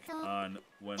music on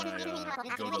when I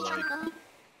go to like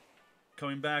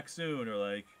coming back soon, or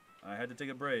like I had to take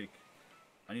a break.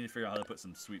 I need to figure out how to put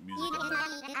some sweet music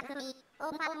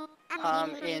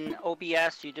on there. In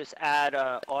OBS, you just add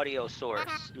a audio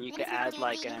source. And you can add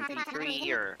like an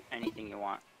MP3 or anything you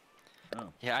want.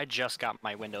 Oh. Yeah, I just got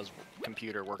my Windows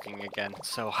computer working again,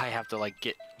 so I have to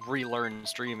like relearn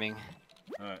streaming.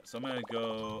 Alright, so I'm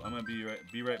gonna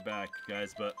be right back,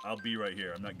 guys, but I'll be right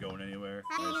here. I'm not going anywhere.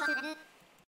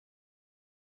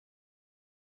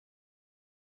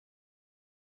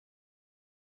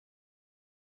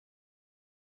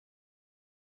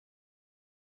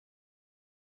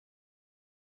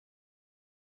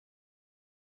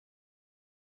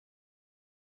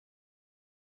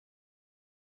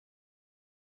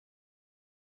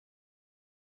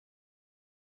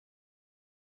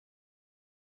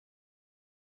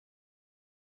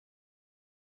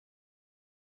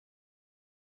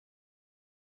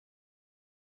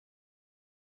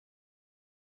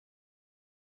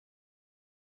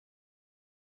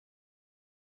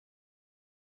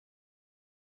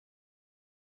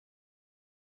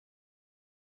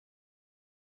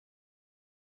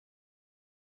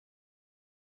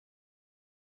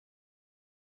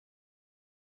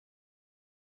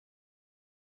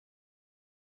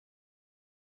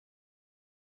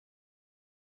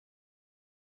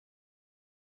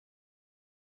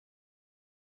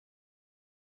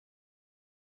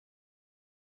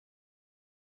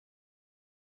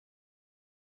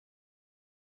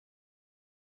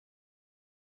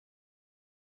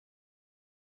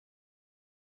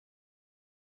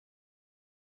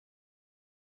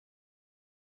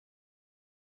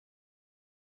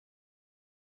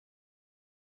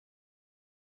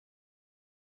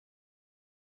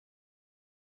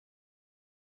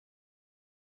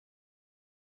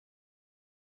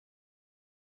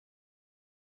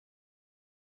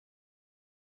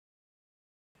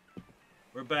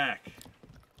 We're back.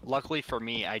 Luckily for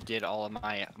me, I did all of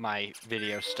my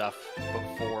video stuff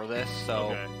before this, so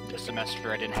Okay. this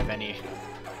semester I didn't have any.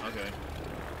 Okay.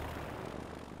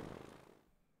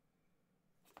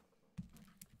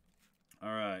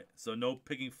 Alright, so no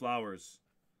picking flowers.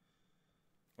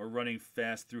 Or running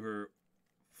fast through her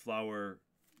flower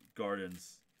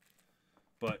gardens.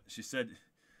 But she said,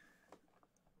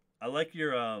 I like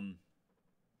your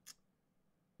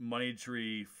money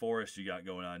tree forest you got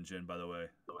going on, Jin, by the way.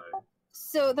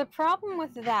 So the problem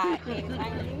with that is I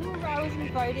knew I was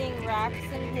inviting Rax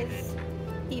and his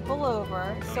people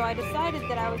over, so I decided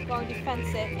that I was going to fence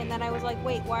it, and then I was like,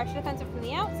 wait, why should I fence it from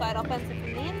the outside? I'll fence it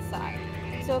from the inside.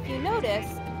 So if you notice,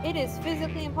 it is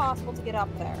physically impossible to get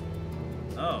up there.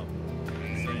 Oh.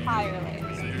 So Entirely.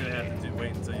 So you're gonna have to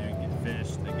wait until you get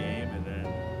finished the game and then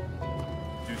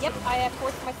do Yep, some... I have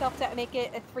forced myself to make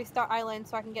it a 3-star island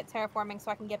so I can get terraforming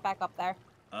so I can get back up there.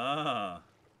 Ah.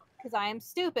 Because I am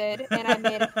stupid, and I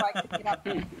made it so I could get up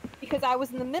there. Because I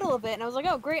was in the middle of it, and I was like,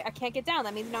 oh great, I can't get down,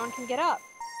 that means no one can get up.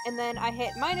 And then I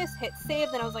hit minus, hit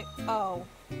save, then I was like, oh,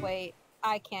 wait,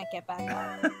 I can't get back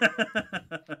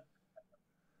up.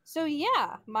 So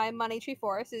yeah, my money tree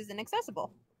forest is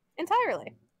inaccessible.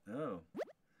 Entirely. Oh.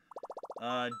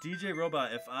 DJ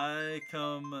Robot, if I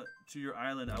come to your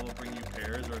island, I will bring you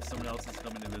pears, or if someone else is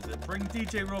coming to visit, bring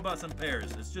DJ Robot some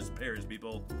pears. It's just pears,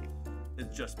 people.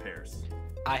 It's just pears.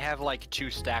 I have like 2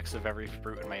 stacks of every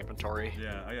fruit in my inventory.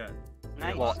 Yeah, I got...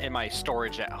 Nice. Well, in my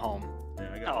storage at home.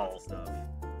 Yeah, I got lots of stuff.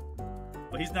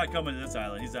 But he's not coming to this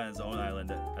island. He's on his own island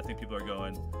that I think people are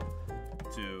going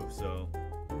to, so...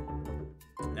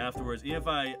 Afterwards, even if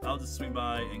I'll just swing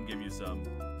by and give you some,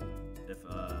 even if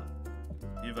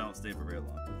I don't stay for very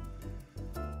long.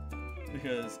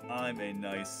 Because I'm a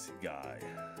nice guy.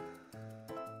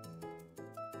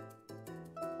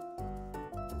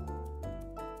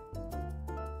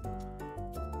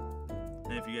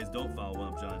 And if you guys don't follow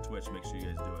One Up John on Twitch, make sure you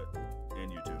guys do it.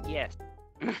 And YouTube. Yes.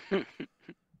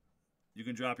 You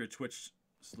can drop your Twitch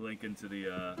link into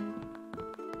the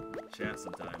chat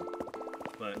sometime.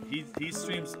 But he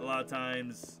streams a lot of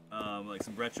times, like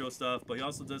some retro stuff. But he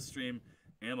also does stream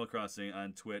Animal Crossing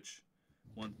on Twitch.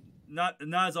 Not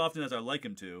as often as I'd like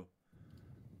him to,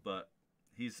 but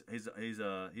he's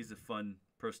a fun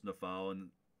person to follow and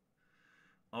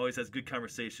always has good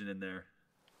conversation in there.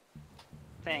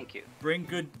 Thank you. Bring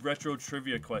good retro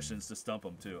trivia questions to stump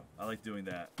him too. I like doing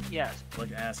that. Yes. I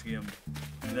like asking him,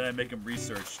 and then I make him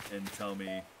research and tell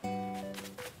me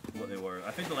what they were.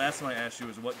 I think the last time I asked you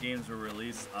was what games were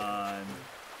released on.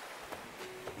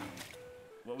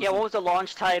 What was the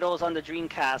launch titles on the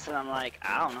Dreamcast? And I'm like,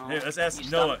 I don't know. Hey, let's ask You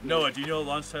Noah. stumped me. Noah, do you know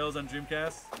launch titles on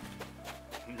Dreamcast?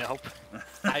 Nope.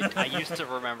 I used to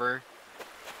remember,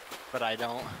 but I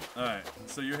don't. All right.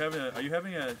 So are you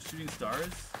having a Shooting Stars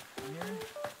in here?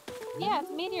 Yeah,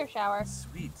 it's a meteor shower.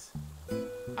 Sweet.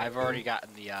 I've already gotten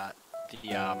the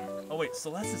Oh wait,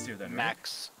 Celeste is here then. Right?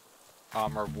 max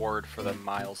reward for the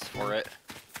miles for it.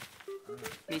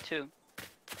 Me too.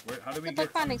 How do we Good get?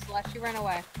 luck finding Celeste, she ran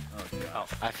away. Oh Oh, gosh.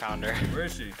 I found her. Where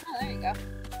is she? Oh, there you go.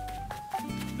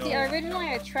 No. See, originally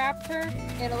I trapped her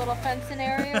in a little fencing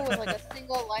area with like a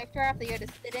single life draft that you had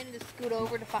to sit in to scoot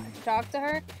over to talk to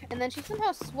her, and then she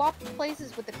somehow swapped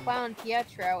places with the clown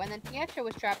Pietro, and then Pietro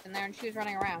was trapped in there and she was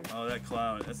running around. Oh, that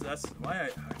clown. That's why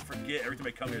I forget every time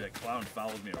I come here. That clown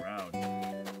follows me around.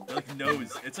 It like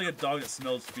knows. It's like a dog that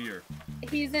smells fear.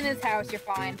 He's in his house, you're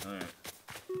fine. All right.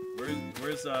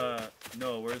 Where's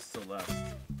Celeste?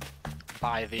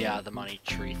 By the money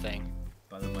tree thing.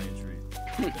 By the money tree.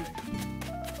 Okay.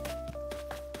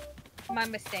 My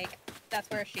mistake. That's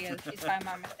where she is. She's by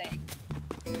my mistake.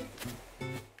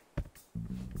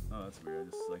 Oh, that's weird.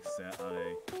 I just like sat on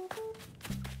a.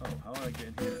 Oh, how did I get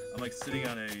in here? I'm like sitting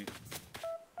on a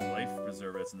life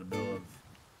preserver that's in the middle of.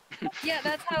 Yeah,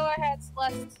 that's how I had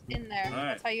Celeste in there. Alright.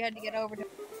 That's how you had to get over to.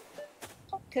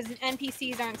 Because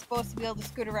NPCs aren't supposed to be able to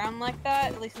scoot around like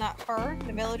that. At least not her.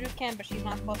 The villagers can, but she's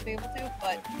not supposed to be able to.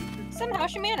 But somehow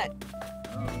she managed.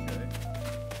 Oh, okay.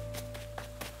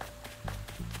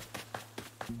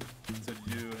 So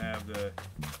do you have the?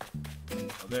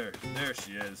 Oh, there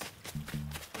she is.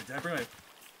 Wait, did I bring my?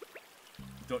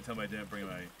 Don't tell me I didn't bring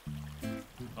my.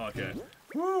 Oh, okay.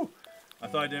 Woo! I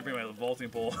thought I didn't bring my vaulting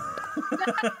pole.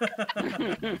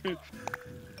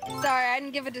 Sorry, I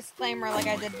didn't give a disclaimer like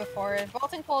I did before.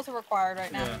 Vaulting poles are required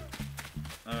right now. Yeah.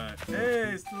 Alright.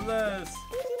 Hey, Celeste!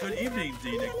 Good evening,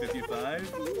 D-Nick55.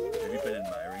 Have you been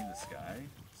admiring the sky?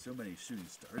 So many shooting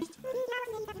stars tonight.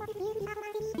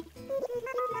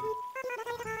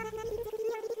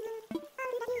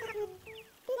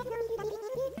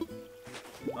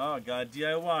 Oh god,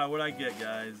 DIY, what'd I get,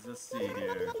 guys? Let's see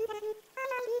here.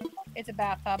 It's a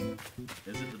bathtub.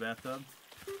 Is it the bathtub?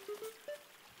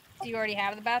 Do you already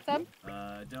have the bathtub?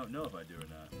 I don't know if I do or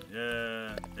not.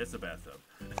 Yeah, it's a bathtub.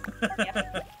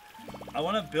 Yeah. I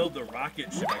want to build the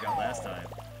rocket ship I got last time.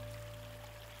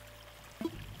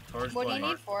 Tar's What do you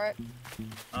playing. need for it?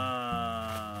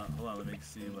 Hold on, let me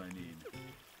see what I need.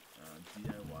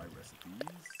 DIY recipes.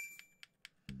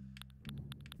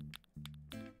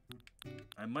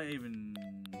 I might even...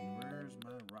 Where's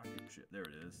my rocket ship? There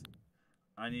it is.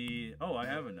 I need... Oh, I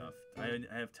have enough. I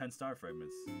have 10 star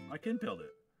fragments. I can build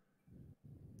it.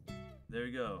 There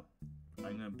you go.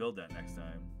 I'm gonna build that next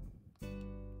time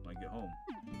when I get home.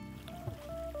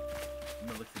 I'm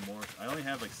gonna look for more. I only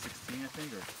have like 16, I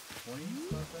think, or 20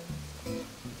 star fragments.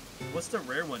 What's the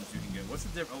rare ones you can get? What's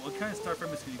the difference? What kind of star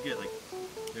fragments can you get? Like,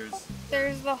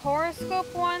 There's the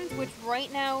horoscope ones, which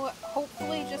right now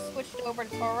hopefully just switched over to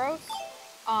Tauros.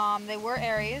 They were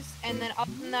Aries, and then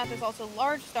other than that, there's also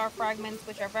large star fragments,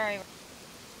 which are very.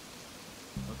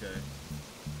 Okay.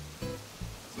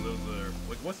 So those are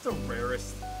like, what's the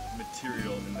rarest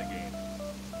material in the game?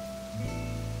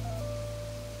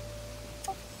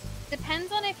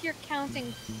 Depends on if you're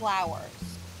counting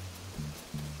flowers.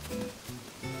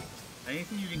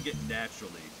 Anything you can get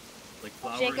naturally, like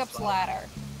flowers. Jacob's ladder.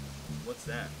 What's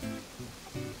that?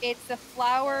 It's a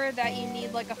flower that you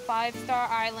need like a 5-star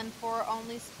island for,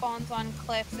 only spawns on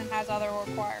cliffs and has other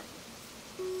requirements.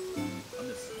 I'm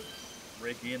just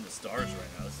raking in the stars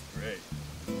right now. This is great.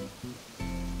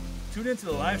 Tune into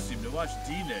the live stream to watch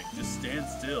D-Nick just stand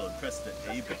still and press the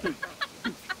A button.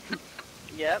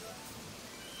 Yep.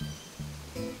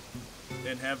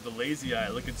 And have the lazy eye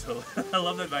look until I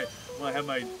love that when I have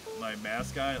my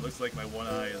mask on, it looks like my one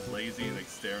eye is lazy and like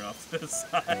staring off to the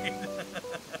side.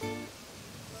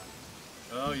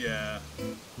 Oh yeah.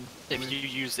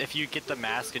 If you get the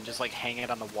mask and just like hang it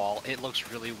on the wall, it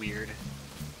looks really weird.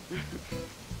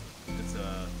 It's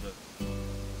I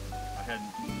had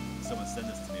someone send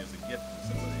this to me as a gift from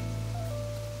somebody.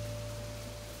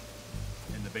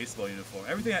 In the baseball uniform.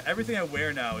 Everything I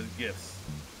wear now is gifts.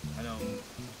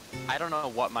 I don't know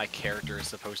what my character is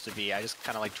supposed to be. I just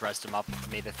kind of like dressed him up,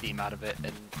 made a theme out of it,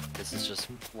 and this is just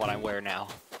what I wear now.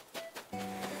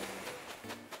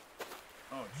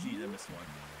 Oh, gee, I missed one.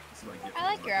 This is what I get. I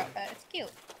like your outfit. It's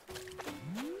cute.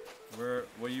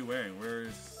 What are you wearing?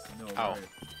 Where's no? Oh,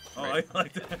 Oh, right. I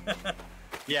like that.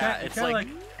 Yeah, it's like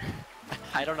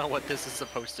I don't know what this is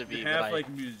supposed to be. Half but like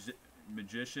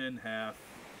magician, half.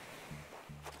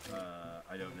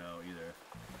 I don't know either.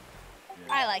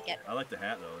 Yeah. I like it. I like the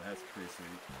hat though. The hat's pretty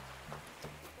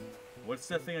sweet. What's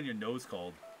that thing on your nose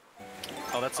called?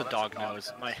 Oh, that's a dog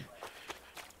nose.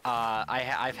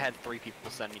 I've had 3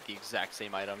 people send me the exact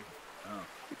same item.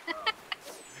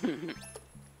 Oh.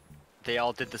 They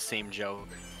all did the same joke.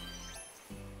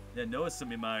 Yeah, Noah sent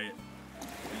me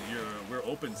we're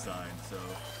open sign, so.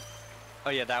 Oh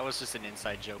yeah, that was just an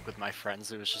inside joke with my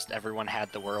friends. It was just everyone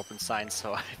had the "we're open" sign,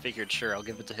 so I figured sure I'll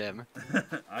give it to him.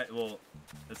 Well,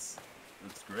 it's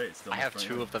great. Still I have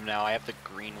 2 of them now. I have the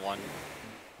green one.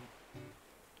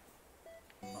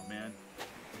 Oh man.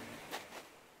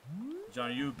 John,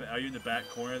 are you in the back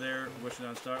corner there, wishing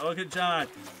on star? Oh, look at John!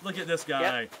 Look at this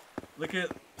guy! Yep. Look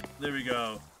at, there we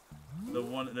go.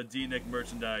 The D-Nick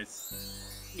merchandise.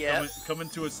 Yeah. Coming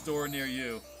to a store near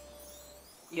you.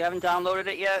 You haven't downloaded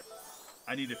it yet?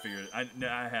 I need to figure it.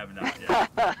 I have not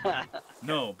yet.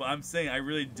 No, but I'm saying I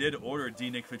really did order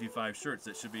D-Nick 55 shirts.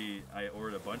 That should be. I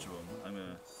ordered a bunch of them.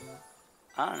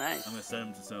 Oh, nice. I'm gonna send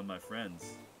them to some of my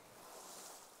friends.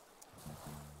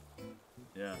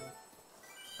 Yeah.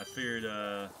 I figured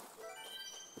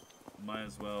might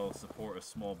as well support a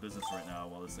small business right now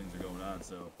while these things are going on.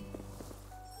 So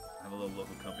I have a little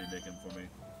local company making them for me.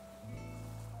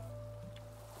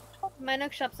 My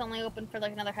Nook shop's only open for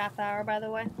like another half hour, by the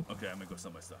way. Okay, I'm gonna go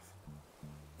sell my stuff.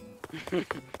 I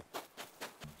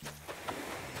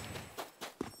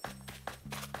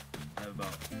have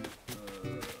about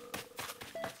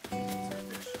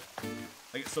fish.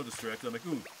 I get so distracted. I'm like,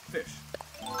 ooh, fish.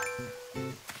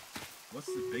 What's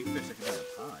the big fish that can be in a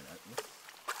pond?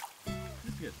 Could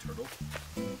this be a turtle?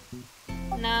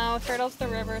 No, turtle's the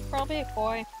river. It's probably a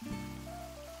koi.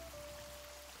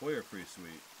 Koi are pretty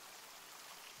sweet.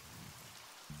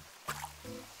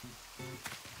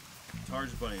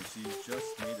 Targe Bunny, she's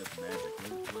just made of magic.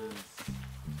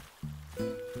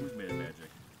 Who's made of magic?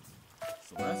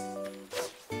 Celeste?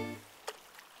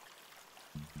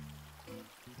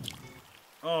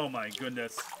 Oh my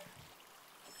goodness.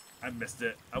 I missed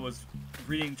it. I was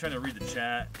trying to read the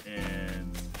chat,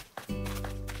 and...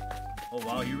 Oh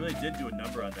wow, you really did do a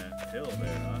number on that pill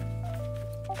there,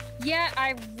 huh? Yeah,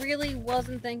 I really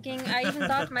wasn't thinking. I even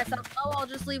thought to myself, oh, I'll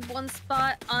just leave one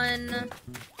spot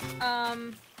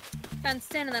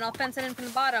fenced in, and then I'll fence it in from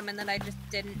the bottom, and then I just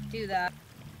didn't do that.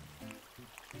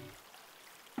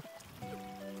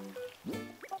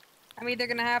 I'm either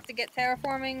gonna have to get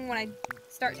terraforming when I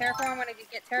start terraforming when I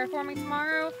get terraforming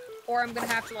tomorrow, or I'm gonna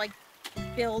have to like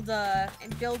build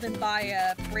and buy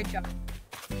a bridge up.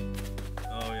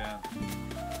 Oh yeah.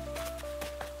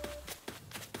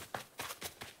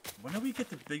 When do we get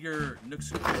the bigger Nook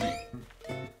security?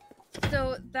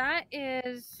 So that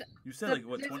is. You said like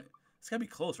what 20? It's gotta be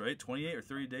close, right? 28 or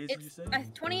 30 days? Did you say?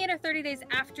 28 or 30 days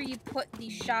after you put the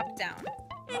shop down.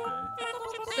 Okay.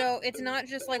 So it's not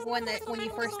just like when you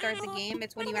first start the game,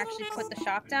 it's when you actually put the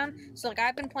shop down. So like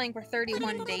I've been playing for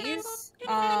 31 days,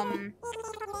 but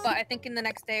I think in the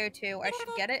next day or two I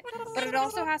should get it. But it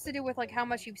also has to do with like how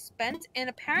much you've spent, and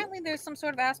apparently there's some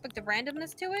sort of aspect of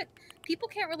randomness to it. People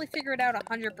can't really figure it out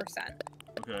 100%.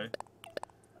 Okay.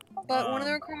 But one of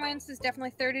the requirements is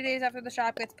definitely 30 days after the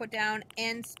shop gets put down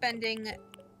and spending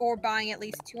or buying at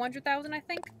least 200,000, I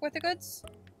think, worth of goods.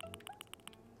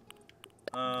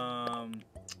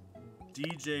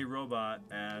 DJ Robot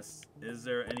asks, is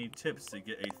there any tips to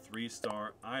get a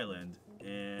 3-star island?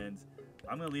 And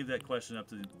I'm gonna leave that question up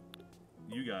to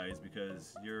you guys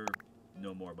because you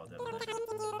know more about that than I do.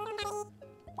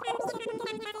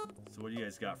 So what do you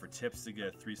guys got for tips to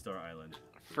get a 3-star island?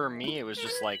 For me, it was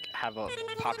just like have a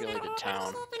populated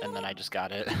town, and then I just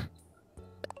got it.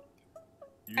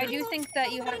 I do think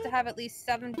that you have to have at least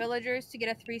 7 villagers to get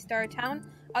a 3-star town.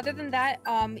 Other than that,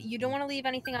 you don't want to leave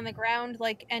anything on the ground,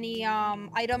 like any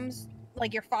items,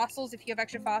 like your fossils. If you have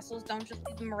extra fossils, don't just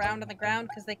leave them around on the ground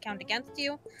because they count against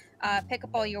you. Pick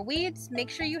up all your weeds. Make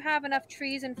sure you have enough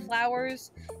trees and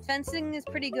flowers. Fencing is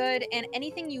pretty good, and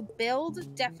anything you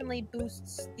build definitely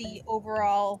boosts the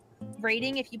overall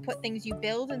rating if you put things you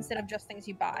build instead of just things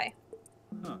you buy.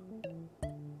 Huh.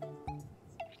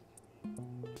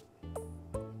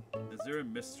 Is there a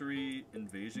mystery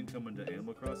invasion coming to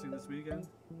Animal Crossing this weekend?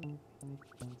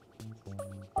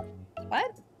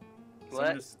 What?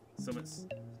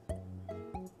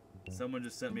 Someone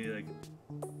just sent me like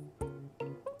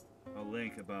a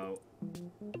link about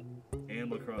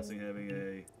Animal Crossing having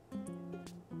a.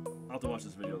 I'll have to watch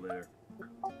this video later.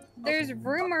 There's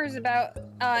rumors about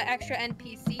extra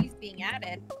NPCs being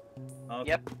added. I'll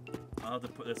have to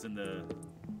put this in the.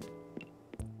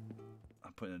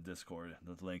 I'll put it in the Discord,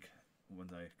 the link,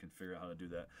 once I can figure out how to do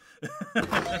that.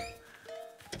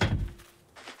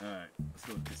 Alright, let's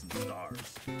go get some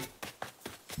stars.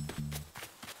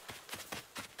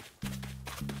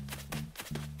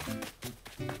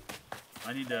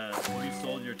 I need to. Have you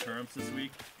sold your turnips this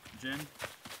week, Jin?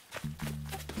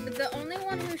 The only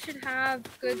one who should have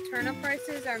good turnip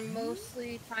prices are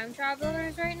mostly time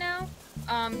travelers right now.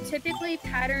 Typically,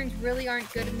 patterns really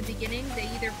aren't good in the beginning. They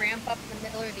either ramp up in the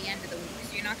middle or the end of the week.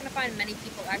 So you're not going to find many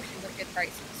people actually with good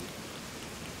prices.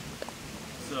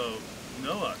 So,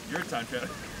 Noah, you're a time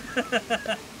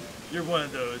traveler. You're one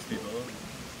of those people.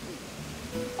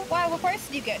 Wow, what price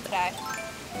did you get today?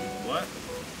 What?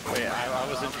 Wait, I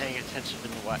wasn't paying attention to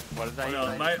what? What did I?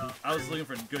 No, I was looking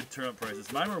for good turnip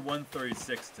prices. Mine were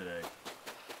 136 today.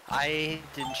 I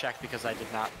didn't check because I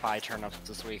did not buy turnips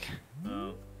this week.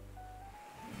 Oh.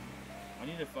 I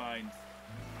need to find.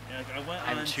 Yeah, I went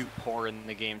I'm on. too poor in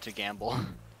the game to gamble.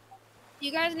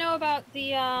 You guys know about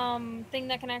the thing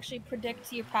that can actually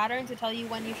predict your pattern to tell you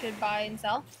when you should buy and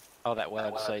sell? Oh, that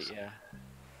website, yeah.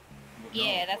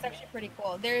 Yeah, that's actually pretty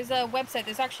cool. There's a website,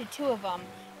 there's actually 2 of them,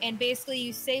 and basically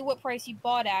you say what price you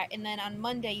bought at, and then on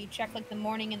Monday you check like the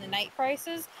morning and the night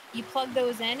prices, you plug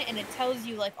those in, and it tells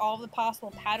you like all the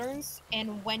possible patterns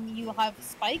and when you have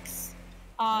spikes.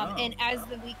 And as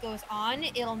the week goes on,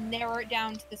 it'll narrow it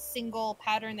down to the single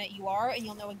pattern that you are, and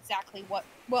you'll know exactly what,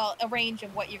 well, a range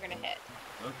of what you're gonna hit.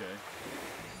 Okay.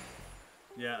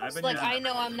 Yeah, I've been. So, like, I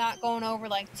know I'm not going over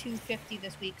like 250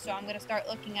 this week, so I'm gonna start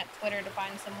looking at Twitter to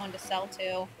find someone to sell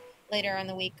to later in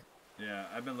the week. Yeah,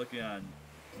 I've been looking on,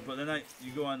 but then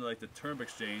you go on like the turnip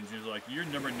exchange, and you're like, you're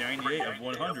number 98 of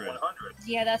 100.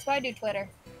 Yeah, that's why I do Twitter.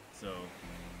 So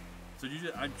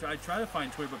I try to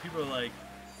find Twitter, but people are like,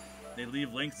 they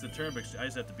leave links to turnip exchange. I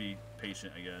just have to be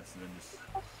patient, I guess, and then just.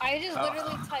 I just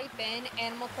literally type in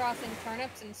Animal Crossing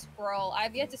turnips and scroll.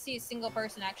 I've yet to see a single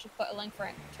person actually put a link for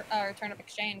turnip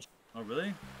exchange. Oh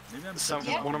really? Maybe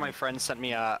I'm. One of my friends sent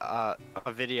me a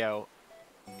video.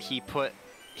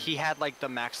 He had like the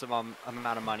maximum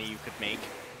amount of money you could make,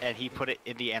 and he put it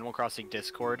in the Animal Crossing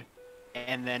Discord.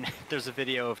 And then there's a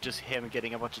video of just him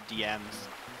getting a bunch of DMs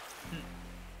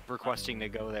requesting to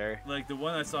go there. Like the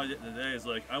one I saw today is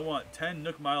like, I want 10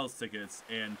 Nook Miles tickets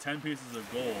and 10 pieces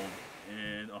of gold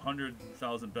and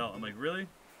 100,000 belt. I'm like, really?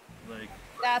 Like,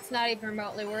 That's not even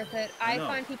remotely worth it. I know.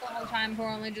 find people all the time who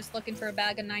are only just looking for a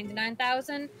bag of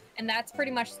 99,000, and that's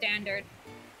pretty much standard.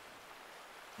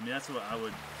 I mean, that's what I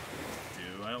would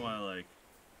do. I don't want to like.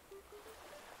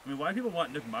 I mean, why do people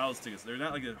want Nook Miles tickets? They're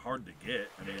not like that hard to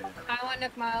get. I mean. I want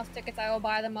Nook Miles tickets. I will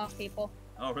buy them off people.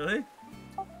 Oh, really?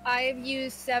 I have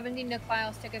used 70 Nook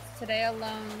Miles tickets today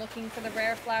alone looking for the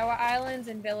rare flower islands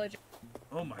and villages.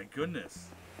 Oh my goodness.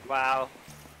 Wow.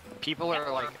 People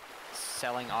are like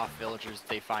selling off villagers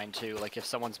they find too. Like if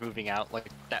someone's moving out, like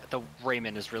that, the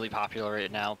Raymond is really popular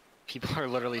right now. People are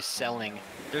literally selling.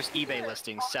 There's eBay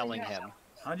listings selling him.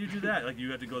 How do you do that? Like, you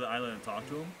have to go to the island and talk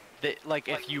to them? They, like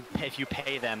if you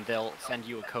pay them, they'll send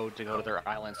you a code to go to their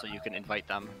island so you can invite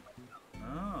them.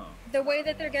 Oh. The way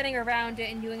that they're getting around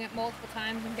it and doing it multiple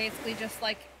times and basically just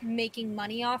like making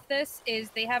money off this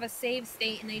is they have a save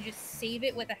state and they just save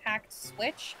it with a hacked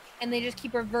switch and they just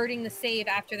keep reverting the save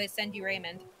after they send you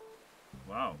Raymond.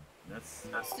 Wow. That's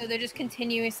So they're just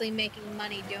continuously making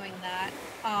money doing that.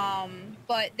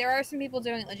 But there are some people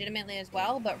doing it legitimately as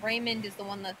well, but Raymond is the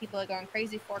one that people are going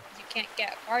crazy for because you can't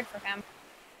get a card for him.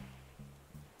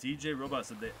 DJ Robot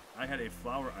said that I had a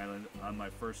flower island on my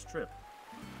first trip.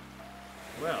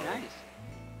 Well, Nice.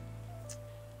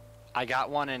 I got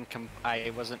one and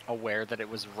I wasn't aware that it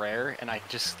was rare and I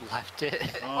just left it.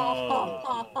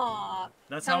 oh,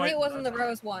 that's Tell how me I. it wasn't the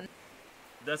rose one.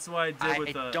 That's what I did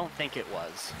with. I don't think it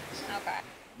was. Okay.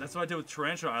 That's what I did with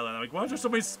Tarantula Island. I'm like, why are there so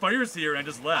many spiders here? And I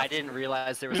just left. I didn't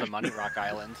realize there was a Money Rock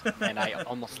Island, and I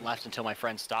almost left until my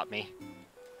friend stopped me.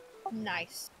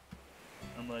 Nice.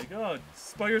 I'm like, oh,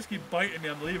 spiders keep biting me.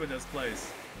 I'm leaving this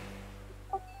place.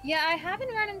 Yeah, I haven't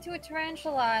run into a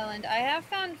Tarantula Island. I have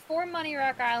found 4 Money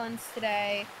Rock Islands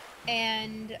today,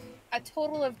 and a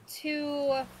total of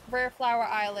 2 Rare Flower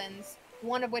Islands,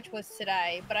 one of which was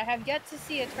today, but I have yet to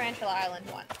see a Tarantula Island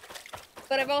one.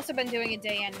 But I've also been doing it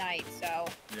day and night, so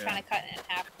Yeah. kind of cutting it in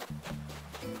half.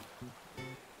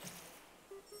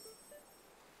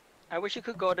 I wish you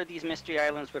could go to these mystery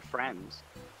islands with friends.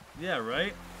 Yeah,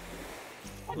 right?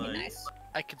 That'd Like- be nice.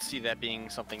 I could see that being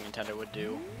something Nintendo would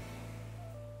do.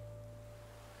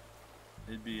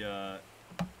 It'd be,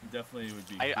 definitely would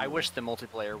be. I cool. wish the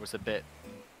multiplayer was a bit,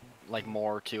 like,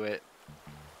 more to it.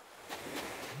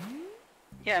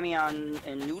 Yeah, I mean,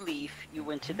 in New Leaf, you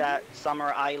went to that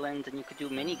summer island and you could do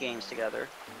mini games together.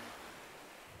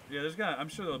 Yeah, I'm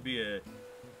sure there'll be a.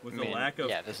 With I the mean, lack of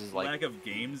yeah, this is like- lack of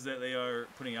games that they are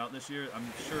putting out this year, I'm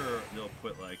sure they'll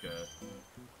put like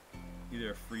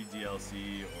either a free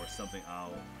DLC or something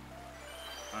out.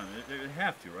 I don't know, they would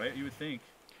have to, right? You would think,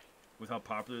 with how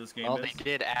popular this game Well, is. they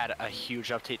did add a huge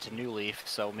update to New Leaf,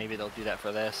 so maybe they'll do that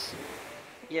for this.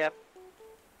 Yep.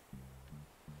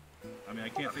 I mean, I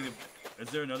can't think of. Is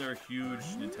there another huge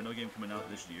Nintendo game coming out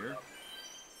this year?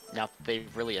 Not that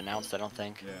they've really announced, I don't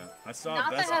think. Yeah, I saw. Not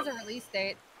that Best... has a release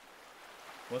date.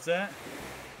 What's that?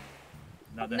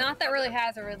 Not that. Not that really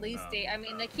has a release Oh. date. I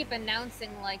mean, they keep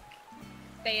announcing like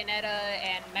Bayonetta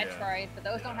and Yeah. Metroid, but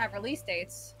those don't have release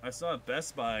dates. I saw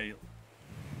Best Buy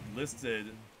listed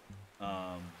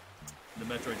the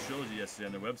Metroid trilogy yesterday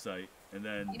on their website, and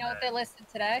then You know what they listed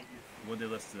today? what they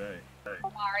list today,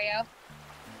 Mario.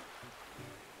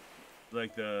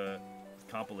 like the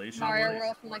compilation. Mario one?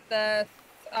 World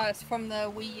from the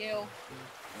Wii U.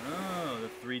 Oh, the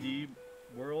 3D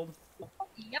world.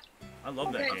 Yep. I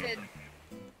love that Granted, game.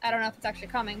 I don't know if it's actually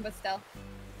coming, but still.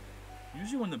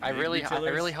 Usually when the big I really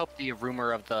retailers, hope the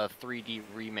rumor of the 3D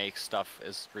remake stuff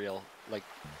is real, like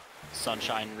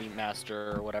Sunshine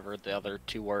Remaster or whatever the other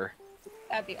 2 were.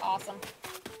 That'd be awesome.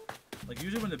 like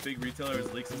usually when the big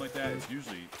retailers leak something like that, it's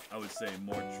usually, I would say,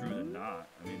 more true than not.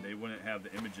 I mean, they wouldn't have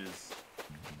the images.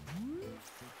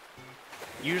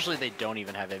 Usually they don't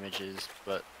even have images,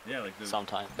 but Yeah, like the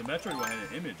sometimes. the Metroid one had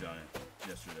an image on it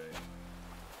yesterday.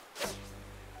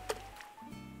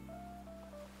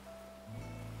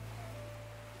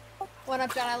 What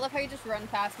up, John? I love how you just run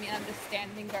past me and I'm just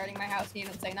standing guarding my house and you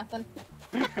don't say nothing.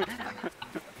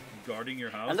 Guarding your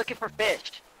house. I'm looking for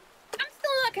fish. I'm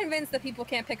still not convinced that people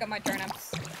can't pick up my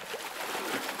turnips.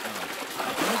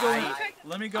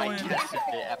 Let me go I in. tested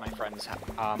it at my friend's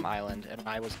island, and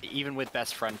I was even with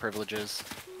best friend privileges,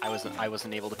 I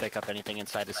wasn't able to pick up anything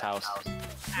inside his house.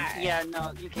 Yeah,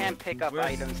 no, you can't pick up Where's-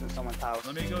 items in someone's house.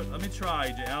 Let me go. Let me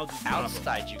try. I'll just drop 'em.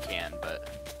 Outside you can,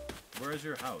 but Where is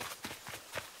your house?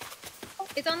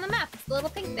 It's on the map. It's the little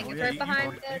pink thing. Oh, It's yeah, right you-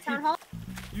 behind you the keep- town hall.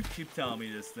 You keep telling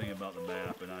me this thing about the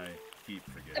map, and I keep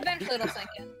forgetting. Eventually it'll sink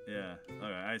in. Yeah. All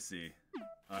right. I see.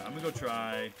 All right, I'm gonna go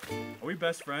try. Are we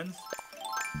best friends?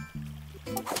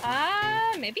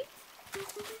 Maybe.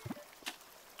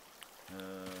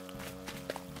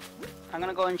 I'm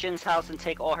gonna go in Jin's house and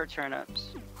take all her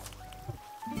turnips.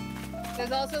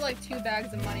 There's also like 2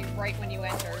 bags of money right when you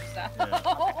enter, so.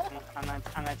 Yeah. I'm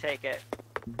gonna take it.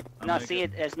 I'm No, gonna see,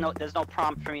 there's no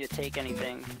prompt for me to take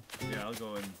anything. Yeah, I'll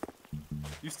go in.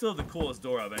 You still have the coolest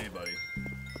door out of anybody.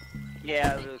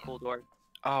 Yeah, really cool door.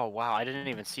 Oh wow, I didn't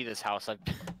even see this house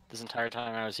this entire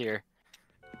time I was here.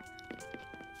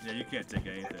 Yeah, you can't take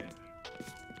anything.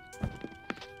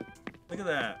 Look at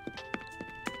that.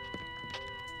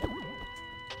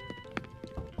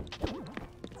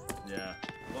 Yeah.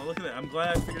 Well, look at that. I'm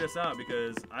glad I figured this out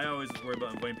because I always was worried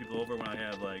about inviting people over when I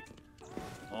have like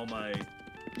all my.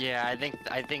 Yeah, I think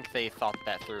they thought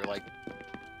that through. Like,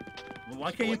 Well,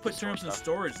 why can't you Like the put turnips in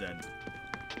store stuff. storage then?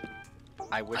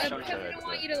 I wish I I don't could.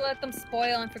 want you to let them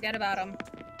spoil and forget about them.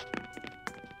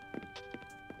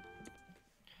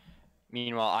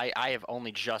 Meanwhile, I have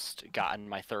only just gotten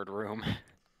my 3rd room.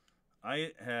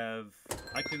 I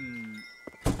can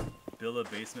build a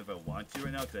basement if I want to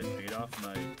right now because I paid off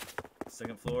my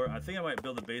 2nd floor. I think I might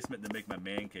build a basement to make my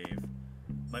man cave.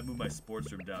 Might move my sports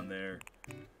room down there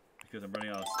because I'm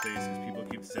running out of space because people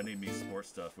keep sending me sports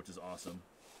stuff, which is awesome.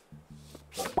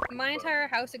 My entire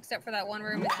house, except for that one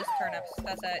room, is just turnips.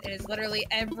 That's it. It is literally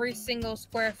every single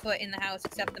square foot in the house,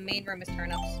 except the main room is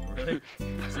turnips. Really?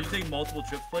 So you take multiple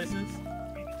trips places?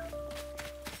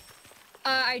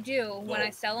 I do. When I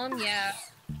Whoa. sell them, yeah.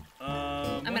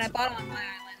 I mean, I bought them on my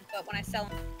island, but when I sell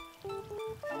them...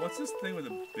 What's this thing with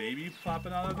a baby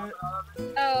popping out of it?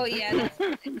 Oh, yeah,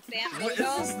 that's it's What is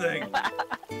doll. this thing?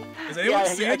 Has anyone Yeah,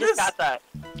 seen I this? just got that.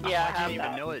 Yeah, I I have didn't even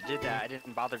that. know it did that. I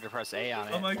didn't bother to press A on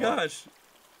it. Oh my gosh.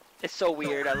 It's so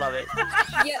weird. I love it.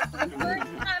 Yeah, the first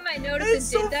time I noticed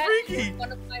It's it did so that, freaky.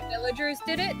 one of my villagers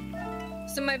did it.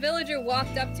 So my villager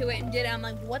walked up to it and did it. I'm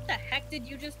like, what the heck did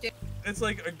you just do? It's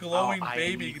like a Oh, glowing I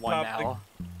baby need one pop. now.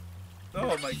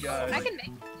 Oh my god. I can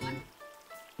make one.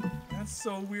 That's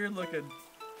so weird looking.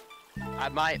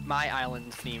 My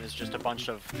island theme is just a bunch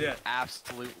of Yeah.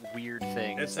 absolute weird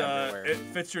things It's everywhere. it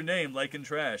fits your name, like in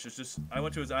trash. It's just I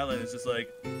went to his island. It's just like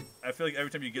I feel like every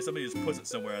time you get somebody, he just puts it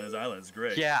somewhere on his island. It's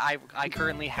great. Yeah, I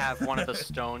currently have one of the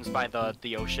stones by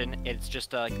the ocean. It's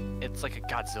just it's like a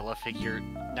Godzilla figure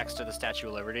next to the Statue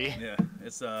of Liberty. Yeah.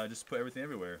 It's just put everything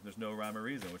everywhere. There's no rhyme or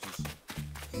reason, which is.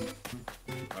 All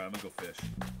right, I'm gonna go fish.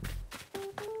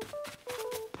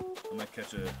 I might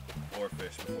catch a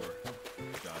oarfish before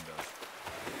John does.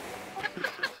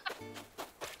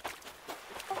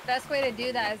 Best way to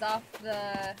do that is off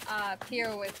the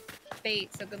pier with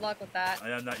bait, so good luck with that.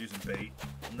 I am not using bait.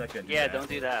 I'm not gonna do Yeah, that. don't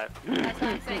do that. That's what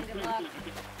I'm saying, good luck.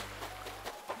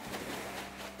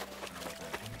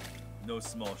 No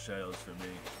small shadows for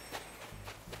me.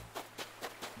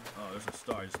 Oh, there's a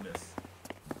star I just missed.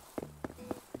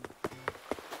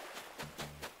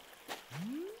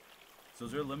 So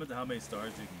is there a limit to how many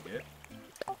stars you can get?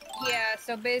 Yeah,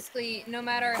 so basically, no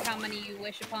matter how many you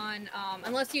wish upon,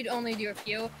 unless you'd only do a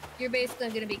few, you're basically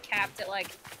going to be capped at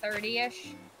like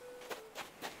 30-ish.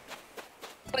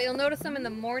 But you'll notice them in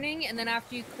the morning, and then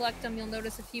after you collect them, you'll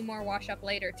notice a few more wash up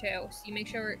later too. So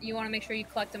you want to make sure you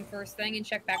collect them first thing and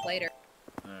check back later.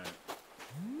 Alright.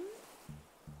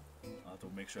 I'll have to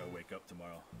make sure I wake up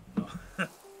tomorrow. No.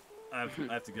 I have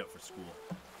to get up for school.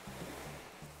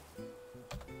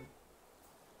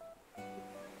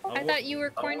 I thought you were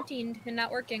quarantined and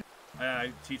not working.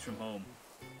 I teach from home.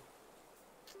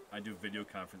 I do video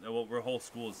conference. Well, our whole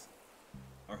school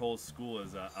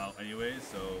is out anyways,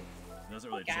 so it doesn't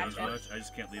really change Gotcha. much. I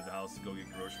just can't leave the house to go get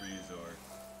groceries or.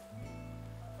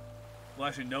 Well,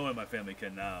 actually, no one in my family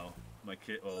can now. My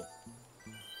kids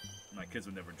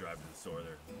would never drive to the store.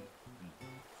 They're in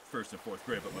 1st and 4th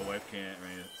grade, but my wife can't.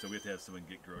 Right? So we have to have someone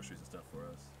get groceries and stuff for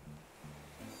us.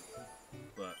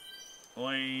 But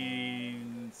only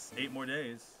 8 more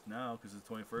days now because it's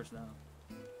the 21st now.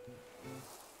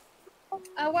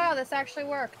 Oh wow, this actually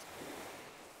worked.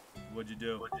 What'd you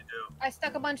do? I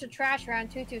stuck a bunch of trash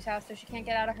around Tutu's house so she can't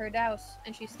get out of her house,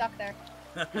 and she's stuck there.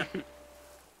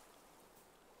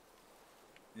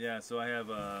 Yeah, so I have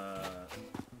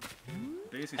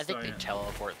basically I think they starting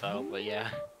teleport though, but yeah.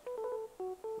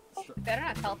 Better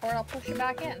not teleport, I'll push you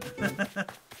back in.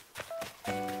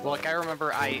 Well, like I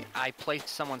remember I placed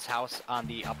someone's house on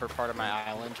the upper part of my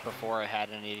island before I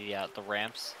had any the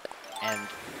ramps, and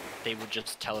they would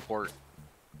just teleport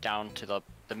down to the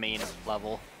main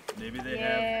level. Maybe they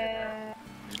Yeah.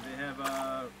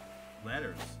 have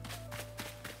ladders.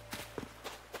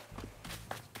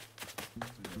 You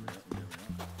never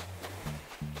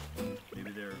know.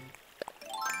 Maybe they're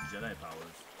Jedi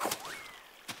powers.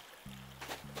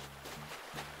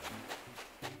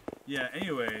 Yeah,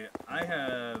 anyway, I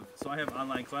have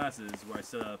online classes where I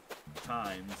set up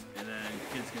times, and then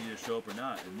kids can either show up or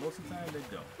not, and most of the time they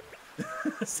don't.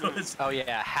 So it's, Oh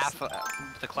yeah, half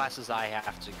the classes I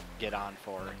have to get on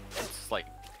for, it's like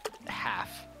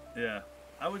half. yeah,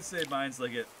 I would say mine's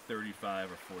like at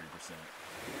 35 or 40%.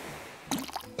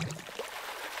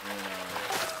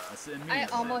 And, I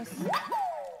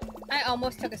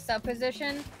almost took a sub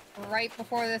position right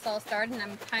before this all started, and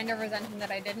I'm kind of resenting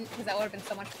that I didn't, because that would have been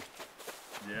so much.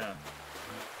 Yeah.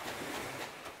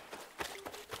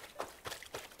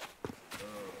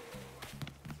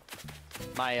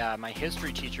 My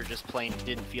history teacher just plain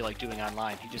didn't feel like doing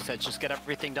online. He just said, just get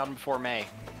everything done before May.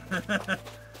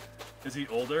 Is he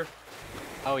older?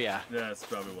 Oh yeah. Yeah, that's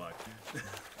probably why.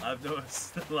 I've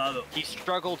noticed a lot of. He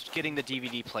struggled getting the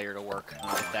DVD player to work.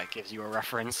 If that gives you a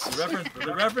reference.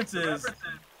 The reference is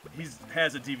he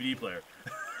has a DVD player.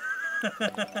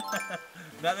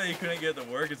 Not that he couldn't get it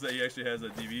to work, it's that he actually has a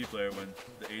DVD player when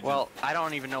the agent... Well, I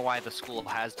don't even know why the school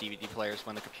has DVD players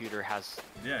when the computer has,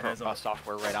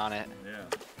 software right on it. Yeah.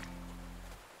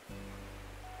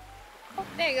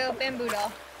 There you go, bamboo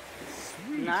doll.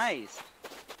 Sweet. Nice.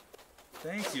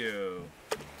 Thank you.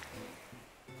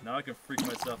 Now I can freak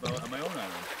myself out on my own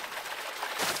island.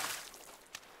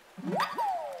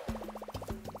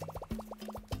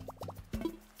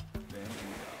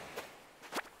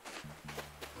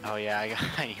 Oh yeah,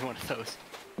 I need one of those.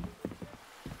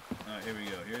 Alright, here we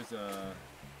go. Here's a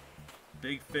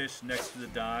big fish next to the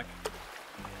dock.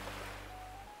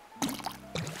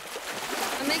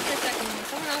 I'm making a second one.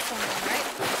 Someone else wanted one, right?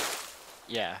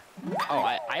 Yeah. Oh,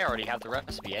 I already have the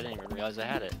recipe. I didn't even realize I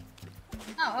had it.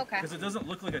 Oh, okay. Because it doesn't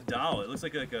look like a doll. It looks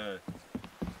like a...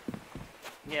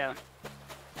 Yeah.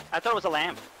 I thought it was a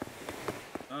lamp.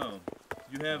 Oh.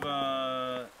 You have,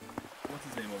 what's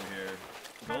his name over here?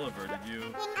 Gulliver, did you...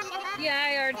 Yeah,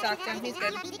 I already talked to him. He's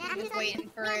good. He's just waiting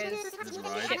for his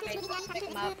ride? shipmate to pick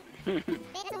him up.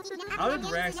 How did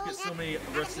Rax get so many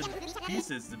rusted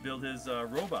pieces to build his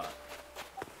robot?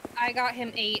 I got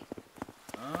him 8.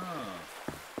 Oh.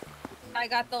 I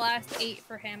got the last 8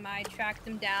 for him. I tracked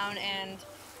him down and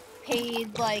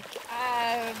paid like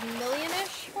a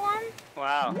million-ish for him.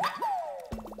 Wow.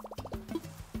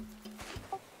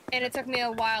 And it took me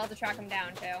a while to track him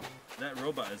down too. That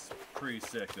robot is pretty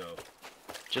sick though.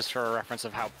 Just for a reference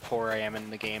of how poor I am in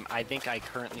the game, I think I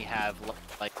currently have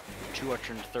like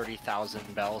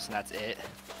 230,000 bells, and that's it.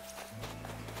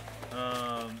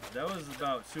 That was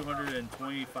about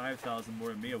 225,000 more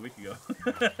than me a week ago.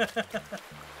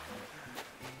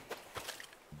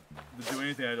 To do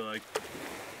anything, I had to like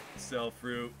sell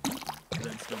fruit, and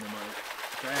then spend the money.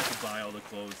 So I have to buy all the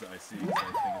clothes that I see. So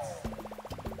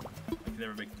I can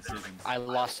never make decisions. I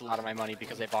lost a lot of my money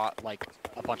because I bought like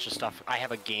a bunch of stuff. I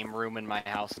have a game room in my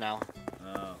house now.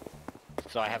 Oh.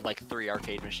 So I have like 3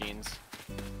 arcade machines.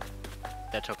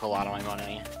 That took a lot of my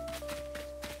money.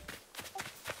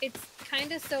 It's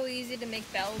kind of so easy to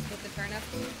make bells with the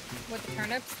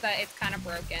turnips that it's kind of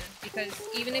broken, because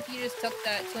even if you just took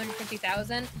the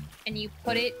 250,000 and you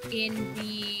put it in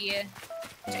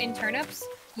turnips,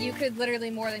 you could literally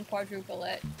more than quadruple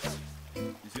it.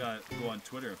 You just gotta go on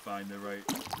Twitter and find the right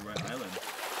island.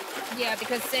 Yeah,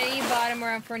 because say you bought them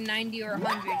around for 90 or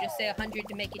 100, just say 100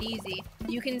 to make it easy,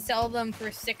 you can sell them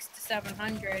for 600 to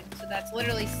 700, so that's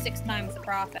literally 6 times the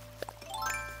profit.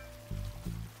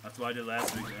 That's what I did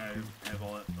last week. I have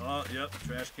all that. Oh, yep,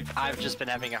 trash can. I've just been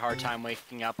having a hard time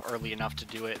waking up early enough to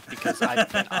do it because I've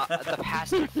been the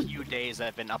past few days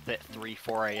I've been up at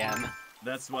 4 a.m.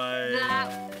 That's why.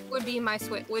 That would be my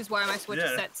switch. Was why my switch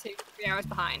is set to 3 hours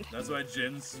behind. That's why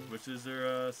Jin switches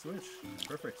their switch. It's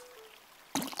perfect.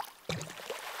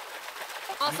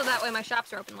 Also, that way my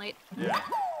shops are open late. Yeah,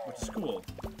 which is cool.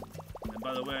 And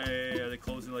by the way, are they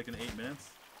closing like in 8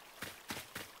 minutes?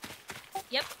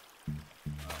 Yep.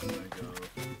 Oh, there we go.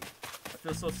 I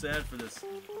feel so sad for this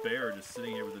bear just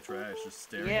sitting here with the trash, just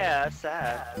staring. Yeah, that's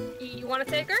sad. You want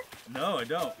to take her? No, I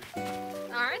don't.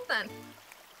 Alright then.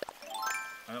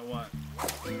 I don't want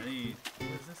any.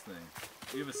 What is this thing?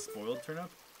 Do you have a spoiled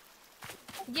turnip?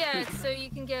 Yeah, it's so you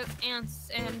can get ants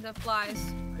and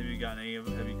flies. Have you gotten any of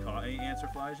them? Have you caught any ants or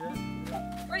flies yet?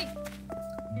 Right.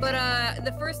 But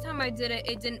the first time I did it,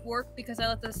 it didn't work because I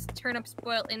let the turnip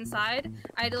spoil inside.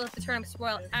 I had to let the turnip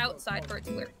spoil outside for it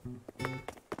to work.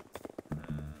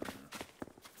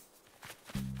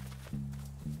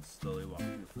 Slowly walk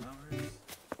through the flowers.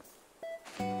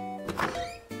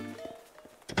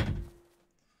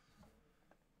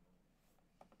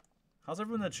 How's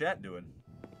everyone in the chat doing?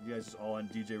 You guys all on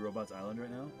DJ Robot's Island right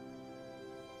now?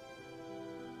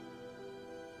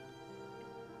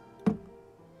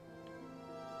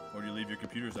 Or do you you leave your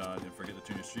computers on and forget to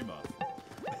turn your stream off.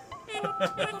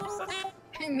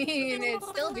 I mean, it's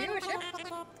still viewership.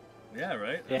 Yeah,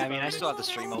 right? Yeah, I mean, I still have the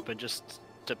stream open just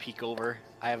to peek over.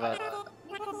 I have a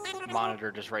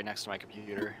monitor just right next to my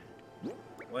computer.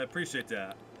 Well, I appreciate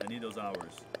that. I need those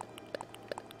hours.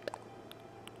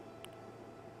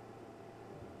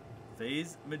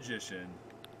 FaZe Magician.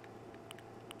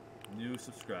 New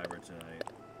subscriber tonight.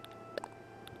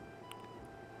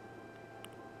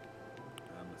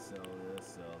 I'm gonna sell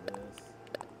this.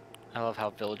 I love how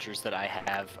villagers that I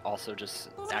have also just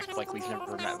act like we've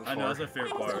never met before. I know, that's my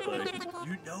favorite part. Like,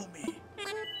 you know me.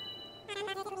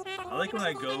 I like when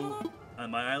I go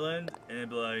on my island and it'd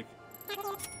be like,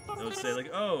 it would say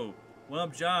like, oh, What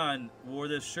Up John wore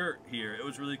this shirt here. It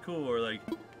was really cool. Or like,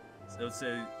 it would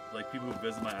say like people who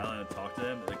visit my island and talk to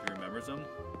them, like he remembers them.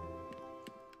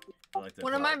 I like that.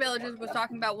 One of my villagers was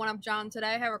talking about One Up John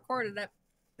today. I recorded it.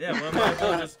 Yeah, one of my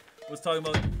villagers was talking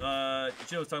about,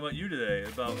 Jim was talking about you today,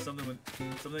 about something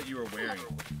that you were wearing.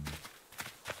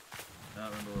 I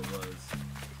don't remember what it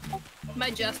was. My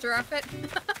jester outfit.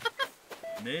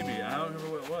 Maybe, I don't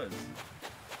remember what it was.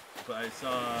 But I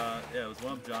saw, yeah, it was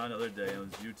One Up John the other day, and it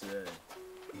was you today.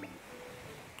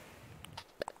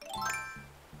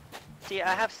 See,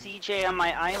 I have CJ on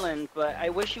my island, but I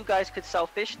wish you guys could sell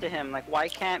fish to him. Like, why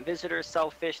can't visitors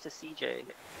sell fish to CJ?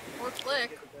 Or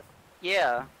Flick.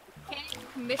 Yeah. Can't even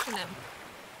commission him.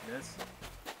 Yes?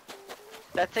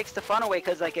 That takes the fun away,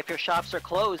 because, like, if your shops are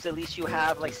closed, at least you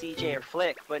have, like, CJ or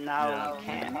Flick, but now you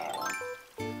can't.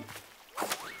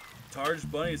 Targe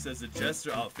Bunny says the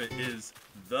Jester outfit is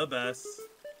the best.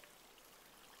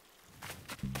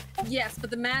 Yes, but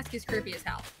the mask is creepy as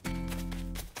hell.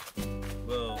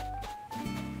 Well,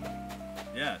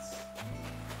 yes.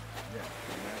 Yeah,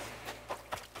 the mask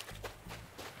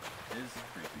is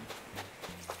creepy.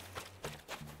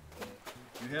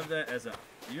 You have that as a.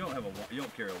 You don't have a. You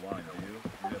don't carry a wand, do you?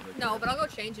 You have the, No, but I'll go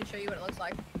change and show you what it looks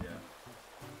like. Yeah.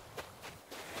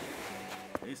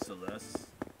 Hey, Celeste.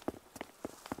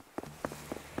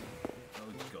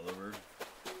 Oh, Gulliver.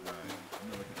 Alright, I'm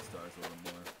gonna look at the stars a little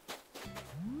more.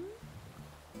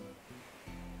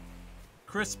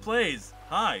 Chris Plays!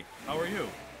 Hi, how are you?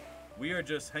 We are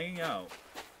just hanging out,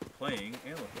 playing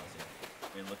Animal Crossing,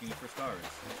 and looking for stars.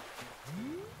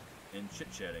 And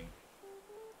chit-chatting.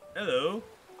 Hello!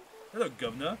 Hello,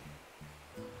 governor!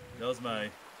 That was my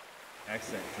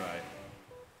accent try.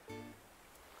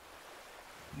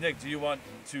 Nick, do you want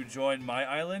to join my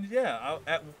island? Yeah,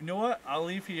 you know what? I'll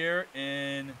leave here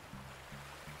in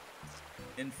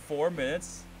 4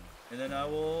 minutes, and then I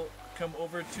will come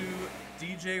over to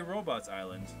DJ Robot's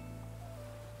island.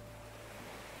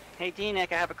 Hey,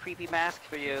 D-Nick, I have a creepy mask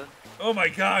for you. Oh my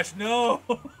gosh, no!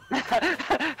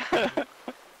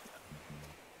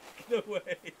 No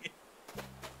way.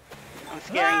 I'm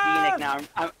scaring D-Nick now.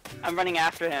 I'm running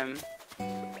after him. I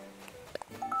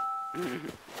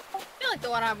feel like the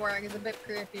one I'm wearing is a bit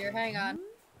creepier. Hang on.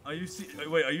 Are you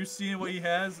wait, are you seeing what he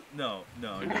has? No.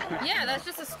 Yeah, that's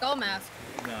just a skull mask.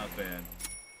 Not a fan.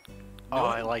 Oh,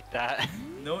 I like that.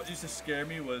 You know what used to scare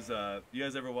me was, you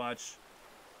guys ever watch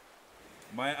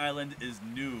My Island is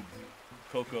Noob,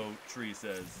 Coco Tree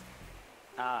says.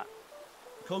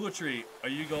 Coco Tree, are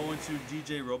you going to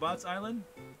DJ Robot's island?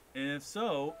 And if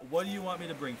so, what do you want me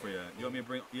to bring for you? You want me to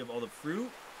bring, you have all the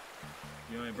fruit?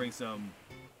 You want me to bring some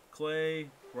clay,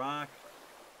 rock?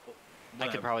 I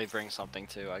could probably bring something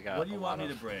too. I got What do you a want lot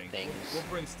me to of bring? things. We'll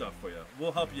bring stuff for you.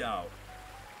 We'll help you out.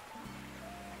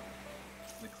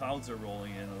 The clouds are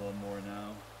rolling in a little more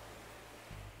now.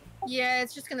 Yeah,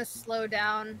 it's just gonna slow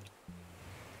down.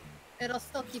 It'll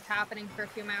still keep happening for a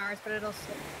few more hours, but it'll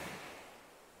slow.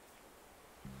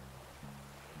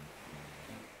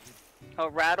 Oh,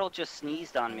 Rattle just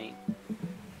sneezed on me.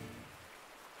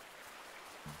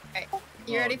 Okay,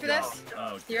 you ready for this?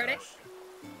 Oh, You ready?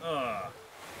 Ugh,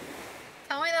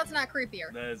 Tell me that's not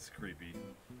creepier. that is creepy.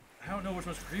 I don't know which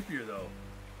one's creepier though.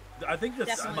 I think the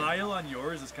Definitely. smile on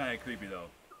yours is kind of creepy though.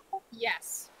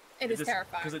 Yes, it is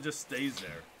terrifying. Because it just stays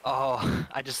there. Oh,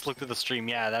 I just looked at the stream.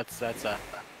 Yeah, that's a.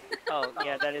 Oh,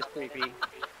 yeah, that is creepy.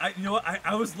 You know what?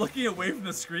 I was looking away from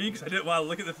the screen because I didn't want to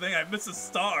look at the thing. I missed a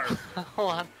star.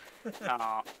 Hold on.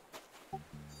 Aw.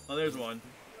 Oh, there's one.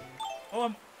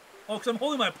 Oh, because I'm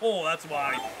holding my pole. That's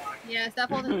why. Yeah, stop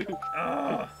holding.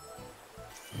 Ugh.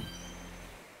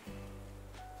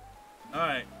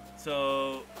 Alright,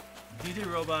 so DJ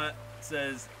Robot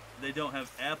says they don't have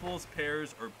apples,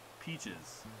 pears, or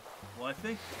peaches. Well, I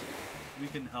think we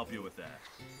can help you with that.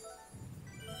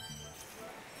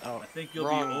 Oh, I think you'll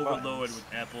be wrong overloaded buttons.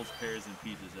 with apples, pears, and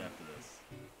peaches after this.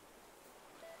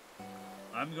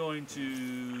 I'm going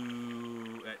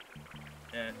to...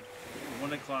 At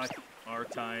 1 o'clock our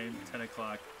time, 10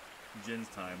 o'clock Jin's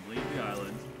time. Leave the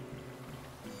island.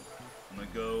 I'm gonna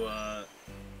go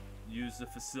use the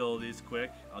facilities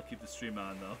quick. I'll keep the stream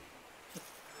on though.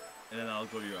 And then I'll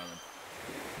go to your island.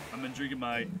 I'm been drinking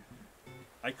my...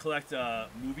 I collect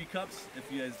movie cups.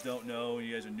 If you guys don't know,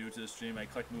 you guys are new to the stream, I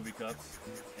collect movie cups.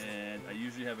 And I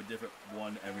usually have a different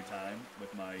one every time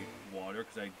with my water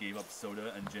because I gave up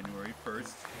soda on January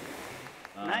 1st.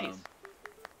 Nice.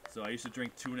 So I used to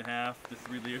drink 2.5 to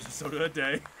 3 liters of soda a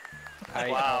day. I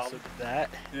Wow. also did that,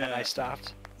 and Yeah. I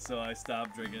stopped. So I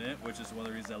stopped drinking it, which is one of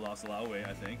the reasons I lost a lot of weight,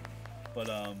 I think. But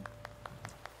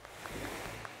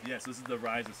yeah, so this is the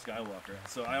Rise of Skywalker.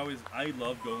 So I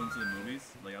love going to the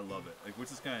movies. Like, I love it. Like,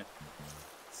 which is kind of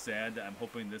sad that I'm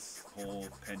hoping this whole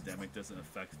pandemic doesn't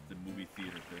affect the movie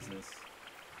theater business.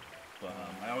 But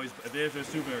I always, if there's a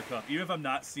souvenir cup, even if I'm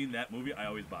not seeing that movie, I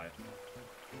always buy it.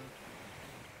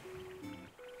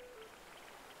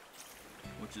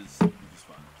 Which is fun.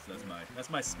 So that's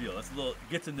my spiel. That's a little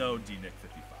get to know DNick55.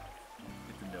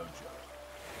 Get to know Joe.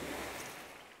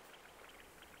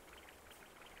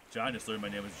 John just learned my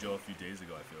name was Joe a few days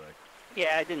ago, I feel like.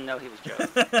 Yeah, I didn't know he was Joe.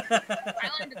 I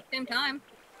learned at the same time.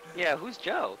 Yeah, who's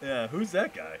Joe? Yeah, who's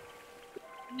that guy?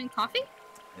 I mean, coffee?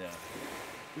 Yeah.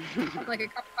 Like a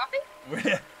cup of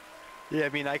coffee? Yeah, I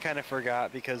mean, I kind of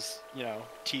forgot because, you know,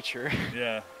 teacher.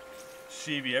 Yeah.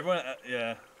 Shivi. Everyone,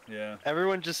 yeah.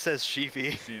 Everyone just says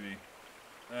Shivi. Shivi.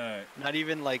 Alright. Not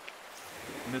even like.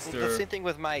 Mr. Well, the same thing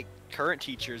with my current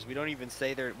teachers. We don't even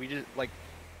say their. We just like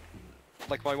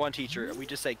my one teacher. We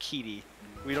just say Kitty.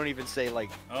 We don't even say like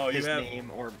his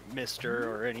name or Mr.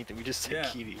 or anything. We just say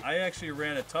Kitty. I actually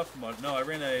ran a tough one. No, I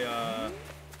ran a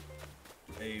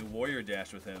warrior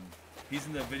dash with him. He's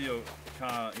in the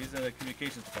he's in the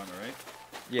communications department, right?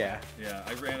 Yeah. Yeah,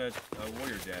 I ran a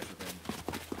warrior dash with him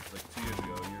like 2 years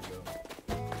ago, a year ago.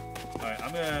 Alright,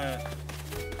 I'm gonna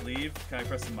leave. Can I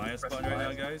press the minus button right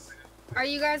now, guys? Are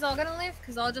you guys all gonna leave?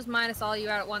 Because I'll just minus all you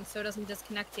out at once so it doesn't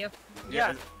disconnect you.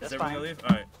 Yeah, Is that's everyone fine. gonna leave?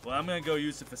 Alright, well I'm gonna go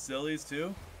use the facilities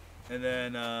too. And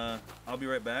then I'll be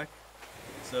right back.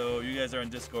 So you guys are on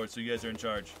Discord, so you guys are in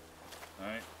charge.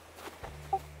 Alright?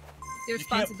 The You can't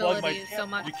plug responsibility is so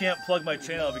much. You can't plug my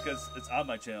channel because it's on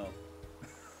my channel.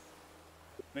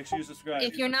 Make sure you subscribe.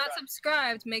 If you're not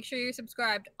subscribed, make sure you're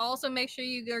subscribed. Also, make sure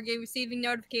you are receiving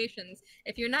notifications.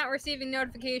 If you're not receiving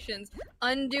notifications,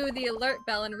 undo the alert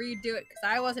bell and redo it, because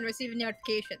I wasn't receiving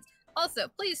notifications. Also,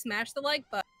 please smash the like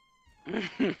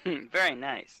button. Very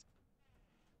nice.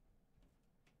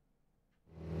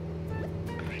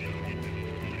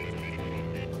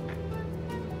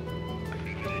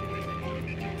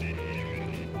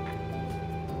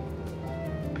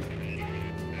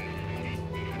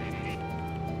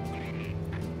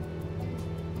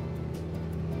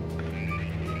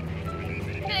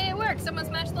 Hey, it worked. Someone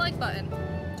smashed the like button.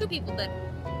 2 people did.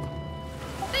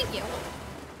 Thank you.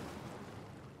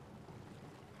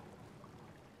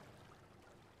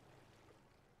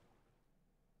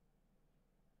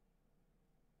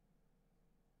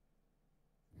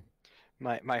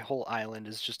 My whole island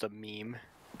is just a meme.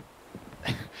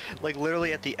 Like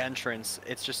literally at the entrance,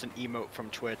 it's just an emote from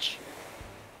Twitch.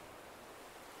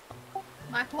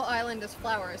 My whole island is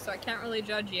flowers, so I can't really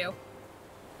judge you.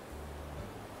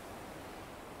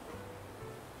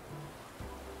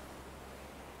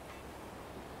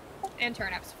 And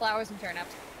turnips. Flowers and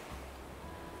turnips.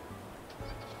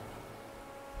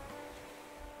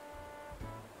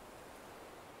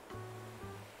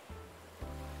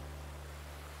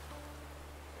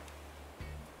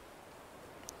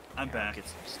 I'm Here, I'll back. Get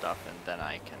some stuff and then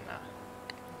I can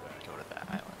go to that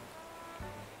island.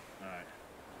 Alright.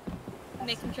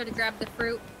 Making sure to grab the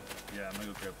fruit. Yeah, I'm gonna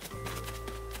go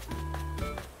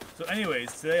grab. So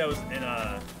anyways, today I was in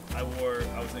a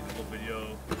couple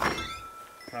video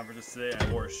conferences today.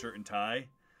 I wore a shirt and tie,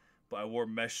 but I wore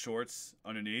mesh shorts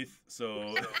underneath.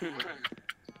 So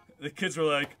the kids were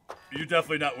like, "You're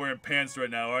definitely not wearing pants right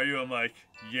now, are you?" I'm like,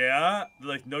 "Yeah." They're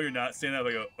like, "No, you're not." Stand up.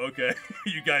 I go, "Okay."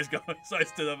 You guys go. So I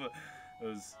stood up. It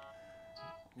was.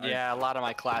 Yeah, a lot of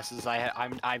my classes,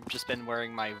 I've just been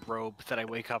wearing my robe that I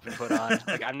wake up and put on.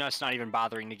 Like I'm just not even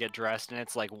bothering to get dressed, and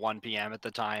it's like 1 p.m. at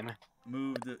the time.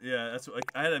 Moved. Yeah, that's what,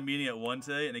 like I had a meeting at 1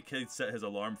 today, and a kid set his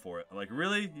alarm for it. I'm like,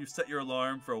 really? You set your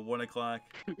alarm for 1 o'clock?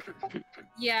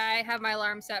 Yeah, I have my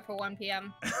alarm set for 1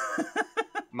 p.m.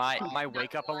 My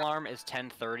wake up alarm is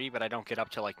 10:30, but I don't get up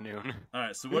till like noon. All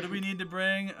right. So what do we need to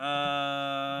bring?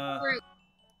 Fruit.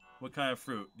 What kind of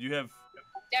fruit? You have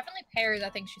Definitely pears, I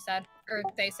think she said. Or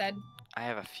they said. I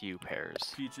have a few pears.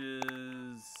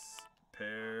 peaches,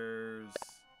 pears.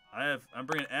 I'm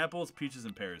bringing apples, peaches,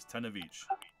 and pears. 10 of each.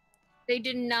 They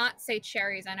did not say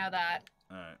cherries, I know that.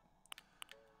 All right.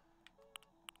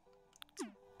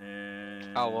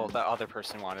 And Oh well, the other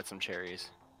person wanted some cherries.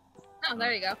 Oh,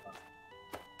 there you go.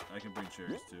 I can bring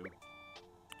cherries too.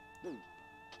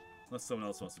 Unless someone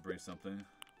else wants to bring something.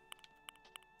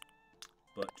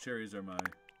 But cherries are my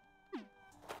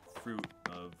fruit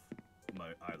of my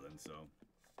island, so.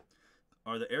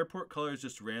 Are the airport colors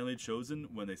just randomly chosen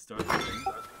when they start the thing?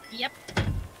 Yep.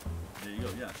 There you go,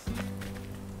 yes.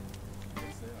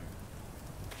 Yes, they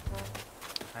are.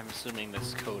 I'm assuming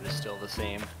this code is still the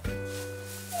same.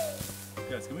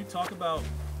 Guys, can we talk about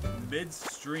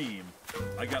midstream?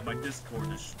 I got my Discord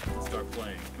to start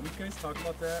playing. Can we guys talk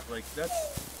about that? Like,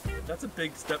 that's a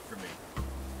big step for me.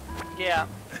 Yeah.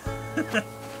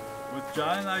 With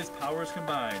John and I's powers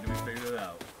combined, we figured it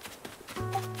out.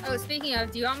 Oh, speaking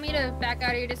of, do you want me to back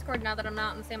out of your Discord now that I'm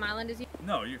not on the same island as you?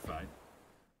 No, you're fine.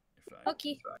 You're fine.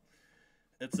 Okay.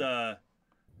 It's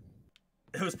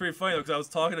it was pretty funny though, because I was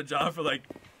talking to John for like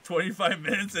 25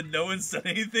 minutes and no one said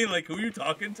anything. Like, who are you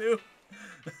talking to?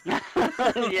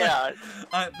 Yeah.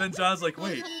 Then John's like,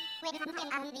 wait,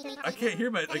 I can't hear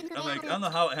my, like, I'm like, I don't know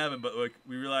how it happened, but like,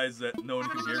 we realized that no one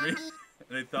could hear me.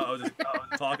 And they thought I was just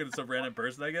talking to some random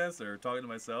person, I guess, or talking to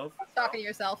myself. Talking to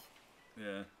yourself.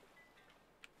 Yeah.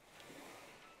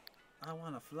 I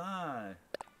wanna fly.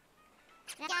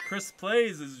 Chris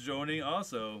Plays is joining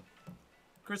also.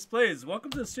 Chris Plays,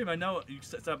 welcome to the stream. I know you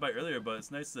stopped by earlier, but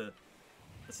it's nice to.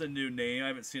 That's a new name I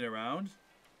haven't seen around.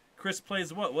 Chris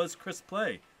Plays what? What does Chris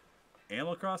play?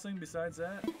 Animal Crossing besides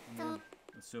that? I'm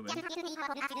assuming.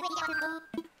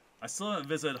 I still haven't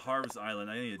visited Harv's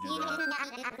Island. I need to do that.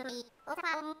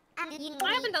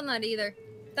 I haven't done that either.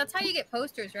 That's how you get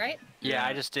posters, right? Yeah,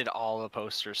 I just did all the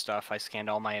poster stuff. I scanned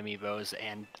all my amiibos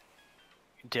and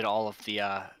did all of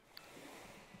the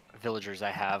villagers I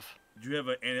have. Do you have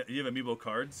amiibo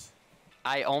cards?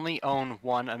 I only own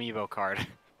one amiibo card.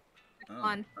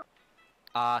 Oh.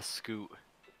 On. Scoot.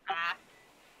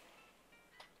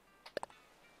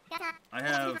 I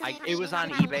have. It was on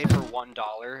eBay for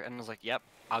 $1, and I was like, "Yep,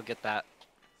 I'll get that."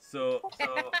 So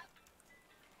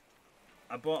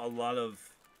I bought a lot of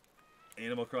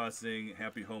Animal Crossing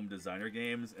Happy Home Designer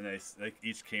games, and like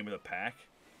each came with a pack,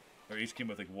 or each came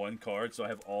with like one card. So I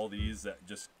have all these that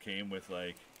just came with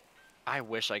like. I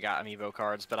wish I got amiibo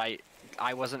cards, but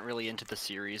I wasn't really into the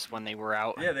series when they were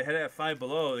out. Yeah, they had it at Five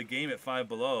Below, the game at Five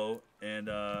Below, and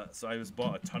so I just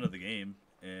bought a ton of the game,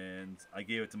 and I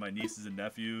gave it to my nieces and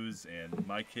nephews and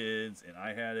my kids, and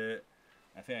I had it.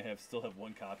 I think I still have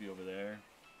one copy over there.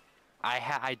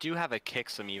 I do have a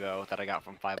Kix amiibo that I got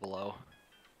from Five Below.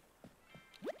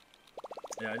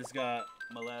 Yeah, I just got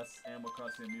my last Animal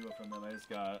Crossing amiibo from them. I just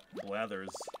got Blathers.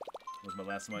 Was my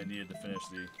last one I needed to finish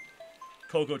the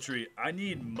Cocoa Tree. I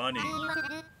need money.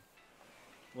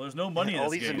 Well, there's no money in all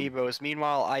this these game. amiibos.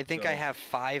 Meanwhile, I think So- I have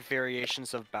 5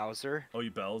 variations of Bowser. Oh,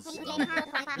 you bells? Oh.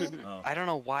 Oh. I don't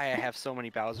know why I have so many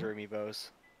Bowser amiibos.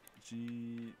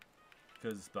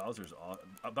 Because Bowser's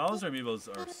Bowser amiibos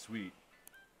are sweet.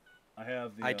 I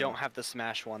have the. I don't have the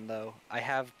Smash one though. I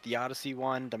have the Odyssey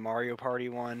one, the Mario Party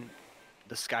one,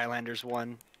 the Skylanders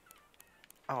one.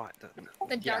 Oh,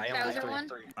 The Dark I own Bowser three. one?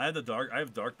 I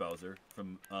have Dark Bowser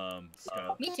from Sky.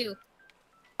 Me too.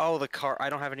 Oh, the card. I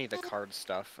don't have any of the card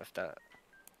stuff. If that.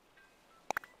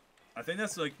 I think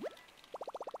that's like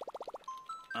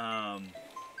one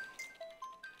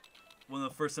of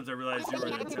the first times I realized you were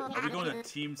into. Are we going to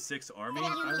Team 6 Army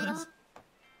Islands?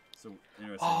 So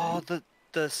interesting. Oh,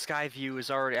 the sky view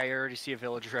is already. I already see a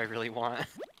villager I really want.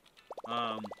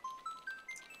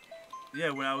 Yeah,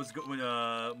 when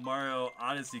Mario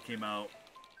Odyssey came out,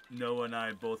 Noah and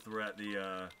I both were at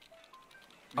the.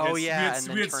 Oh, we yeah, had, and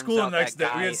then we had turns school the out next day.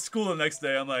 that We guy- had school the next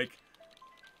day. I'm like,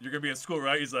 "You're gonna be at school,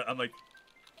 right?" I'm like,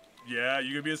 "Yeah,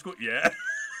 you gonna be at school? Yeah."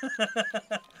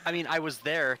 I mean, I was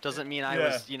there. Doesn't mean I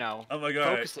Yeah. was, you know, I'm like, "All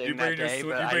right, focusing you that bringing your day, you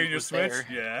but I bringing your was Switch?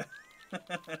 there.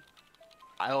 Yeah."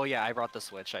 Oh yeah, I brought the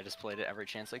Switch. I just played it every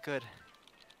chance I could.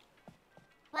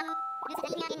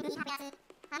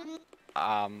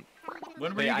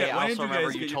 When were But you I get? When also did you remember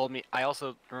guys you get? told me. I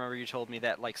also remember you told me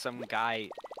that like some guy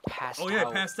passed Oh yeah, I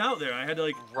out passed out there. I had to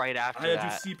like. right I after had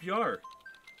that. to do CPR.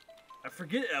 I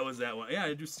forget that was that one. Yeah, I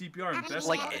had to do CPR in Best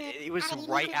Like Buy. it was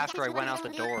right after I went out the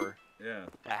door Yeah.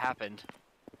 that happened.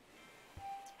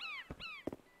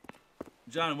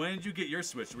 John, when did you get your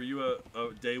Switch? Were you a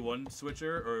day one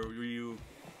switcher, or were you?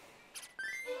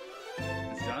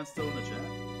 Is John still in the chat?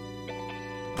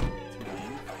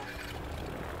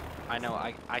 I know.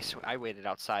 I waited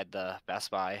outside the Best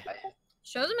Buy.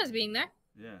 Shows him as being there.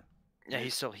 Yeah. Yeah,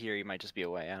 he's still here. He might just be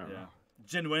away. I don't Yeah. know.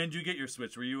 Jen, when did you get your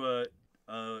Switch? Were you a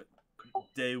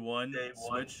day one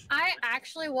Switch? I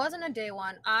actually wasn't a day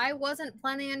one. I wasn't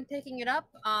planning on picking it up.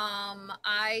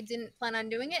 I didn't plan on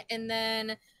doing it, and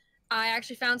then I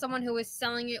actually found someone who was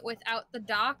selling it without the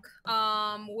dock,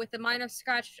 with a minor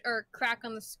scratch or crack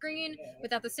on the screen,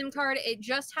 without the SIM card. It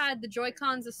just had the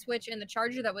Joy-Cons, the Switch, and the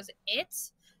charger. That was it.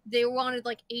 They wanted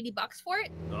like $80 for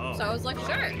it, Oh. so I was like,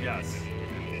 sure. Yes.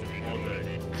 All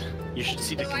day. You should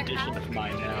see the So I condition have- of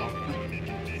mine now.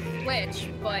 Switch,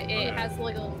 but it has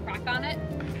like a little crack on it.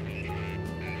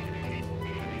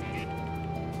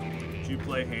 Do you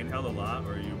play handheld a lot,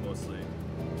 or are you mostly?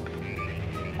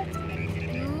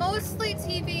 Mostly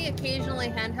TV, occasionally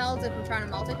handhelds if I'm trying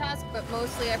to multitask, but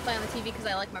mostly I play on the TV because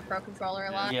I like my Pro Controller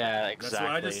a lot. Yeah, That's exactly.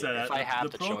 what I just said. If I have The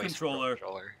the, Pro choice, controller- Pro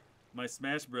controller. My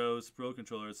Smash Bros. Pro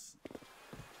controllers.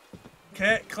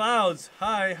 Cat Clouds,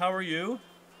 hi, how are you?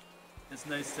 It's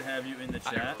nice to have you in the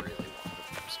chat. I really want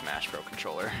the Smash Pro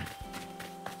controller.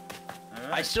 All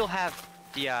right. I still have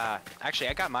the actually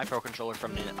I got my Pro controller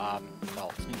from the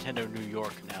well, it's Nintendo New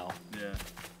York now. Yeah.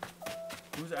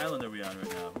 Whose island are we on right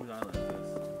now? Whose island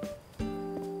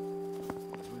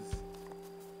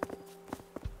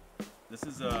is this? This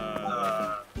is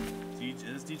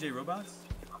is this DJ Robots?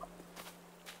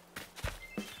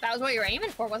 That was what you were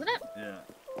aiming for, wasn't it? Yeah.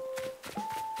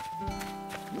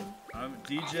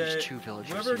 There's DJ. two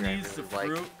villagers Whoever here I needs the really like.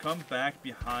 fruit, come back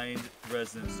behind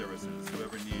resident services.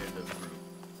 Whoever needed the fruit.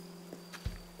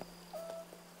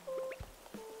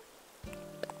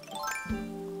 I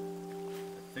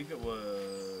think it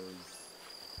was.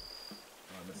 Oh,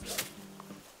 I missed that.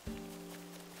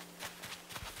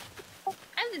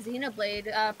 I have the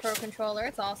Xenoblade Pro Controller.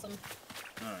 It's awesome.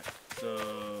 Alright,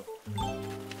 so.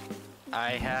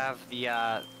 I have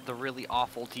the really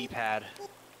awful D-pad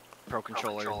Pro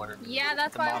controller. Yeah,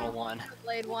 that's The why I Model want 1. the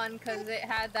Blade one because it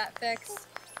had that fix.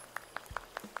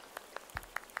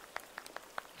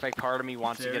 In fact, part of me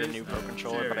wants to get a new Pro Cherries?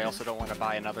 controller, but I Cherries. also don't want to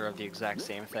buy another of the exact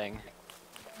same thing.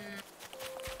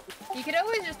 You could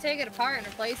always just take it apart and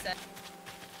replace it.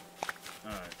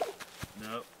 Alright.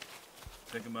 Nope.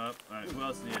 Pick them up. Alright, who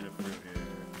else needed a fruit here?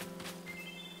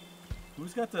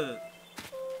 Who's got the.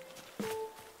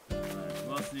 Alright,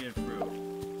 who else needed fruit?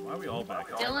 Why are we all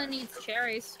back up? Dylan needs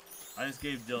cherries. I just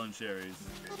gave Dylan cherries.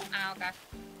 Ah, okay.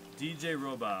 DJ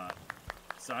Robot,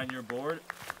 sign your board.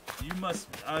 You must.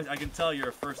 I can tell you're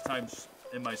a first time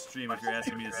in my stream if you're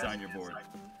asking me to sign your board.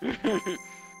 Oh,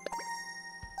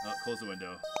 close the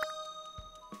window.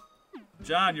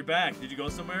 John, you're back. Did you go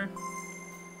somewhere?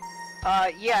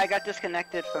 Yeah, I got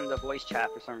disconnected from the voice chat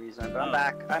for some reason, but I'm Oh.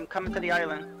 back. I'm coming to the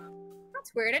island.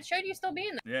 That's weird. It showed you still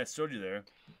being there. Yeah, it showed you there.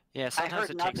 Yeah, sometimes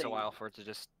heard it takes a nothing. while for it to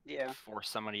just Yeah. force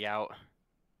somebody out.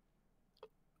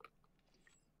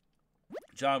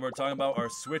 John, we're talking about our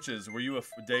switches. Were you a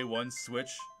day one Switch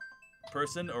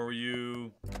person, or were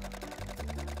you?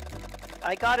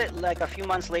 I got it like a few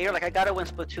months later. Like I got it when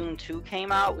Splatoon 2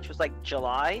 came out, which was like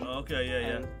July. Oh, okay, yeah, yeah.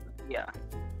 And, yeah.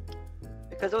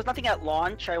 Because there was nothing at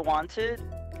launch I wanted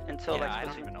until Yeah, like I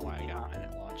don't Splatoon even know 2 why I came got out. it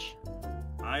at launch.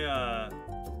 I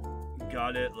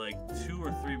got it like 2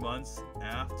 or 3 months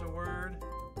afterward,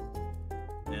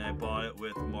 and I bought it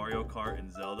with Mario Kart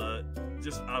and Zelda,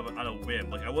 just on a whim.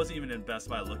 Like I wasn't even in Best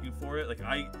Buy looking for it. Like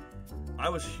I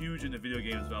was huge into video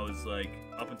games when I was like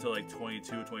up until like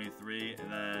 22, 23,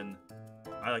 and then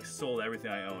I like sold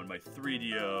everything I owned. My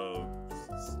 3DO,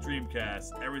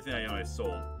 Dreamcast, everything I owned I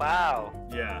sold. Wow.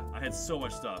 Yeah, I had so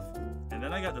much stuff. And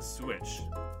then I got the Switch.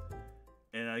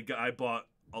 And I bought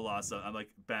a lot of stuff. I'm like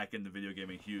back into video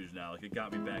gaming huge now. Like it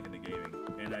got me back into gaming.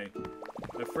 And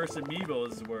my first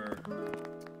amiibos were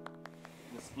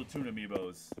the Splatoon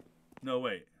amiibos. No,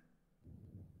 wait.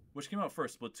 Which came out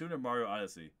first, Splatoon or Mario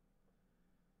Odyssey?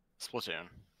 Splatoon.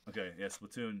 Okay, yeah,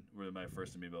 Splatoon were my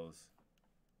first amiibos.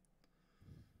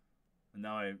 And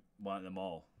now I want them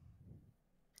all.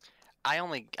 I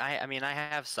mean, I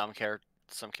have some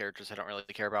characters I don't really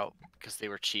care about because they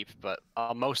were cheap, but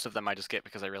most of them I just get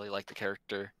because I really like the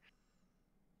character.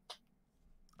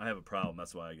 I have a problem,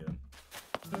 that's why I get them.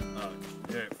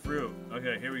 Here, fruit.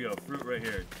 Okay, here we go. Fruit right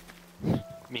here.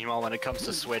 Meanwhile, when it comes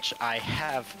to Switch, I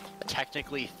have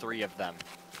technically 3 of them.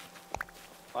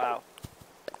 Wow.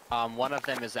 One of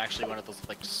them is actually one of those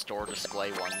like store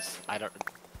display ones.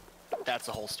 That's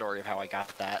the whole story of how I got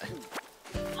that.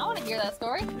 I want to hear that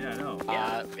story. Yeah, I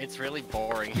know. It's really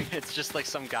boring. It's just like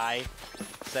some guy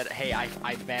said, "Hey,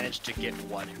 I managed to get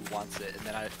one who wants it," and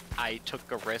then I took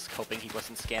a risk hoping he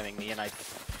wasn't scamming me, and I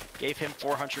gave him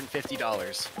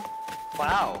 $450.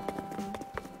 Wow.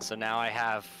 So now I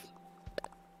have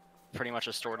pretty much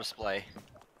a store display.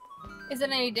 Is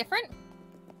it any different?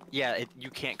 Yeah, you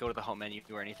can't go to the home menu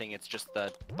or anything. It's just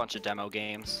a bunch of demo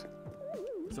games.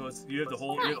 So it's you have the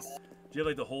whole. Nice. Do you have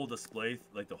like the whole display?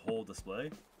 Like the whole display?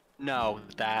 No,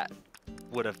 that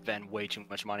would have been way too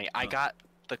much money. I Oh. got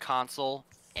the console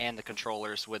and the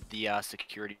controllers with the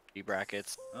security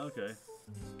brackets, Okay.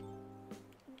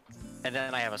 and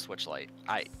then I have a Switch Lite.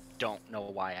 I don't know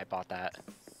why I bought that.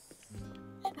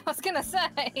 I was gonna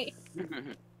say.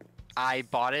 I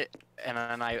bought it, and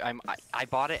then I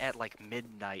bought it at like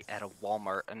midnight at a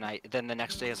Walmart, and then the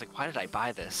next day I was like, why did I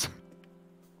buy this?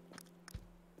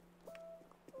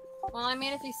 Well, I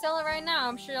mean, if you sell it right now,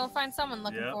 I'm sure you'll find someone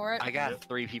looking Yep. for it. I got Yep.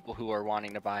 3 people who are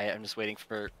wanting to buy it. I'm just waiting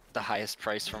for the highest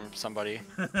price from somebody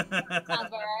Sounds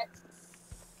about right.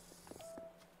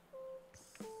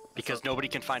 because nobody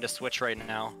can find a Switch right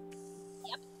now.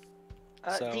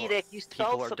 So, D-Dick, you people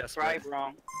spelled are subscribe desperate.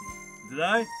 wrong. Did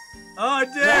I? Oh, I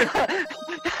did.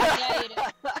 Yeah, you did.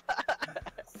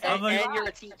 I'm and, like- and you're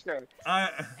a teacher.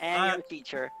 I And you're a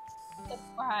teacher.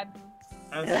 Subscribe.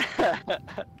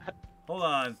 hold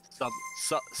on.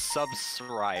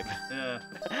 Subscribe. Yeah.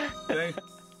 Okay.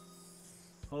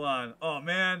 Hold on. Oh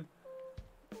man.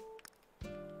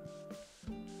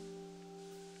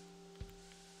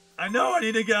 I know I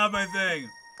need to get out my thing.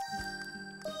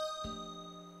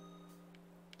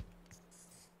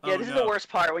 Yeah, Oh, this is no. the worst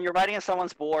part when you're riding on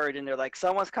someone's board and they're like,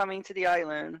 "Someone's coming to the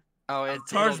island." Oh,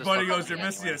 Targe Buddy goes, you're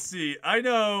missing a C. I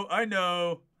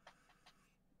know.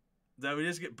 That we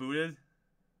just get booted?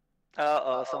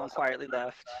 Uh-oh, someone quietly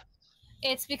left.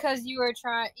 It's because you were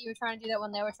trying to do that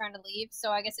when they were trying to leave,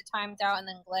 so I guess it timed out and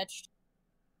then glitched.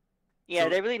 Yeah, So-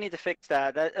 they really need to fix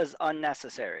that. That is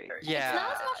unnecessary. Yeah. It's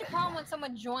not so much a problem when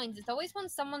someone joins. It's always when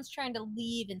someone's trying to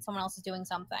leave and someone else is doing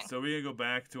something. So are we gonna go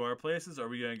back to our places, or are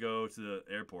we gonna go to the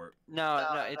airport? No,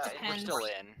 we're Depends. still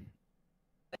in.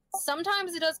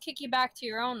 Sometimes it does kick you back to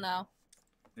your own, though.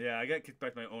 Yeah, I got kicked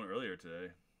back my own earlier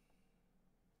today.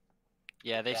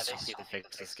 Yeah, they still need to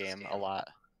fix this game a lot.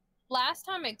 Last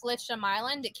time it glitched on my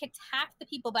island, it kicked half the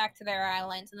people back to their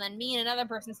islands, and then me and another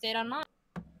person stayed on mine.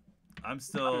 I'm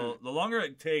still. The longer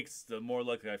it takes, the more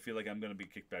likely I feel like I'm gonna be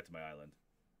kicked back to my island.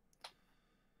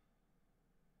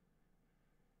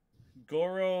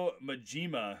 Goro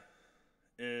Majima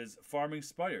is farming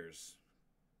spiders.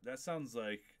 That sounds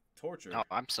like torture. No,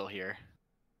 I'm still here.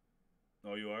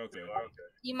 Oh, you are? Okay.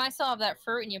 You might still have that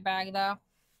fruit in your bag, though.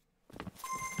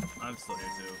 I'm still here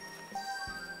too.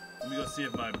 Let me go see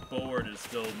if my board is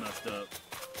still messed up.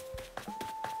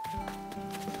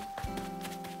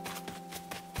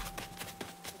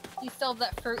 You still have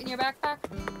that fruit in your backpack?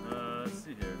 Let's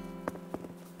see here.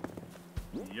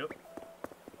 Yep.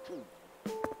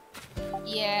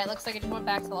 Yeah, it looks like it just went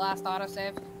back to the last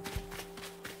autosave.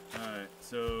 Alright,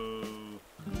 so...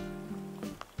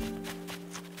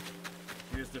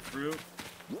 Here's the fruit.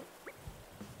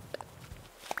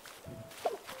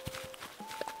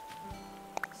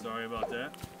 Sorry about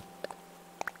that.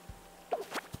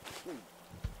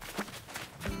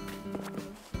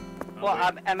 Well,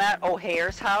 wait. I'm at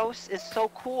O'Hare's house. It's so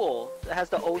cool. It has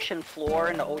the ocean floor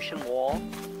and the ocean wall.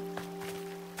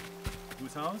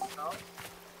 Whose house?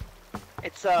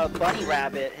 It's a bunny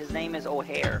rabbit. His name is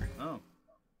O'Hare. Oh.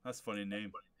 That's a funny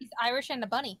name. He's Irish and a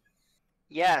bunny.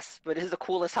 Yes, but this is the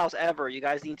coolest house ever. You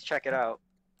guys need to check it out.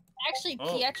 Actually,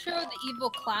 Oh. Pietro, the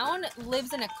evil clown,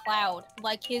 lives in a cloud.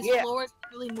 Like, his Yeah. floor is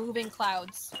really moving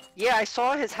clouds. Yeah, I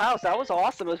saw his house. That was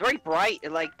awesome. It was very bright.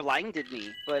 It like blinded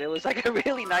me, but it was like a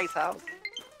really nice house.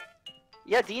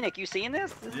 Yeah, Dinic, you seen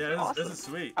this? This Yeah, is this, awesome. this is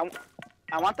sweet.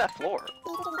 I want that floor.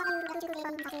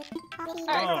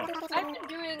 Alright, I've been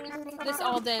doing this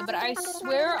all day, but I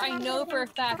swear I know for a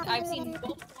fact I've seen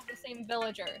multiple of the same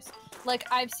villagers. Like,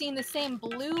 I've seen the same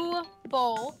blue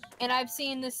bull, and I've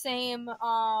seen the same,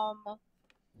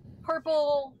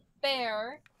 purple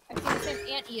bear. I've seen the same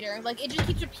anteater. Like, it just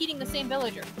keeps repeating the same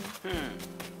villager.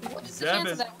 What is the Zeb chance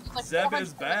is, of that? Like Zeb 400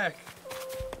 is back.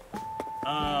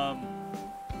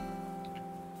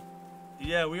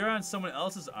 Yeah, we are on someone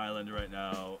else's island right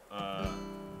now. I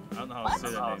don't know how to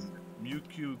say that name.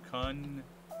 Mukyu Kun.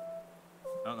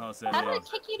 I don't know how to say How that did name. it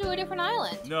kick you to a different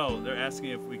island? No, they're asking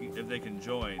if they can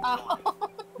join. Oh.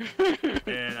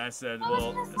 And I said, I was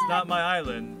well, gonna it's say. not my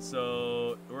island,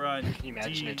 so we're on Can you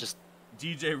imagine it just...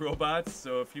 DJ Robots.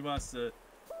 So if he wants to,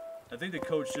 I think the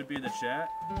code should be in the chat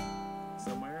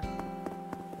somewhere.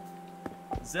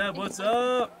 Zeb, what's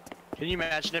up? Can you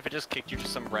imagine if it just kicked you to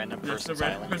some random Just some person's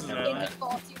random island? person's you It island.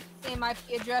 defaults you to the same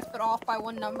IP address, but off by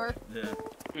one number. Yeah.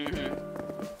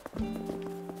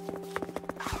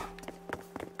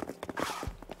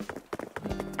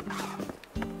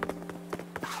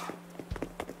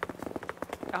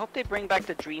 I hope they bring back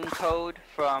the dream code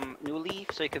from New Leaf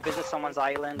so you could visit someone's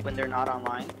island when they're not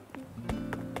online.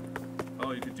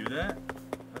 Oh, you could do that?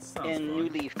 That sounds in fun. New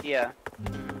Leaf. Yeah.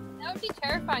 That would be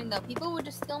terrifying though. People would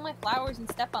just steal my flowers and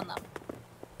step on them.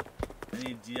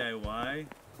 Any DIY?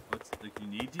 What's like you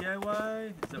need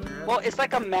DIY? Is that what you're Well, asking? it's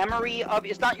like a memory of.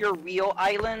 It's not your real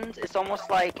island. It's almost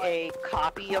like a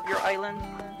copy of your island.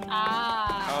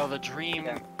 Ah. Oh, the Dream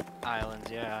Yeah. Islands,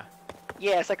 yeah.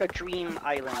 Yeah, it's like a dream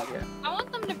island. Yeah. I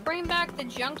want them to bring back the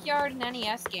junkyard and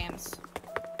NES games.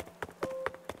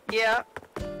 Yeah.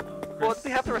 Well, Chris,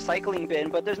 we have the recycling bin,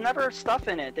 but there's never stuff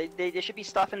in it. There should be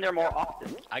stuff in there more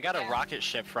often. I got a rocket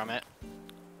ship from it.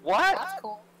 What? That's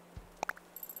cool.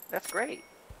 That's great.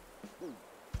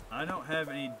 I don't have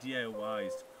any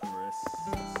DIYs,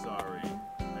 Chris. Sorry.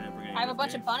 I didn't bring any I have a with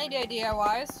bunch me. of Bunny Day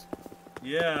DIYs.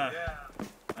 Yeah.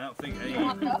 I don't think any. You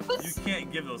want those? You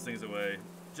can't give those things away.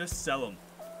 Just sell them.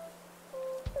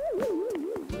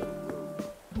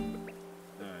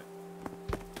 Alright.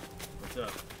 What's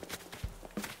up?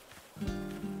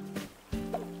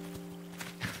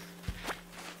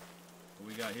 What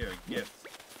we got here? A gift.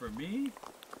 For me?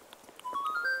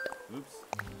 Oops.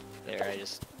 There, I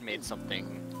just made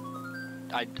something.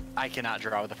 I cannot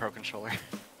draw with a Pro Controller.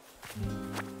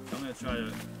 I'm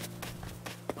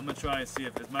gonna try and see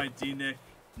if it's my D-Nick.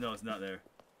 No, it's not there.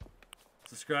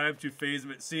 Subscribe to FaZe.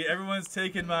 See, everyone's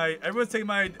taking my.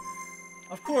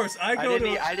 Of course, I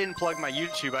didn't plug my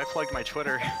YouTube, I plugged my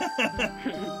Twitter.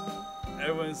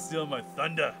 Everyone's stealing my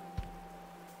thunder.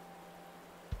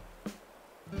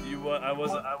 I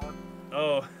wasn't.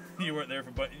 Oh, you weren't there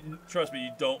for. But trust me,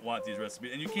 you don't want these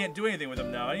recipes, and you can't do anything with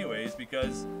them now, anyways,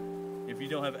 because if you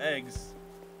don't have eggs,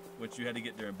 which you had to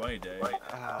get during Bunny Day.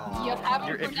 Oh, You'll have 'em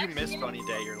for if you next miss year. Bunny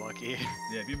Day, you're lucky.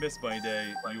 Yeah, if you miss Bunny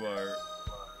Day, you are.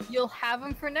 You'll have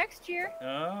them for next year.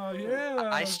 Oh yeah.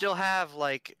 I still have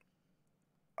like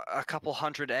a couple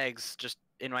hundred eggs just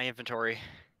in my inventory.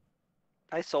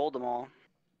 I sold them all.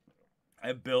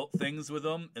 I built things with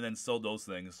them and then sold those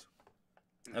things.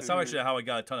 That's how actually how I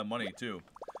got a ton of money too.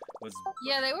 Was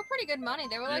Yeah, they were pretty good money.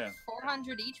 They were like Yeah.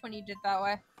 400 each when you did that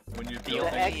way. when you The build The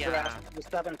only, things. egg dress was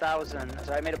 7,000,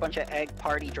 so I made a bunch of egg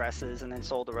party dresses and then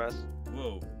sold the rest.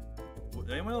 Whoa.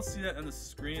 Did anyone else see that on the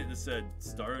screen? It just said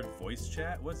started voice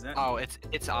chat. What's that? Oh,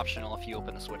 it's optional if you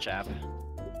open the Switch app.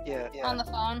 Yeah. On the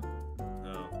phone.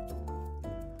 No.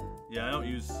 Yeah, I don't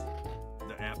use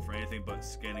the app for anything but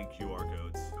scanning QR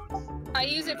codes. I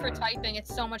use it for typing.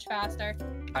 It's so much faster.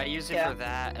 I use it Yeah. for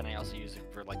that, and I also use it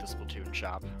for like the Splatoon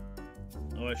shop.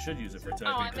 Oh, I should use it for typing.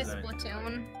 Oh, I 'cause miss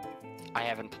Splatoon. I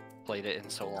haven't played it in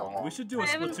so long. we should do a I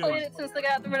haven't Splatoon. played it since they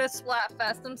got rid of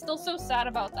Splatfest. I'm still so sad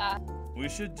about that. We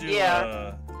should do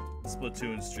Yeah. a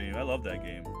Splatoon stream. I love that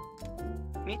game.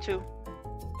 Me too.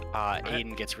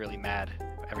 Aiden gets really mad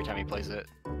every time he plays it.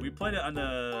 We played it on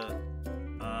the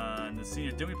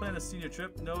senior. Didn't we play on the senior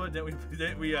trip, Noah? Didn't we?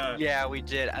 Didn't we? Yeah, we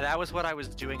did. That was what I was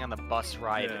doing on the bus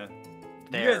ride Yeah.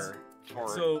 there guys- for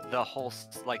so- the whole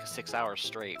like 6 hours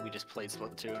straight. We just played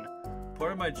Splatoon.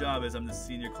 Part of my job is I'm the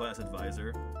senior class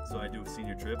advisor, so I do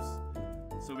senior trips.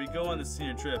 So we go on the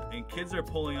senior trip, and kids are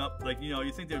pulling up, like, you know,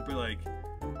 you think they would bring, like,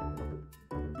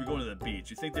 we're going to the beach.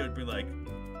 You think they would bring, like,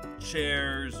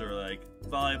 chairs or, like,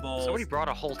 volleyballs. Somebody brought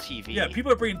a whole TV. Yeah,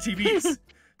 people are bringing TVs.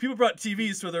 People brought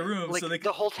TVs for their rooms, like so they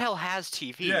the hotel has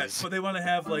TVs. yeah, but they want to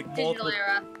have, like, Digital multiple.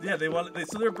 era. Yeah,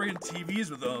 so they're bringing TVs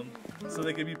with them, so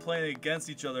they can be playing against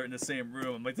each other in the same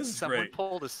room. I'm like, this is Someone great.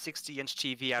 pulled a 60-inch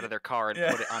TV out of their car and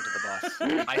Yeah. put it onto the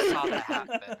bus. I saw that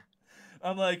happen.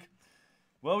 I'm like,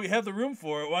 well, we have the room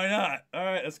for it. Why not? All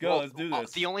right, let's go. Well, Let's do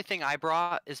this. The only thing I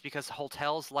brought is because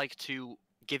hotels like to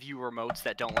give you remotes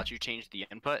that don't let you change the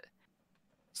input.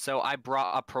 So I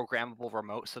brought a programmable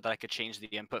remote so that I could change the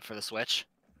input for the Switch.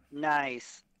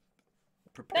 Nice.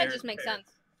 Prepare. That just makes sense.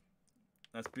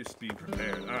 That's just being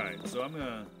prepared. All right, so I'm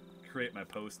gonna create my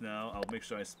post now. I'll make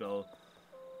sure I spell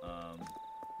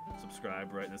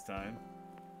subscribe right this time.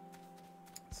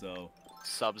 So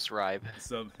Subscribe.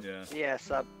 yeah. Yeah,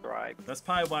 subscribe. That's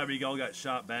probably why we all got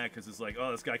shot back, because it's like,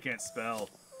 oh, this guy can't spell.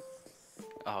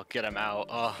 Oh, get him out.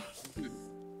 Oh.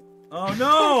 Oh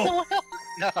no!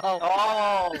 No.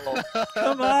 Oh!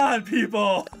 Come on,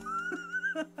 people!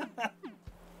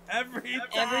 Every time.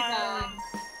 Every time.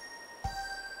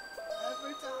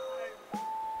 Every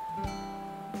time.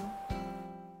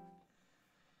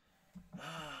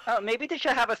 Oh, maybe they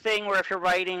should have a thing where if you're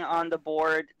writing on the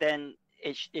board, then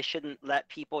it shouldn't let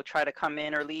people try to come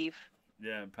in or leave.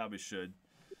 Yeah, probably should.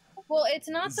 Well, it's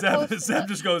not Zeb- supposed to. Zeb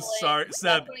just goes, like, sorry, that's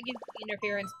Zeb. when it gives you the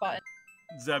interference button.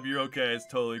 Zeb, you're okay. It's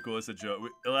totally cool. It's a joke.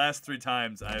 The last 3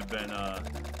 times I've been,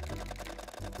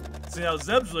 See, now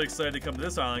Zeb's really excited to come to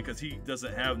this island because he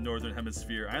doesn't have Northern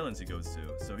Hemisphere islands he goes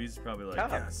to. So he's probably like, Oh.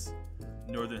 yes,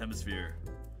 Northern Hemisphere.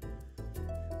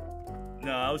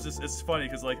 No, I was just, it's funny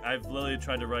because like I've literally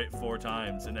tried to write 4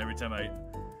 times and every time I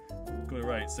go to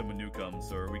write, someone new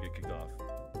comes or we get kicked off.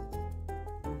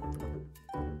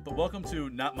 But welcome to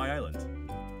Not My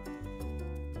Island.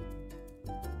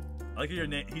 I like your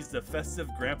name, he's the festive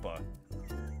grandpa.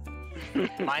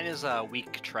 Mine is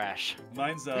weak trash.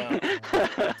 Mine's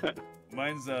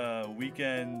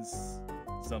weekends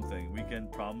something.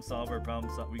 Weekend problem solver,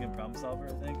 weekend problem solver,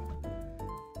 I think.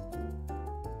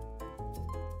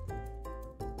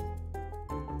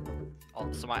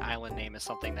 Also, my island name is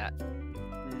something that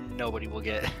nobody will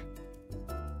get.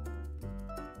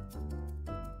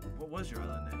 What was your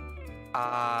island name?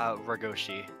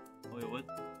 Ragoshi. Oh, wait, what?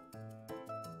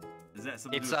 Is that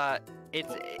something? It's a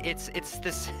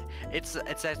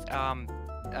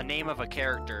name of a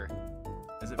character.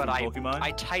 Is it but from Pokemon?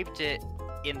 I typed it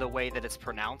in the way that it's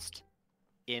pronounced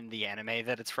in the anime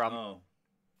that it's from. Oh.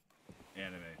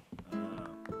 Anime.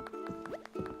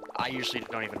 I usually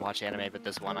don't even watch anime, but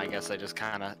this one I guess I just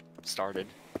kind of started.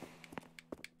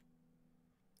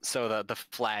 So the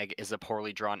flag is a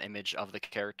poorly drawn image of the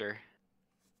character.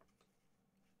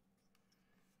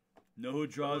 Know who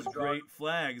draws great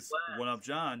flags? One Up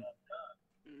John.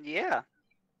 Yeah.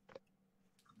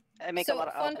 I make a lot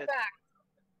of fun outfits. fact.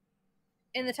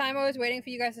 In the time I was waiting for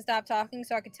you guys to stop talking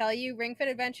so I could tell you, Ring Fit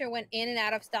Adventure went in and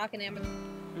out of stock in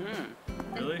Amazon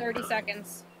Really? in 30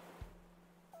 seconds.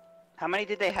 How many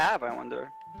did they have, I wonder?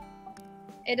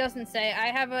 It doesn't say. I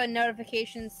have a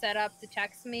notification set up to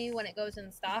text me when it goes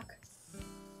in stock.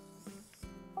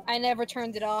 I never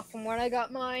turned it off from when I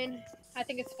got mine. I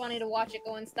think it's funny to watch it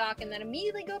go in stock and then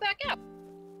immediately go back out.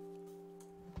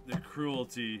 The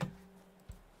cruelty.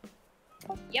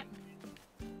 Yep.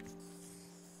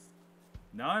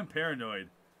 Now I'm paranoid.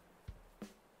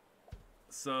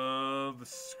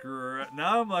 Subscribe.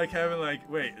 Now I'm like having like,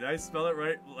 wait, did I spell it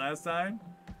right last time?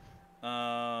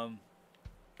 No,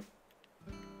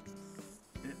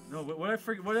 what did I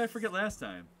forget? What did I forget last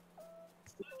time?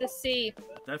 The C.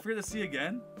 Did I forget the C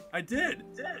again? I did.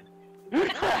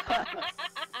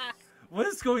 What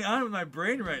is going on with my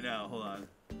brain right now? Hold on.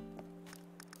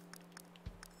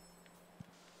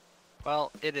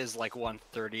 Well, it is like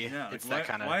 1:30. Yeah, like it's why- that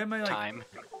kind why am I, of like- time.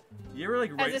 You were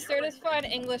like right. As a certified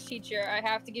English teacher, I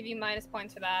have to give you minus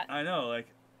points for that. I know, like,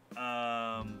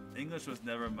 English was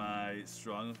never my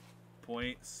strong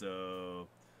point, so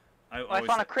I I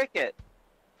found a cricket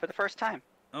for the first time.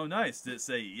 Oh, nice. Did it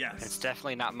say yes? It's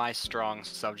definitely not my strong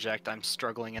subject. I'm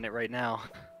struggling in it right now.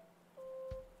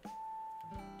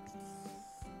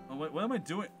 Oh, what am I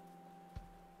doing?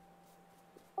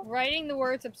 Writing the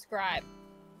word subscribe.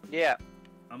 Yeah.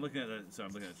 I'm looking at that. Sorry,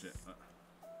 I'm looking at shit.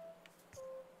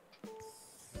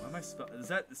 Why am I Is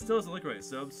that? It still doesn't look right.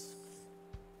 Subs.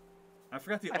 I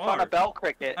forgot the I R. found a bell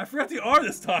cricket. I forgot the R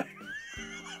this time.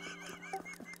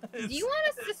 Do you want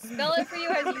us to spell it for you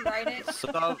as you write it?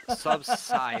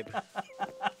 Subscribe.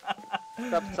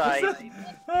 Subside.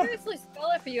 Seriously,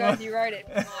 spell it for you as you write it.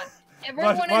 Come on.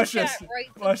 Everyone watch in this. chat,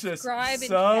 write Watch this. subscribe in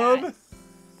Sub.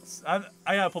 chat.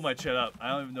 I gotta pull my chat up. I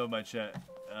don't even know my chat.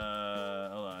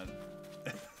 Hold on.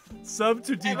 Sub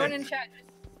to D. Everyone in chat,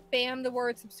 just spam the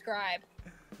word subscribe.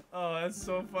 Oh, that's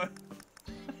so fun.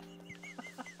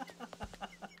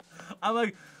 I'm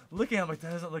like looking at it, I'm like,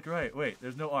 that doesn't look right. Wait,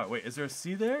 there's no R. Wait, is there a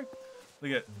C there?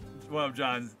 Look at one of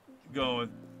John's going.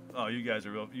 Oh, you guys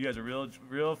are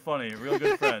real funny, real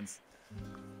good friends.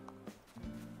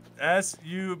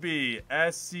 SUB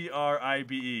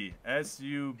SCRIBE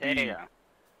SUB. There you go.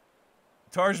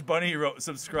 Tarj Bunny wrote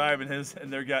subscribe and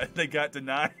they got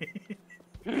denied.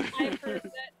 I approved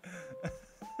it.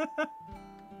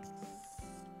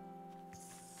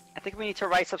 I think we need to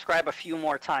write subscribe a few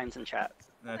more times in chat.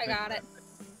 I got it.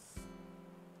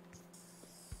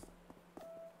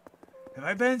 Have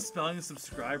I been spelling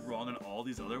subscribe wrong on all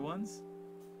these other ones?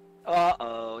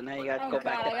 Uh-oh, now you gotta Oh go God,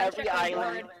 back I to gotta every check my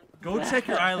island. word. Go check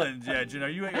your island, yeah, Jen. Are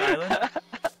you at your island?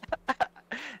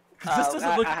 'Cause this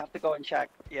doesn't look. I have to go and check,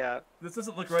 yeah. This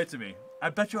doesn't look right to me. I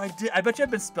bet you I did. I bet you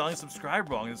I've been spelling subscribe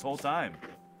wrong this whole time.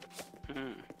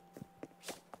 Mhm.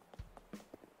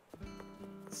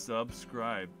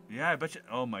 Subscribe. Yeah, I bet you.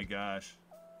 Oh my gosh.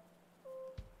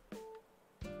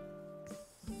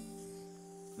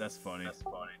 That's funny.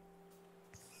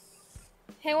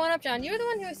 Hey, what up, John? You were the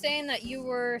one who was saying that you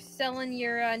were selling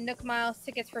your Nook Miles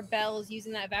tickets for bells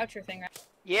using that voucher thing, right?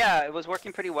 Yeah, it was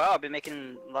working pretty well. I've been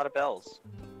making a lot of bells.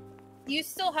 Do you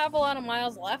still have a lot of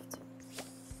miles left?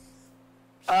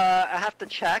 I have to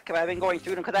check. I've been going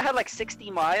through them because I had like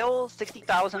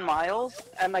 60,000 miles,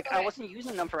 and like I Okay. wasn't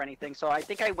using them for anything. So I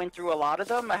think I went through a lot of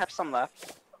them. I have some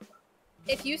left.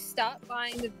 if you stop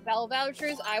buying the bell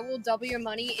vouchers, I will double your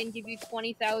money and give you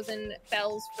 20,000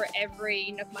 bells for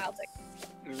every Nook Mile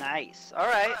ticket. Nice. All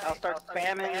right, I'll start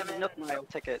spamming Nook Mile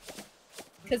tickets.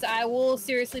 Because I will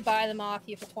seriously buy them off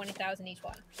you for 20,000 each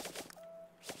one.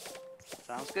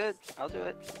 Sounds good. I'll do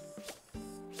it.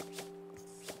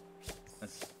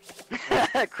 That's,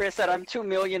 Chris said I'm 2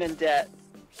 million in debt.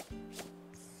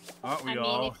 aren't we I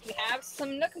all? mean, if you have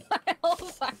some Nook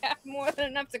Miles, I have more than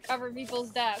enough to cover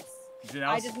people's debts. Jen,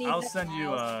 I just need I'll Nook send you.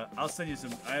 Miles. I'll send you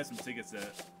some. I have some tickets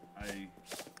that I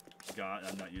got.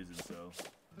 I'm not using, so.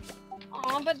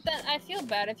 Aw, but then I feel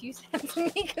bad if you send them to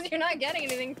me because you're not getting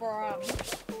anything for them.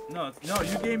 No, no.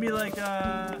 You gave me like.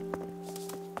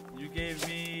 You gave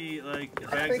me like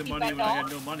bags of money when I had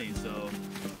no money, so.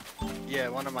 Yeah,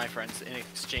 one of my friends, in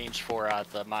exchange for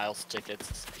the Miles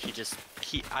tickets,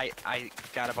 I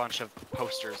got a bunch of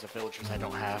posters of villagers I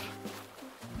don't have.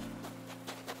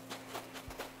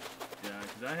 Yeah,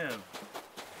 because I have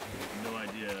no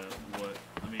idea what.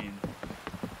 I mean.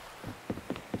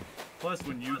 Plus,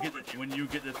 when you get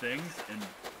the things and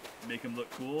make them look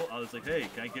cool, I was like, hey,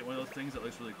 can I get one of those things that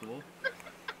looks really cool?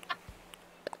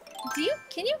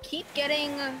 Can you keep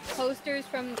getting posters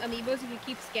from amiibos if you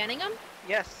keep scanning them?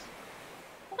 Yes.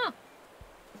 Huh.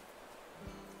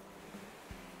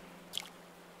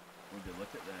 Would you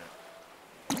look at that?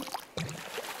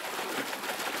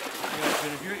 Yeah,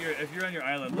 but if you're on your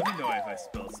island, let me know if I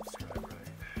spell subscribe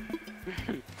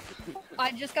right.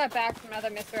 I just got back from another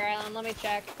Mr. Island. Let me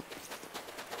check.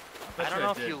 I don't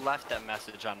know if you left that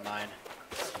message on mine.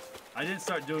 I didn't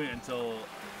start doing it until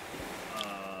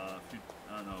I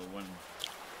don't know when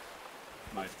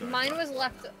my started. Mine was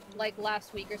left like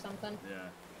last week or something. Yeah.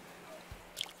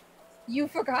 You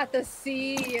forgot the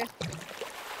C.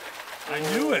 I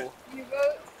knew it. You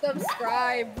wrote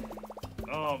subscribe.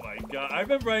 Oh my god, I've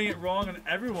been writing it wrong on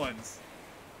everyone's.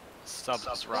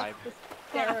 Subscribe.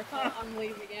 Hysterical. I'm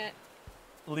leaving it.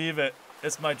 Leave it.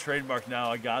 It's my trademark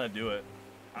now. I gotta do it.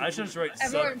 I should just write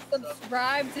sub. Everyone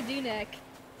subscribe to D-Nick.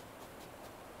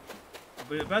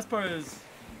 But the best part is,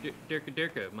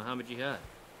 Dirka, Muhammad Jihad.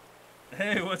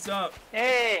 hey, what's up?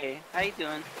 Hey, how you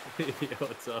doing? Yo,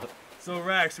 what's up? So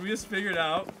Rax, we just figured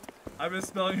out I've been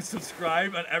spelling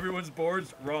subscribe on everyone's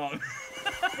boards wrong.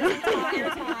 The entire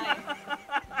time.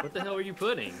 What the hell are you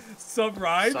putting?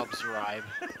 Subribe? Subscribe.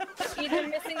 Either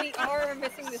missing the R or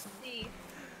missing the C.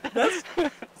 That's,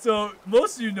 so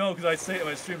most of you know because I say it in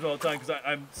my streams all the time because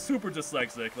I'm super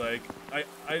dyslexic. Like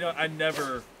I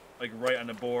never like write on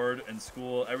the board in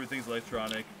school. Everything's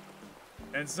electronic,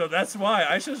 and so that's why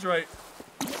I should just write.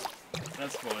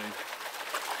 That's funny.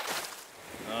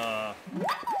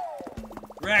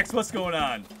 Rax, what's going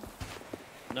on?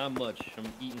 Not much. I'm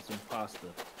eating some pasta.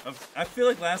 I feel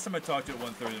like last time I talked to you at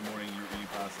 1:30 in the morning, you were eating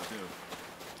pasta too.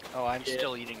 Oh, I'm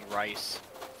still eating rice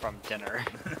from dinner.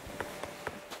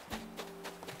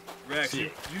 Rex,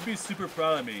 you'd be super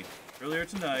proud of me. Earlier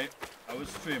tonight, I was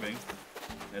streaming,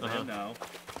 as I am now,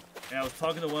 and I was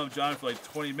talking to one of John for like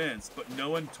 20 minutes, but no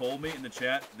one told me in the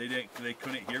chat they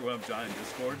couldn't hear one of John in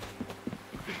Discord.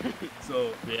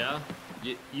 So yeah,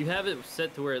 you have it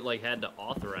set to where it like had to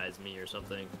authorize me or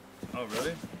something. Oh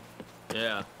really?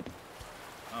 Yeah.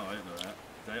 Oh, I didn't know that.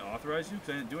 Did I authorize you? Because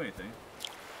I didn't do anything.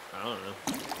 I don't know.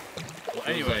 Well, It was,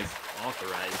 anyways, like,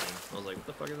 authorizing. I was like, what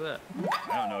the fuck is that?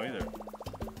 I don't know either.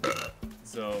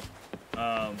 So,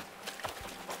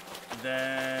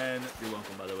 then You're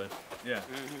welcome, by the way. yeah.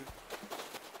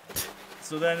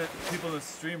 So then people in the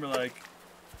stream were like,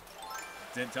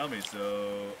 didn't tell me,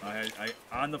 so I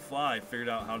on the fly figured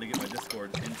out how to get my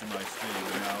Discord into my stream,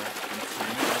 and now I'm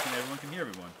streaming and everyone can hear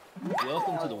everyone.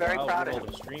 Welcome to the very wild proud of world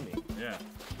of streaming. Yeah.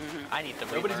 I need to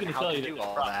Nobody's relearn gonna how tell to you do that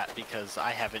all it's that because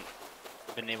I haven't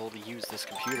been able to use this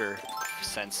computer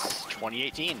since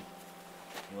 2018.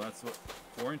 Well, that's what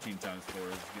quarantine time's for,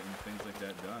 is getting things like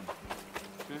that done.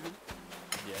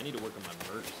 Yeah, I need to work on my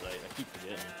merch site. I keep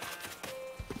forgetting.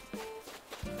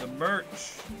 The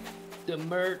merch. The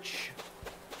merch.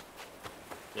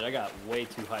 Dude, I got way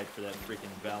too hyped for that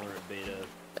freaking Valorant beta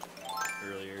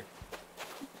earlier.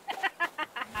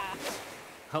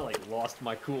 I like lost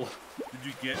my cool. Did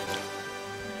you get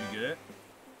it?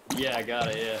 Yeah, I got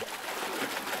it, yeah.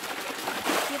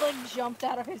 He like jumped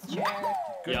out of his chair.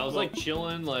 Good Yeah, I was like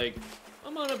chilling, like,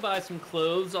 I'm gonna buy some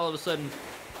clothes. All of a sudden,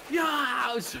 yeah!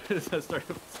 I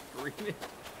started screaming.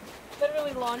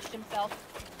 Literally launched himself.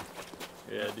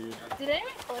 Yeah, dude. Did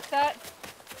anyone clip that?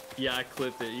 Yeah, I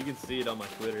clipped it. You can see it on my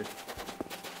Twitter.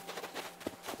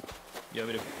 You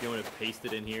want me to paste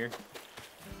it in here?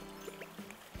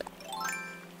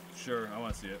 Sure, I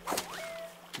want to see it.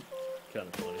 Kind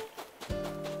of funny.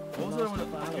 What was the other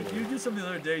one? You did something the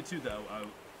other day too that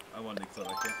I wanted to excel.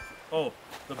 I can't. Oh,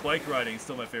 the bike riding is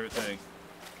still my favorite thing.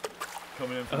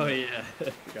 Coming in from Oh yeah,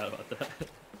 forgot about that.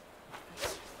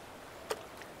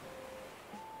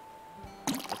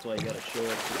 That's why you gotta show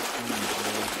up to the streams,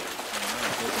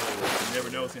 You never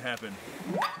know what's gonna happen.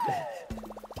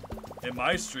 In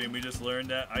my stream, we just learned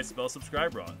that I spell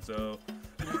subscribe wrong, so.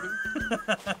 man.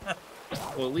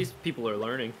 Well, at least people are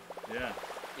learning. Yeah.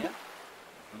 Yeah.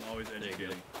 I'm always you go.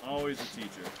 educating. Always a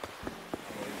teacher.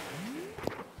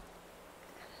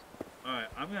 Alright,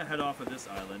 I'm gonna head off of this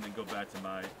island and go back to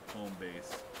my home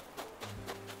base.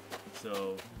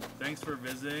 So, thanks for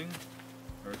visiting.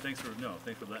 Or thanks for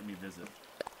letting me visit.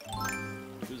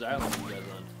 Whose island are you guys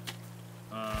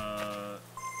on?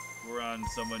 We're on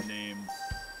someone named.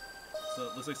 So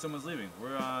it looks like someone's leaving.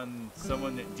 We're on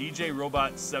someone named DJ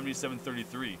Robot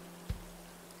 7733.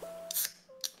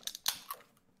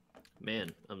 Man,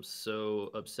 I'm so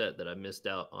upset that I missed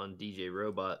out on DJ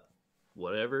Robot.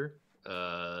 Whatever.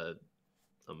 I'm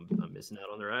missing out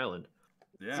on their island.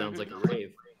 Yeah. Sounds like a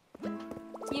rave.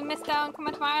 You missed out on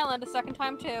coming to my island a second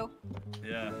time too.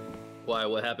 Yeah. Why?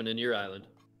 What happened in your island?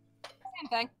 Same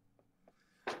thing.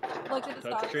 Look at the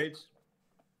Touch stars. trades?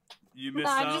 You missed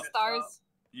Nah, out. just stars.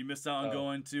 You missed out on Oh.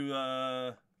 going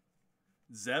to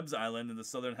Zeb's Island in the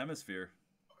Southern Hemisphere.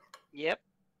 Yep.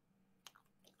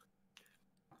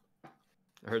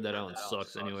 I heard that island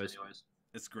sucks anyways.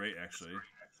 It's great, actually.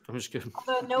 I'm just kidding.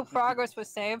 The no progress was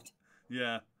saved.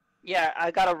 Yeah. Yeah, I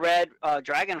got a red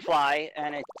dragonfly,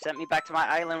 and it sent me back to my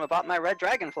island without my red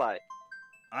dragonfly.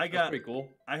 I That's got. pretty cool.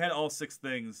 I had all 6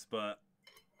 things, but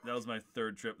that was my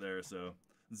 3rd trip there. So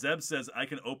Zeb says I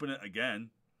can open it again.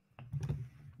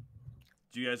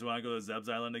 Do you guys want to go to Zeb's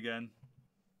Island again?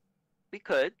 We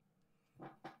could.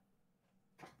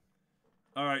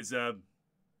 All right, Zeb.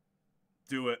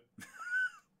 Do it.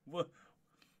 What?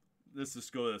 Let's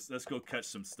just go. Let's go catch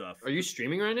some stuff. Are you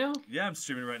streaming right now? Yeah, I'm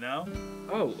streaming right now.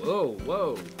 Oh,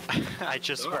 whoa. I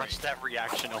just Sorry. watched that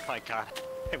reaction. Oh my god.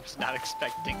 I was not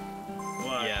expecting.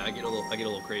 What? Yeah, I get a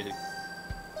little crazy.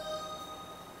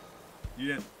 You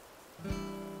didn't.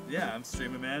 Yeah, I'm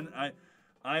streaming, man.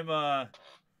 I'm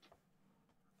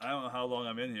I don't know how long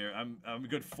I'm in here. I'm a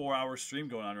good 4-hour stream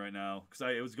going on right now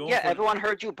because it was going. Yeah, for, everyone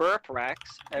heard you burp,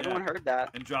 Rex. Everyone Yeah. heard that.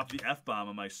 And dropped the F-bomb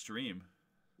on my stream.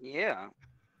 Yeah.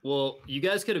 Well, you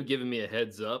guys could have given me a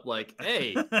heads up, like,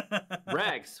 hey,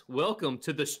 Rax, welcome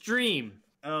to the stream.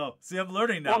 Oh, see, I'm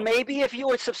learning now. Well, maybe if you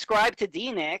would subscribe to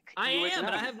DNIC. I you would am,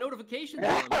 but I know. have notifications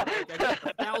on. Like, I get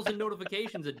 1,000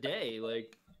 notifications a day.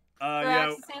 Like, Yeah.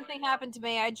 Rex, the same thing happened to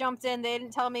me. I jumped in, they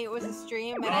didn't tell me it was a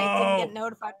stream, and I Oh. didn't get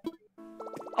notified.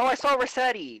 Oh, I saw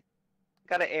Rossetti.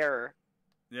 Got an error.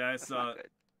 Yeah, I That's saw not good.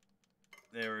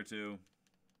 error too.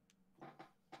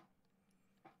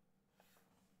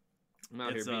 I'm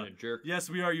out It's, here being a jerk. Yes,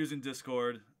 we are using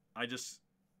Discord. I just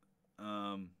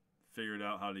figured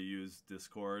out how to use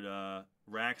Discord.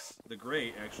 Rax the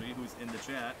Great, actually, who's in the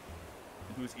chat,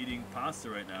 and who's eating pasta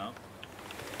right now.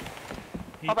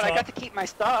 He Oh, but I got to talked- keep my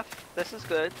stuff. This is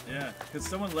good. Yeah, because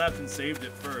someone left and saved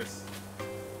it first.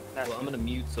 That's Well, I'm gonna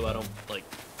mute so I don't, like,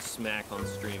 smack on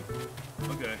stream.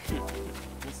 Okay.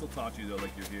 We'll still talk to you, though,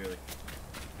 like you're here.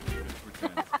 Like,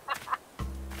 pretend.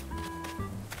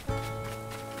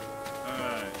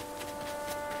 Alright.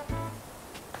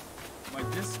 My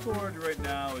Discord right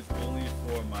now is only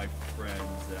for my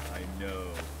friends that I know.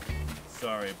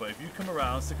 Sorry, but if you come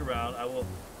around, stick around,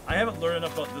 I haven't learned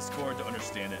enough about Discord to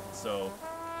understand it, so...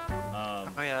 Oh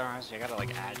yeah, that reminds me. I gotta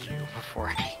like add you before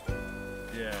I...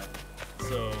 Yeah.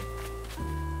 So,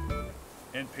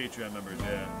 and Patreon members,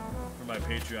 yeah, for my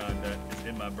Patreon that is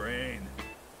in my brain.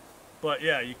 But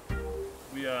yeah,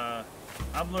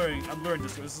 I'm learning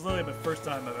Discord. This is literally the first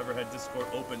time I've ever had Discord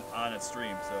open on a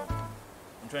stream, so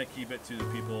I'm trying to keep it to the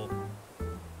people.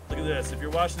 Look at this. If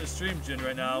you're watching the stream, Jin,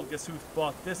 right now, guess who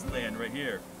bought this land right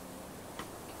here?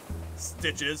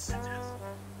 Stitches.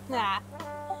 Nah.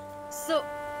 So,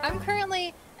 I'm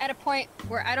currently at a point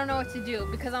where I don't know what to do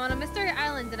because I'm on a mystery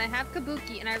island and I have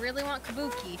Kabuki and I really want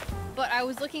Kabuki, but I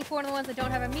was looking for one of the ones that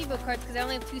don't have amiibo cards because I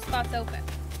only have 2 spots open.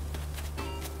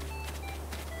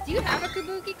 Do you have a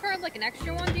Kabuki card, like an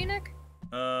extra one, D-Nick?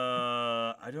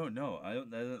 I don't know. That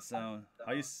doesn't sound.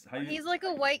 How you? He's like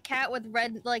a white cat with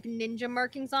red, like, ninja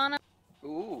markings on him.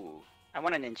 Ooh. I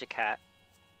want a ninja cat.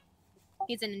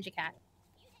 He's a ninja cat.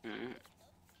 Mm.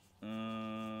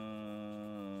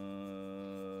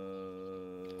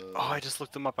 Oh, I just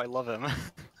looked him up. I love him.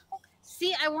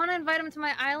 See, I want to invite him to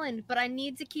my island, but I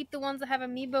need to keep the ones that have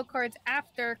amiibo cards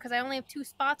after because I only have 2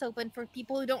 spots open for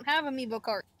people who don't have amiibo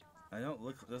cards.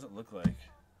 Doesn't look like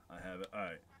I have it. All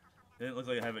right. It didn't look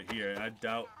like I have it here. I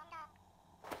doubt.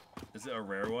 Is it a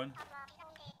rare one?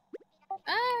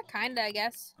 Kinda, I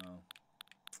guess. Oh.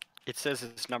 It says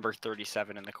it's number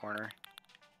 37 in the corner.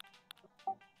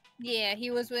 Yeah, he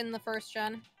was in the first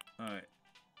gen. Alright.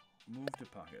 Move to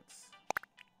pockets.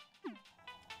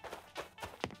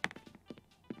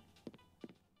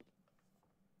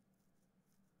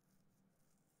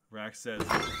 Rax says,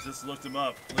 just looked him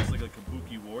up. Looks like a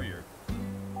Kabuki warrior.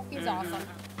 He's awesome.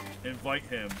 Invite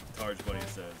him, Targe Buddy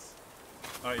says.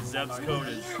 Alright, Zeb's code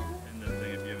is in the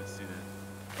thing if you haven't seen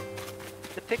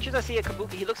it. The pictures I see of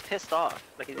Kabuki, he looks pissed off.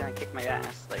 Like he's gonna kick my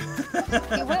ass. Like,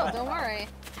 He will, don't worry.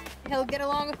 He'll get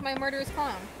along with my murderous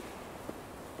clown.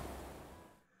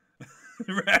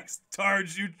 Rax,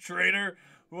 Targe, you traitor!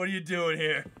 What are you doing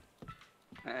here?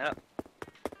 yeah.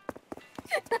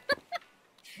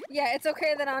 Yeah, it's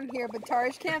okay that I'm here, but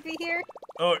Targe can't be here.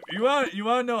 Oh, you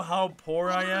wanna know how poor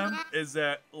I am? Is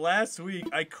that last week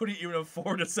I couldn't even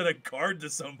afford to send a card to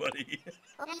somebody.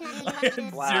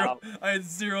 Wow. I had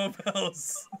 0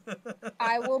 bells.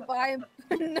 I will buy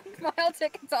mile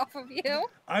tickets off of you.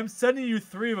 I'm sending you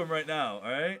 3 of them right now,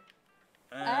 alright?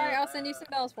 Alright, I'll send you some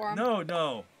bells for him.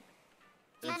 No.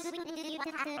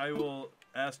 I will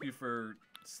ask you for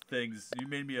things. You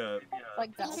made me a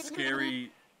Like bells.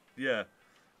 scary... Yeah.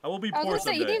 I will be I was poor gonna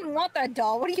say, you someday. didn't want that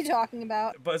doll. What are you talking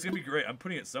about? But it's gonna be great. I'm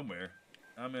putting it somewhere.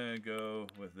 I'm gonna go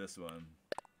with this one.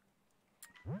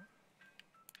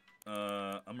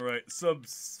 I'm gonna write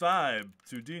subscribe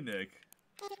to D-Nick.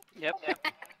 Yep.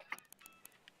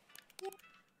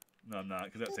 No, I'm not,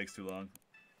 because that takes too long.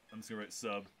 I'm just gonna write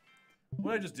sub.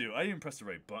 What did I just do? I didn't even press the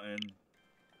right button.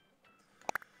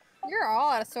 You're all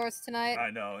out of sorts tonight.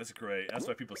 I know, it's great. That's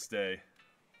why people stay.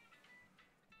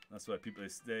 That's why people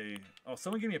stay. Oh,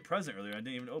 someone gave me a present earlier. I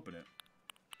didn't even open it.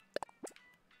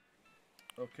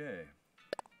 Okay.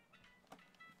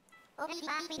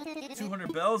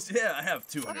 200 bells? Yeah, I have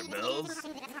 200 bells.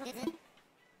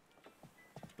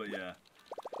 But yeah.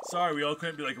 Sorry, we all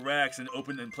couldn't be like Rax and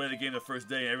open and play the game the first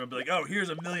day. Everyone be like, oh, here's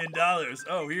 $1 million.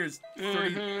 Oh, here's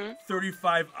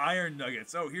 35 iron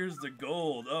nuggets. Oh, here's the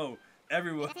gold. Oh,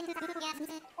 everyone.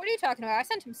 What are you talking about? I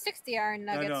sent him 60 iron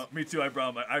nuggets. I know, me too. I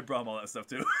brought him all that stuff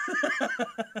too.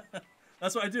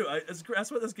 That's what I do.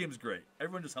 That's why this game's great.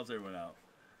 Everyone just helps everyone out.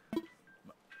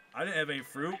 I didn't have any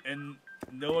fruit, and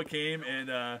Noah came and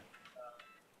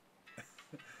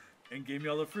and gave me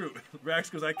all the fruit. Rax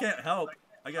goes, I can't help.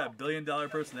 I got $1 billion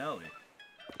personality.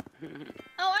 Oh,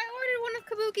 I ordered one of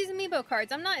Kabuki's amiibo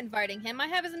cards. I'm not inviting him. I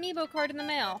have his amiibo card in the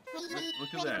mail.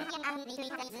 Look at that.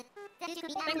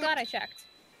 Thank God I checked.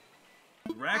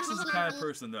 Rax is the kind of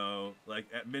person though. Like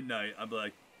at midnight, he'd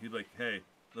be like, hey,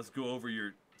 let's go over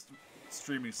your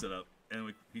streaming setup,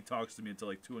 and he talks to me until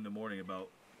like 2 in the morning about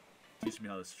teaching me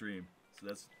how to stream. So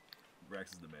that's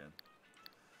Rax is the man.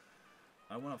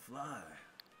 I want to fly.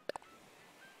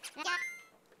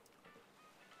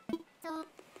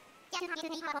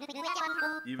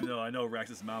 Even though I know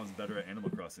Rax's mom's better at Animal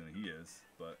Crossing than he is,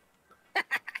 but.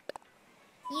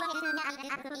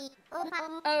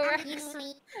 Oh, Rex.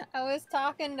 I was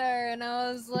talking to her and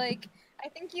I was like, I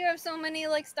think you have so many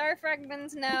like star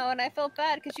fragments now, and I felt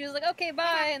bad because she was like, okay,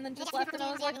 bye, and then just left, and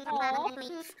I was like, oh.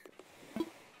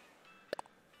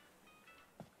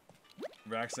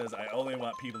 Rax says, I only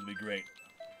want people to be great.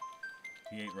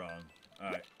 He ain't wrong.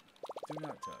 Alright. Do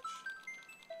not touch.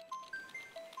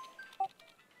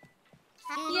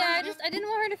 Yeah, I didn't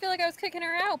want her to feel like I was kicking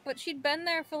her out, but she'd been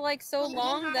there for like so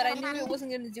long that I knew it wasn't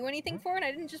going to do anything for her, and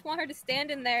I didn't just want her to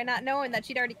stand in there not knowing that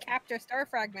she'd already capped her star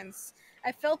fragments.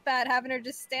 I felt bad having her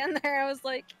just stand there. I was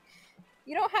like,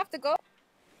 you don't have to go.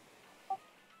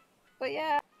 But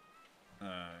yeah.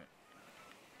 Alright.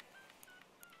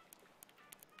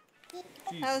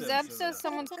 Oh, Zeb says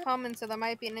someone's coming, so there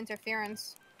might be an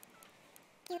interference.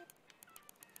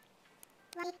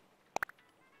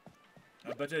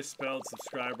 I bet I spelled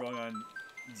subscribe wrong on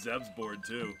Zeb's board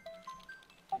too.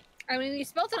 I mean, we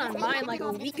spelled it on mine like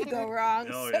a week ago wrong,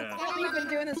 Oh, so yeah. we've been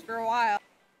doing this for a while.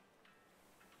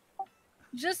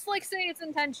 Just like say it's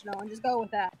intentional and just go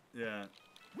with that. Yeah.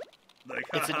 Like,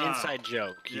 It's an haha. inside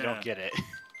joke. You Yeah. don't get it.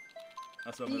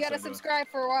 That's what I'm You gonna gotta start doing. subscribe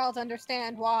for a while to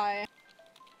understand why.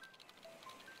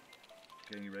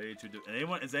 Getting ready to do.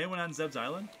 Is anyone on Zeb's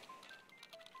island?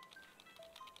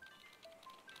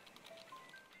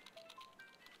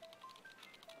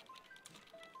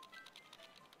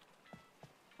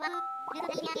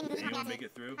 Did anyone make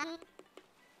it through?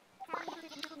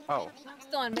 Oh,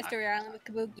 Still on Mystery Island with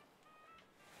Kabuki.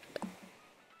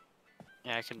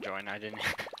 yeah, I can join. I didn't.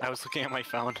 I was looking at my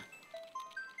phone.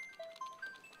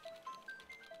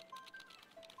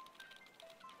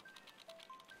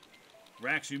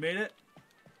 Rax, you made it?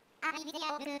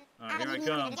 Alright, here I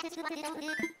come.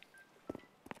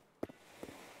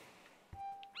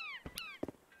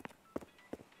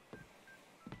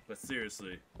 But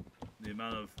seriously, the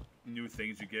amount of new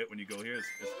things you get when you go here is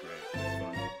great. It's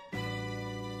fun.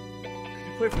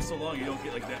 You play for so long, you don't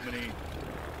get like that many.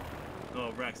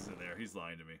 Oh, Rax isn't there. He's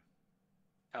lying to me.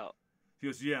 Oh. He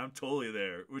goes, yeah, I'm totally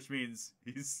there, which means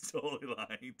he's totally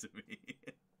lying to me.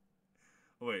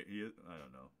 Oh, wait, he is? I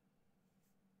don't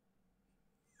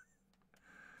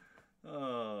know.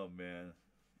 Oh, man.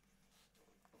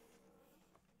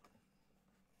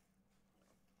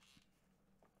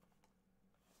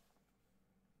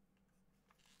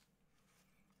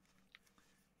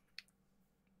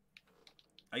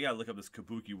 I gotta look up this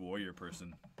Kabuki warrior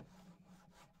person.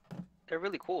 They're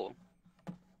really cool.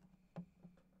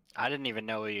 I didn't even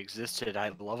know he existed.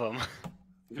 I love him.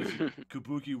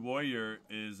 Kabuki warrior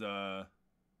is a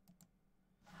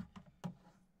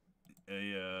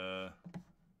WWE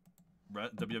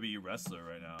wrestler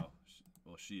right now.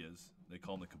 Well, she is. They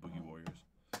call them the Kabuki Warriors.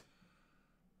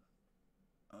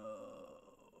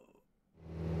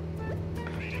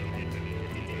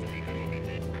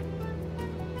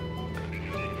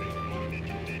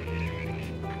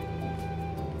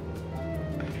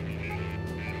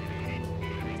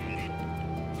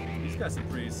 He's got some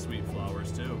pretty sweet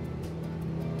flowers too.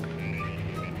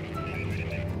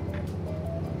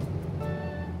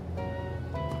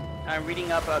 I'm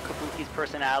reading up Kabuki's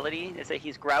personality. It says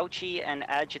he's grouchy and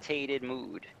agitated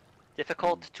mood.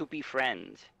 Difficult to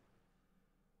befriend.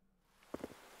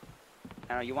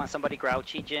 You want somebody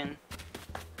grouchy, Jin?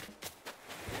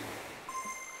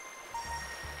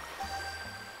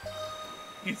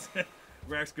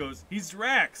 Rax goes, he's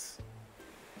Rax!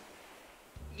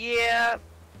 Yeah,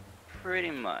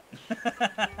 pretty much. Alright,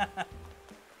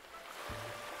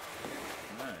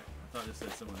 I thought it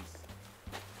said someone's...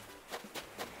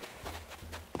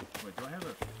 Wait, do I have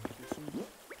a fishing...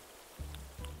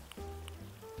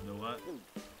 You know what?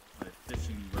 My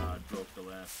fishing rod broke the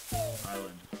last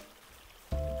island.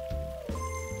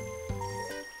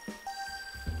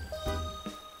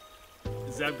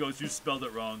 Zeb goes, you spelled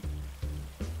it wrong.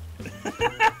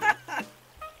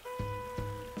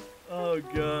 Oh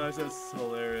gosh, that's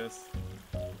hilarious.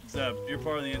 Zeb, you're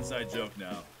part of the inside joke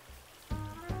now.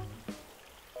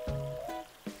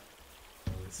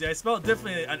 See, I spell it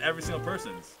differently on every single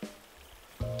person's.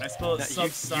 I spell it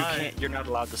subside. You're not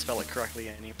allowed to spell it correctly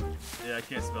anymore. Yeah, I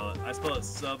can't spell it. I spell it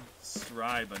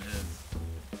subscribe on his.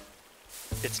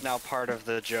 It's now part of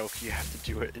the joke. You have to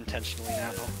do it intentionally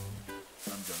now.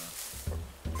 I'm gonna.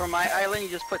 For my island, you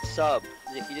just put sub.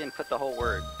 If you didn't put the whole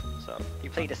word, so you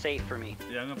played it safe for me.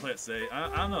 Yeah, I'm gonna play it safe. I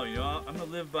don't know. You know, I'm gonna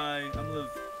live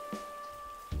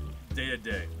day to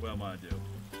day. What I want to do.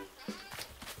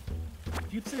 I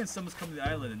keep saying someone's coming to the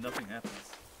island and nothing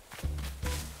happens.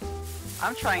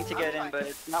 I'm trying to get in, but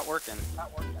it's not working.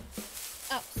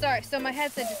 Oh, sorry. So my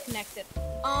headset disconnected.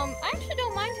 I actually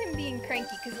don't mind him being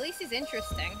cranky because at least he's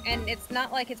interesting, and it's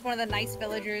not like it's one of the nice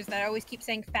villagers that always keep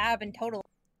saying fab and total.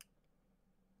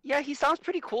 Yeah, he sounds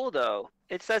pretty cool though.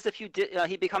 It says if you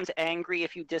he becomes angry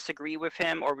if you disagree with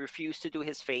him or refuse to do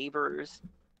his favors.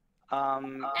 It's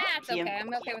okay.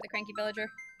 I'm okay with the cranky villager.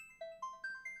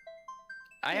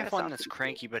 I Yeah, have one sounds that's pretty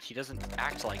cranky, but he doesn't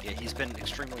act like it. He's been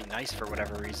extremely nice for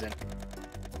whatever reason.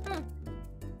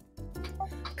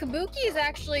 Kabuki is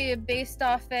actually based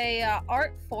off a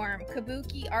art form.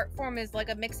 Kabuki art form is like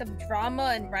a mix of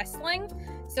drama and wrestling.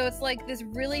 So it's like this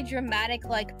really dramatic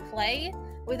like play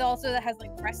with also that has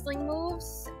like wrestling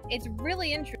moves. It's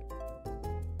really interesting.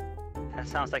 That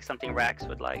sounds like something Rax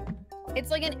would like. It's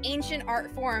like an ancient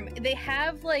art form. They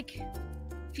have like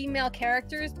female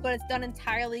characters, but it's done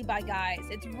entirely by guys.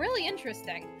 It's really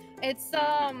interesting. It's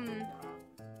a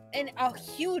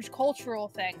huge cultural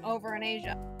thing over in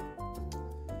Asia.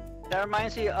 That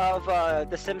reminds me of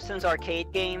the Simpsons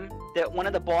arcade game. That one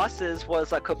of the bosses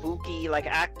was a Kabuki like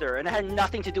actor, and it had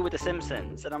nothing to do with the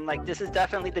Simpsons. And I'm like, this is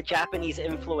definitely the Japanese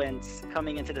influence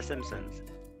coming into the Simpsons.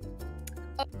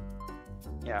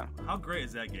 Yeah. How great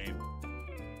is that game?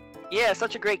 Yeah, it's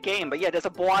such a great game. But yeah, there's a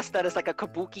boss that is like a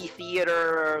Kabuki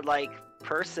theater like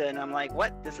person. I'm like,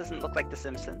 what? This doesn't look like the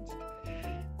Simpsons.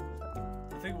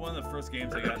 I think one of the first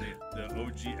games I got in the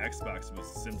OG Xbox was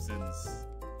Simpsons.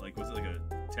 Like, was it like a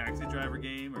taxi driver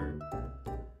game or?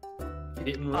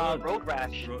 Hit and Run. Road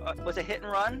Rash. Was it Hit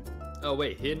and Run? Oh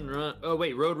wait, Hit and Run. Oh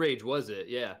wait, Road Rage was it?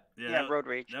 Yeah. Yeah, Road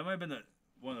Rage. That might have been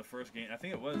one of the first games. I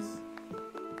think it was.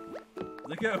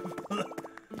 Look at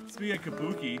speaking of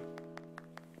Kabuki.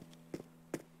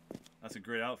 That's a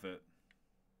great outfit.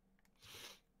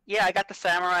 Yeah, I got the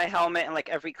samurai helmet in like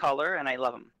every color, and I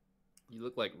love them. You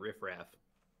look like Riff Raff.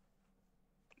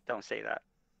 Don't say that.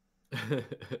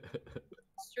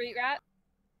 Street rat.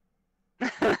 I'm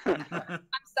Not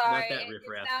sorry. that It's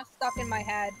riffraff. now stuck in my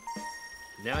head.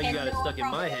 Now you And got it no stuck in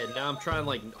my problem. head. Now I'm trying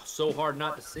like so hard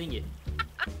not to sing it.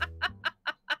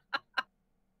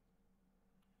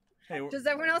 Hey, you Does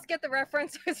everyone else get the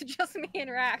reference, or is it just me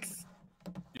and Rax?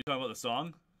 talking about the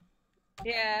song?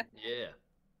 Yeah. Yeah.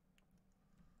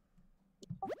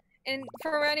 And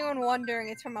for anyone wondering,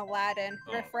 it's from Aladdin.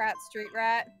 Oh. Riff Rat, Street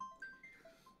Rat.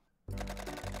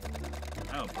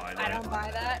 I don't buy that. I don't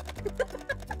buy that.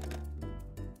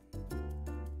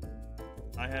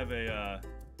 I have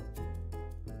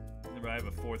remember I have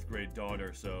a 4th grade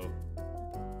daughter, so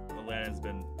Aladdin's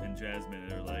been and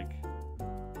Jasmine are like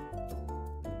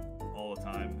all the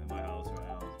time in my house right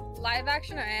now. Live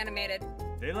action or animated?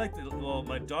 They like the, well,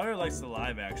 my daughter likes the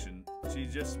live action. She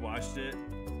just watched it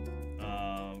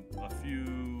a few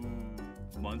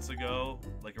months ago,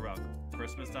 like around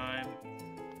Christmas time.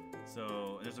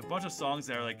 So there's a bunch of songs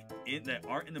that are like that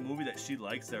aren't in the movie that she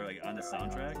likes that are like on the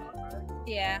soundtrack.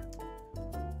 Yeah.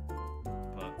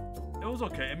 But it was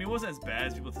okay. I mean, it wasn't as bad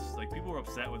as people like. People were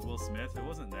upset with Will Smith. It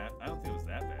wasn't that. I don't think it was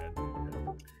that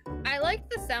bad. I like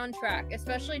the soundtrack,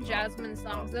 especially Jasmine's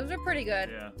songs. Those are pretty good.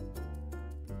 Yeah.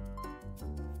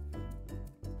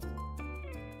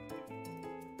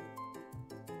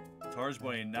 Tarj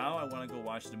Boy, now I want to go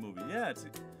watch the movie. Yeah, it's.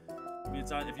 I mean,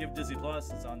 it's on. If you have Disney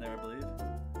Plus, it's on there, I believe.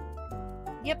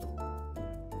 Yep.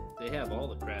 They have all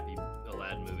the crappy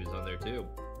Aladdin movies on there too.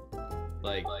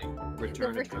 Like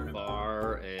Return of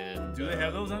Jafar and Do they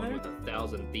have those on one there? with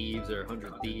 1,000 Thieves or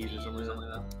 100 Thieves or something like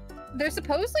that. They're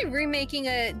supposedly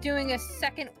doing a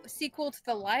second sequel to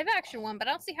the live action one, but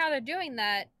I don't see how they're doing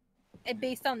that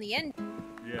based on the end.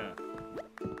 Yeah.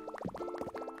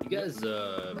 You guys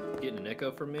getting an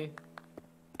echo from me?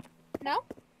 No?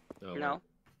 Oh, No.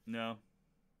 No.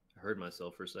 I heard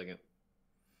myself for a second.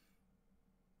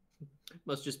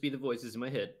 Must just be the voices in my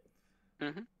head.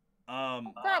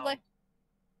 Probably.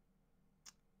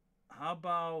 How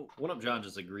about? One Up John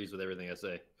just agrees with everything I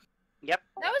say. Yep.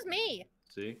 That was me.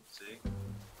 See?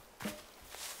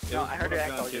 No, I heard One it Up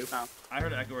John echo too. just now. I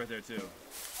heard an echo right there too.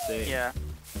 Same. Yeah.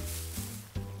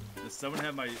 Does someone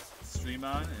have my stream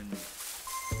on? And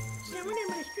Someone have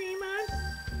my stream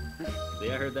on?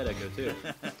 See, I heard that echo too.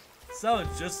 sounded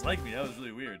just like me. That was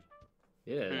really weird.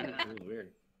 Yeah, it's really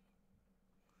weird.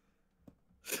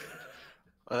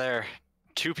 Well, there.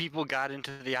 2 people got into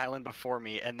the island before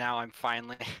me, and now I'm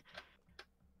finally.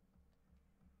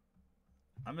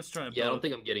 I'm just trying to. Yeah, I build- don't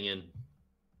think I'm getting in.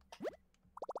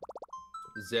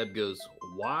 Zeb goes,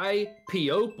 why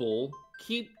People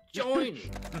keep joining?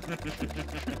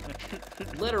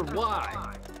 Letter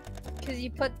Y. Because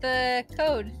you put the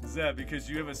code. Zeb, because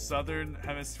you have a southern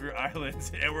hemisphere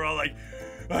island, and we're all like,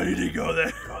 I need to go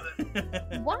there.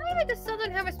 Why are the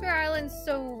Southern Hemisphere islands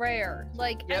so rare?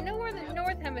 Like, I Yep. know we're in the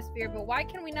North Hemisphere, but why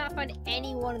can we not find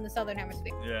anyone in the Southern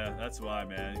Hemisphere? Yeah, that's why,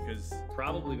 man. Because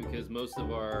Probably because most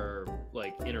of our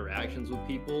like interactions with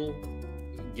people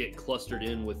get clustered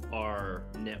in with our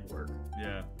network.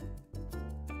 yeah.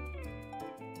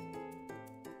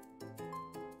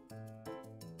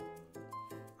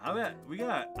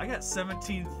 I got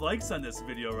 17 likes on this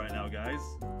video right now, guys.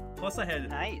 Plus I had.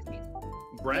 Nice.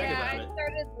 Brag yeah, about I it.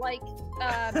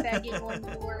 started begging when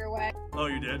you were away. Oh,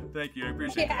 you did? Thank you. I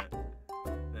appreciate Yeah. that.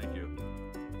 Thank you.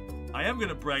 I am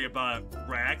gonna brag about it,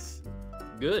 Rax.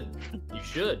 Good. You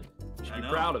should. You should I be know.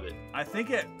 proud of it. I think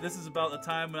this is about the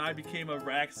time when I became a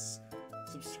Rax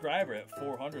subscriber at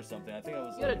 400 something. I think I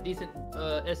was. You got a decent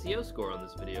SEO score on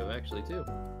this video, actually, too.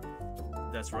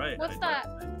 That's right. What's I- that?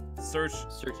 Search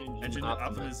Search engine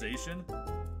optimization.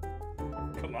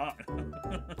 optimization. Come on.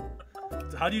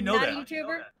 How do you know Not that? a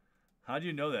YouTuber? How do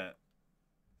you know that?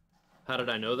 How did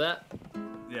I know that?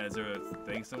 Yeah, is there a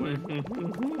thing somewhere?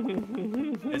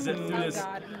 Is it through Oh this?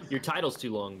 god. Your title's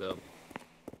too long, though.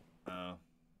 Oh,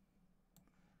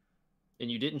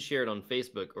 And you didn't share it on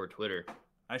Facebook or Twitter.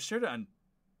 I shared it on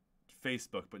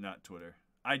Facebook, but not Twitter.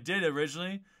 I did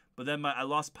originally, but then I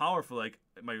lost power for like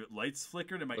my lights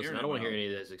flickered and my Listen, ear. I don't want to hear any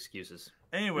of those excuses.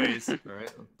 Anyways, All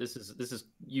right, this is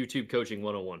YouTube coaching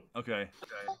 101. okay.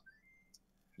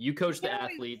 You coach the Yeah,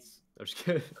 we- athletes. I'm just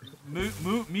kidding.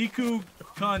 Miku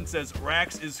Kun says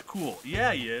Rax is cool.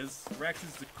 Yeah, he is. Rax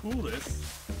is the coolest.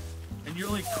 And you're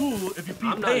only cool if you pee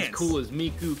I'm not pants. as cool as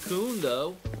Miku Kun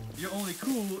though. You're only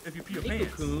cool if you pee your Miku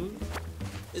pants. Kun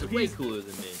is So way he's- cooler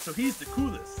than me. So he's the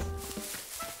coolest.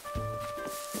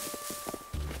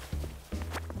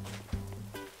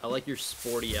 I like your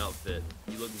sporty outfit.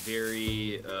 You look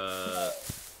very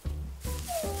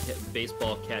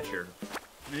baseball catcher.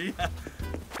 Yeah.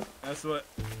 That's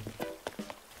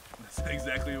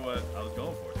exactly what I was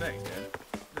going for. Thanks, man.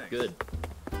 Thanks. Good.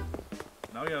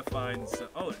 Now we gotta find some...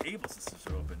 Oh, the able systems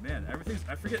are open. Man, everything's...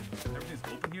 I forget everything's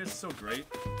open here. It's so great.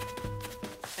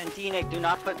 And D-Nick, do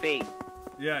not put bait.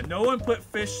 Yeah, no one put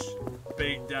fish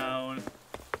bait down.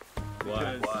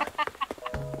 Why?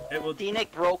 It will...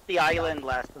 D-Nick broke the island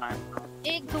last time.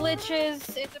 It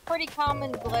glitches. It's a pretty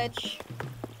common glitch.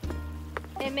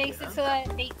 It makes it so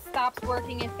that bait stops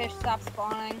working and fish stop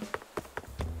spawning.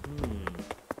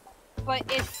 But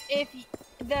it's if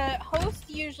the host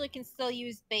usually can still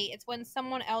use bait. It's when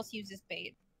someone else uses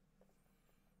bait.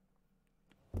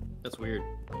 That's weird.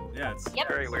 Yeah, it's... Yep.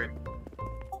 Very weird.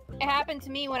 It happened to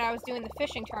me when I was doing the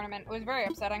fishing tournament. It was very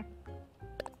upsetting.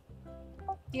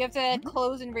 You have to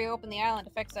close and reopen the island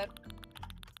to fix it.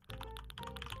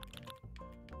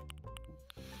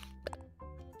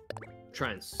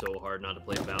 Trying so hard not to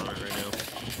play Valorant right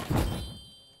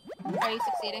now. Are you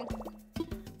succeeding?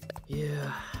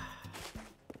 Yeah.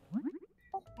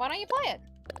 Why don't you play it?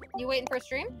 You waiting for a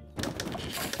stream?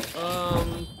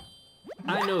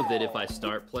 I know that if I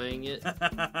start playing it,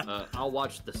 I'll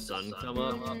watch the sun come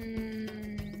up.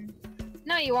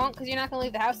 No, you won't, because you're not gonna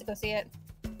leave the house to go see it.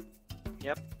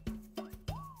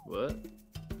 What?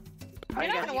 How You're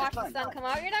you not gonna see watch the the sun come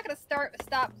out. You're not gonna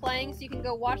stop playing so you can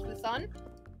go watch the sun.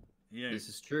 Yeah, This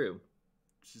is true.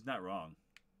 she's not wrong.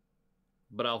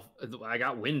 But I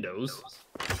got Windows.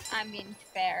 I mean,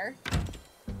 fair.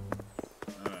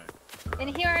 Alright.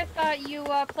 And here I thought you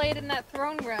played in that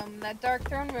throne room, that dark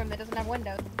throne room that doesn't have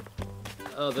windows.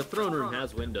 The throne room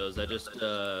has windows. I just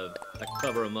I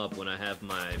cover them up when I have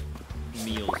my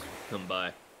meals come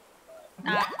by.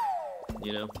 Ah,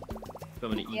 You know, if I'm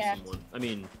gonna eat Yeah. someone. I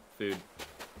mean, food.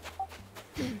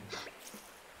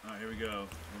 Alright, here we go.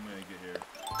 What am I gonna get here?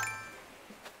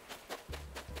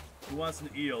 Who wants an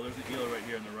eel? There's an eel right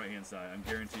here on the right-hand side. I'm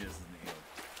guaranteed this is an eel.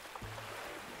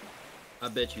 I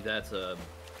bet you that's a.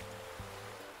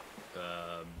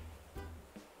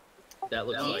 That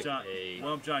looks Well, like John, a.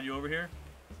 well, John, you over here?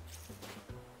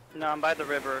 No, I'm by the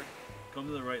river. Come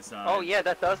to the right side. Oh yeah,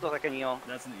 that does look like an eel.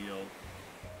 That's an eel.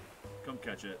 Come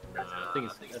catch it. I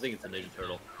think it's a Ninja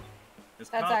Turtle. It's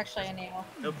that's prob- actually an eel.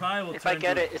 It probably will If I turn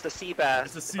get to- it, it's a sea bass.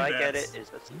 It's a sea If I get bass. it,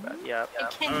 it's a sea bass. Yeah.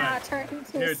 It cannot Alright. turn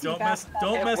into Here, a sea don't bass, mess-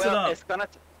 though. don't mess it will. up. It's gonna.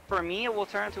 For me, it will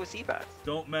turn into a sea bass.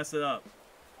 Don't mess it up.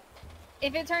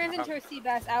 If it turns into a sea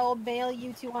bass, I will bail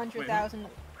you 200,000.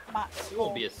 It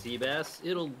won't be a sea bass.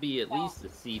 It'll be at least a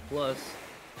C plus.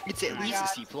 It's at Oh my least a God.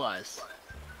 C plus.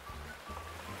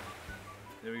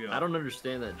 There we go. I don't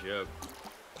understand that joke.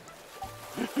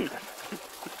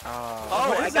 Oh,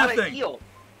 What I is got that an thing? eel.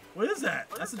 What is that?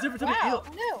 That's a different type Wow, of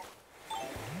who eel.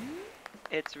 knew?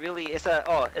 It's really. It's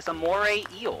a moray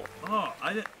eel. Oh,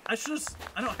 I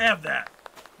don't have that.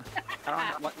 I don't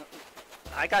have what.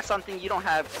 I got something you don't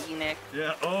have, D-Nick.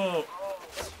 Yeah. Oh.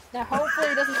 Now, hopefully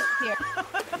it doesn't disappear.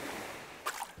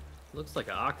 Looks like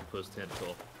an octopus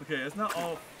tentacle. Okay, it's not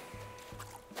all.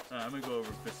 I'm gonna go over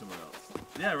and fish somewhere else.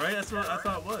 Yeah, right. That's what I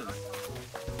thought it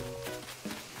was.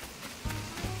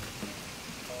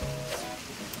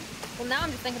 Well, now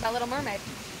I'm just thinking about Little Mermaid.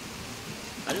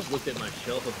 I just looked at my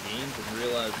shelf of games and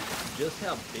realized just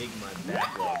how big my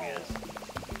backlog is.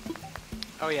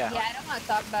 Oh yeah. Yeah, I don't want to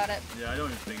talk about it. Yeah, I don't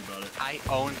even think about it. I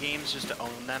own games just to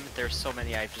own them. There's so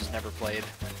many I've just never played.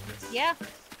 It's, Yeah.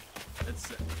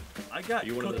 It's. I got Are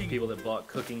you one of cooking. those people that bought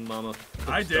Cooking Mama?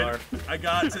 I did. Cookstar? I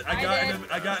got I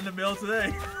I got in the mail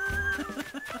today.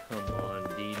 Come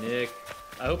on, D-Nick.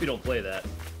 I hope you don't play that.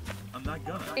 I'm not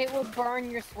gonna. It will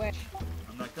burn your Switch.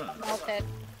 I'm not gonna. Melted.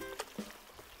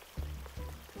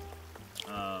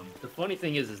 The funny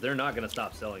thing is they're not gonna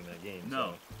stop selling that game.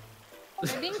 No.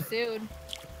 They're being sued.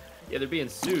 Yeah, they're being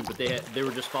sued, but they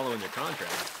were just following their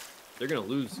contract. They're gonna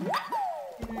lose.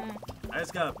 Mm. I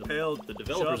just got a pale. The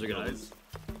developers shove, are gonna guys. lose.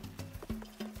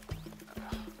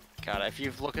 God, if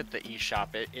you look at the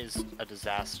eShop, it is a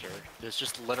disaster. There's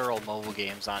just literal mobile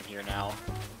games on here now.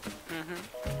 Mm-hmm.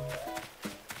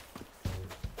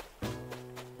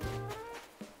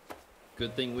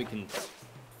 Good thing we can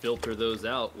filter those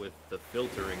out with the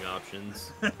filtering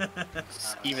options.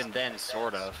 Even then,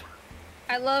 sort of.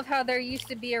 I love how there used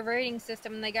to be a rating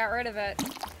system and they got rid of it.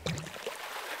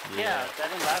 Yeah, that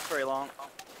didn't last very long.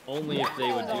 Only if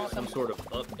they would do some sort of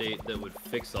update that would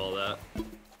fix all that.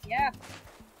 Yeah.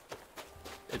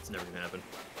 It's never gonna happen.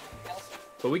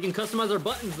 But we can customize our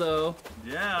buttons though.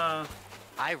 Yeah.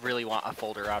 I really want a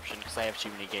folder option because I have too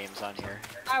many games on here.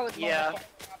 I would love Yeah. it.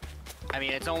 I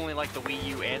mean, it's only like the Wii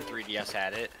U and 3DS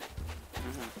had it.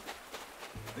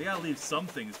 They gotta leave some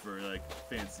things for like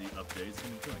fancy updates. I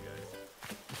mean, come on, guys.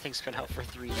 The thing's been out for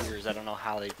 3 years. I don't know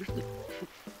how they.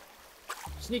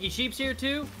 Sneaky Sheep's here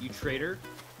too, you traitor.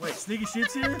 Wait, Sneaky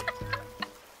Sheep's here?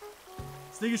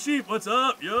 Sneaky Sheep, what's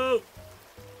up, yo?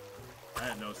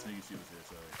 No, Sneaky Sheep was here,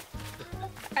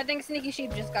 sorry. I think Sneaky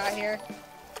Sheep just got here.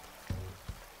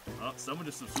 Oh, someone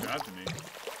just subscribed to me.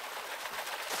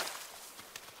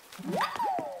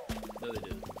 No, they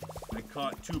didn't. I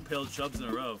caught 2 pale chubs in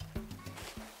a row.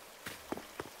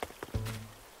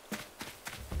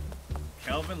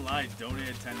 Calvin Lai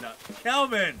donated $10.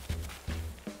 Calvin!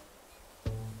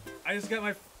 I just got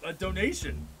my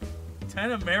donation.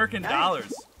 10 American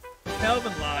dollars.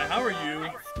 Calvin Lai, how are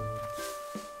you?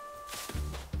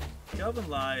 Calvin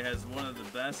Lai has one of the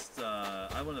best, I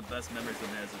have one of the best memories of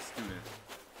him as a student.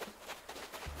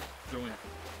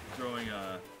 Throwing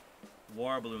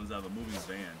water balloons out of a moving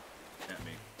van at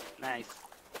me. Nice.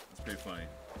 It's pretty funny.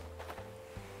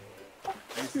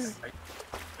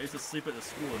 I used to sleep at the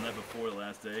school the night before the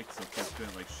last day because some kids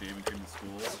couldn't like shaving cream in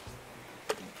school.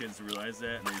 And kids realized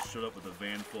that and they showed up with a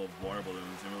van full of water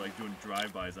balloons and were like doing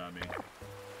drive-bys on me.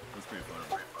 It was pretty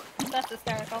funny. That's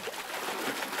hysterical.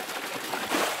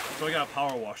 So I got a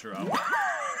power washer out.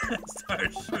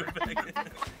 Started shooting.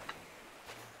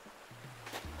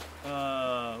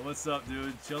 What's up,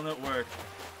 dude? Chilling at work.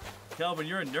 Calvin,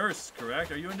 you're a nurse,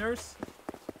 correct? Are you a nurse?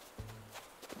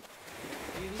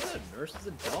 Dude, he's not a nurse, he's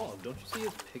a dog. Don't you see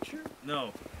his picture?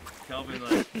 No. Calvin,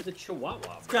 like... He's a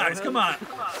chihuahua. Guys, come on!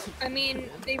 I mean,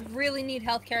 they really need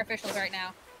healthcare officials right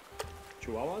now.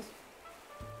 Chihuahuas?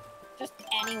 Just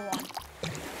anyone.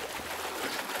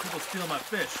 People stealing my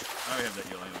fish. I already have that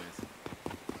yell anyways.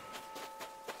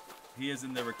 He is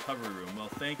in the recovery room. Well,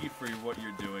 thank you for what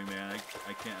you're doing, man.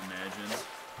 I can't imagine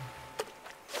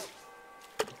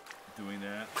doing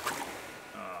that.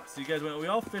 So you guys, we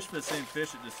all fish for the same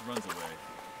fish. It just runs away.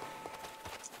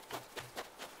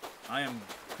 I am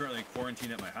currently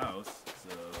quarantined at my house,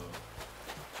 so...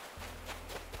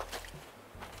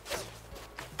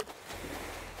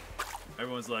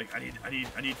 Everyone's like, I need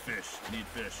fish. I need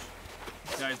fish.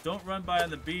 Guys, don't run by on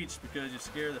the beach because you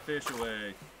scare the fish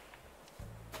away.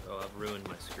 Oh, I've ruined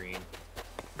my screen.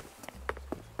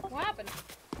 What happened?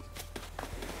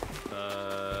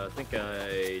 I think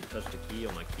I touched a key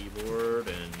on my keyboard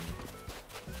and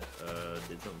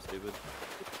did something stupid.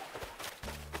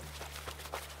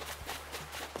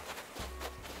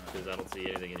 Because I don't see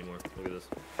anything anymore. Look at this.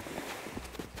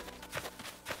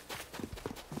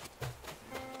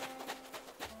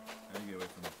 I need to get away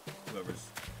from whoever's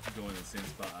going to the same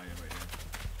spot I am right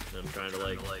here. And I'm trying to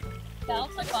like That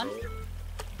looks like fun.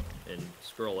 and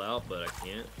scroll out, but I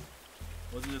can't.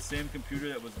 Was it the same computer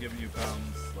that was giving you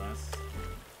problems last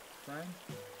time?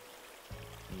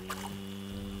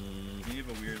 Did you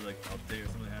have a weird like update or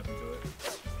something happen to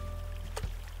it?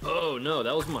 Oh no,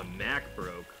 that was my Mac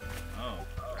broke. Oh.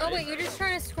 Oh wait, you're just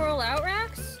trying to scroll out,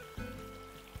 Rax?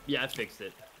 Yeah, I fixed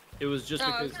it. It was just Oh,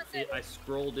 I was because gonna say- I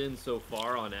scrolled in so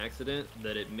far on accident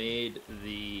that it made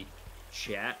the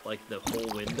chat like the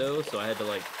whole window, so I had to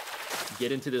like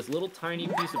get into this little tiny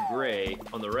piece of gray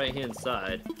on the right hand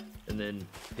side and then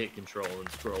hit control and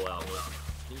scroll out.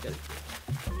 You gotta-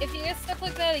 If you get stuck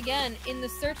like that again, in the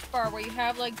search bar where you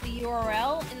have like the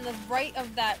URL, in the right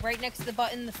of that, right next to the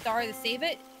button, the star to save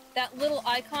it, that little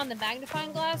icon, the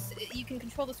magnifying glass, you can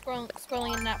control the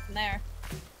scrolling in and out from there.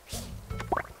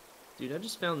 Dude, I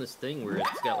just found this thing where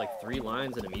it's got like 3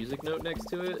 lines and a music note next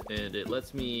to it, and it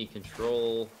lets me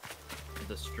control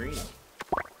the stream.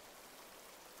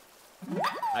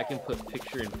 I can put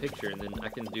picture in picture, and then I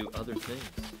can do other things.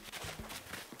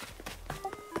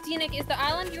 Deanic, is the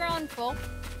island you're on full?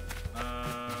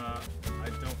 I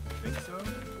don't think so.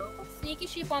 Sneaky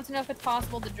Sheep wants to know if it's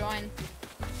possible to join.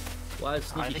 Why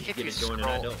is I Sneaky think Sheep if you get to join and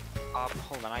I scroll don't? up,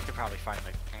 hold on, I could probably find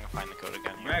the code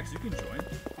again here. Max, you can join.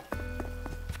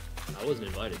 I wasn't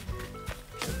invited.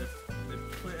 They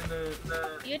put in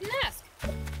the You didn't ask.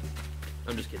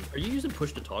 I'm just kidding. Are you using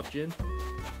push to talk, Jen?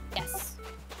 Yes.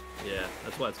 Yeah,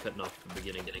 that's why it's cutting off at the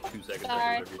beginning, getting 2 seconds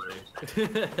Sorry. after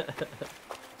everything.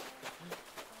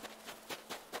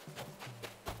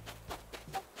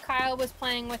 Kyle was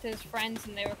playing with his friends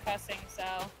and they were cussing, so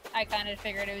I kind of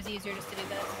figured it was easier just to do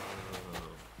this.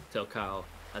 Tell Kyle,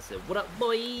 I said, what up,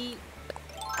 boy?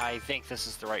 I think this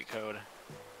is the right code.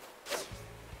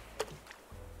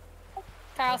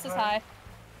 Kyle says hi.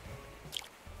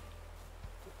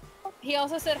 He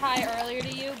also said hi earlier to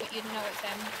you, but you didn't know it's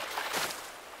him.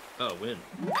 Oh, when?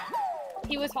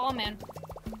 He was Hall Man.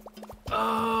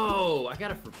 Oh, I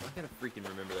gotta freaking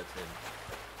remember that's him.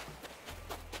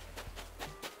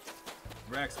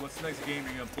 Rex, what's the next game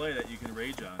you're gonna play that you can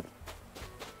rage on?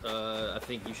 I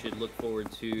think you should look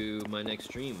forward to my next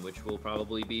stream, which will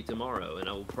probably be tomorrow, and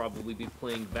I will probably be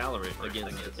playing Valorant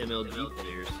against MLG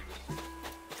players.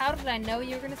 How did I know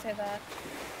you were gonna say that?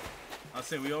 I'll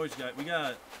say we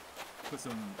gotta put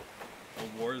some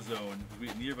a Warzone.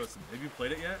 Neither of us have you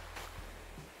played it yet?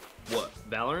 What?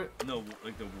 Valorant? No,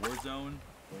 like the Warzone.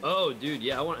 Oh, dude,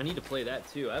 yeah, I need to play that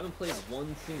too. I haven't played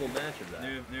one single match of that.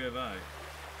 Neither have I.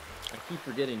 I keep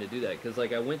forgetting to do that because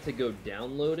like I went to go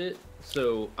download it.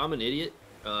 So I'm an idiot.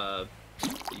 You guys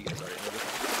already know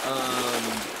this.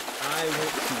 I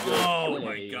went to go Oh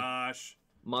play my gosh!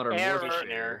 Modern Error.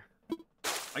 Warfare.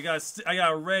 I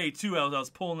got a Ray too. I was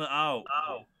pulling it out.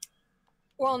 Oh.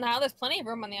 Well, now there's plenty of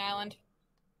room on the island.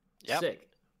 Yep. Sick.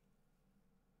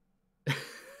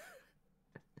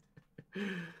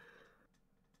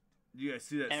 You guys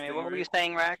see that? Anyway, thing, what were right? you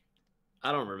saying, Rack?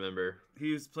 I don't remember.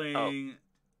 He was playing.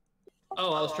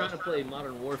 Oh, I was trying to play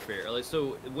Modern Warfare. Like,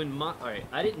 so when alright,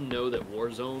 I didn't know that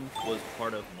Warzone was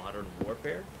part of Modern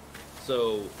Warfare.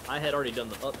 So I had already done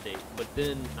the update, but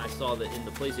then I saw that in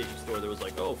the PlayStation Store there was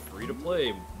like, oh, free to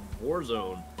play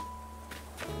Warzone.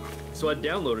 So I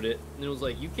downloaded it, and it was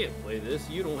like, you can't play this.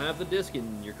 You don't have the disc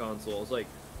in your console. I was like,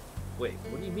 wait,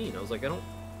 what do you mean? I was like, I don't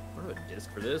have a disc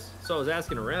for this. So I was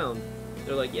asking around.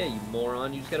 They're like, yeah, you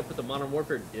moron. You just got to put the Modern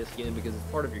Warfare disc in because it's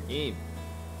part of your game.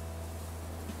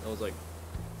 I was like,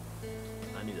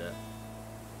 I knew that.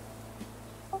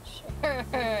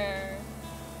 Sure.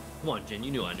 Come on, Jen,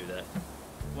 you knew I knew that.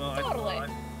 Well, Totally. I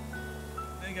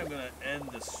think I'm gonna end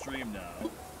the stream now,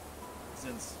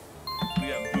 since we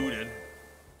got booted.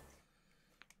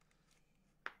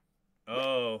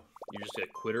 Oh, You just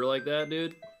got quitter like that,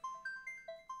 dude?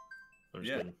 I'm just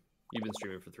Yeah. kidding. You've been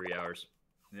streaming for 3 hours.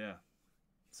 yeah.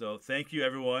 So thank you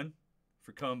everyone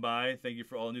for coming by. Thank you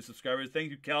for all the new subscribers.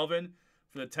 Thank you, Calvin,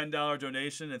 for the $10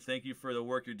 donation, and thank you for the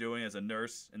work you're doing as a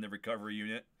nurse in the recovery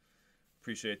unit.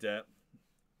 Appreciate that.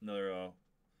 Another, I'm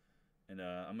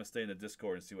gonna stay in the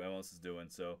Discord and see what everyone else is doing.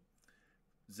 So,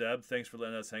 Zeb, thanks for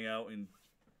letting us hang out and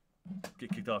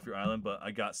get kicked off your island, but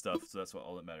I got stuff, so that's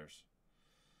all that matters.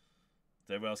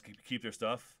 Did everyone else keep their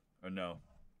stuff, or no?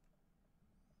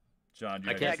 John, do you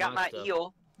I have can't I got my stuff.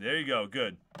 eel. There you go.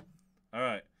 Good. All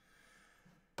right.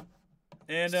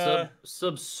 And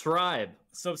Subscribe.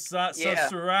 subscribe. Yeah.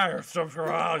 Subscribe.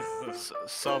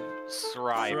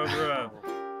 Subscribe.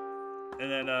 And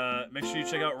then make sure you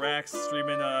check out Rax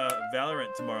streaming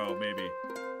Valorant tomorrow, maybe.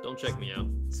 Don't check me out.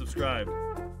 Subscribe.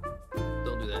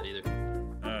 Don't do that either.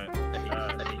 All right.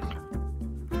 I hate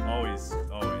you.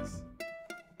 Always.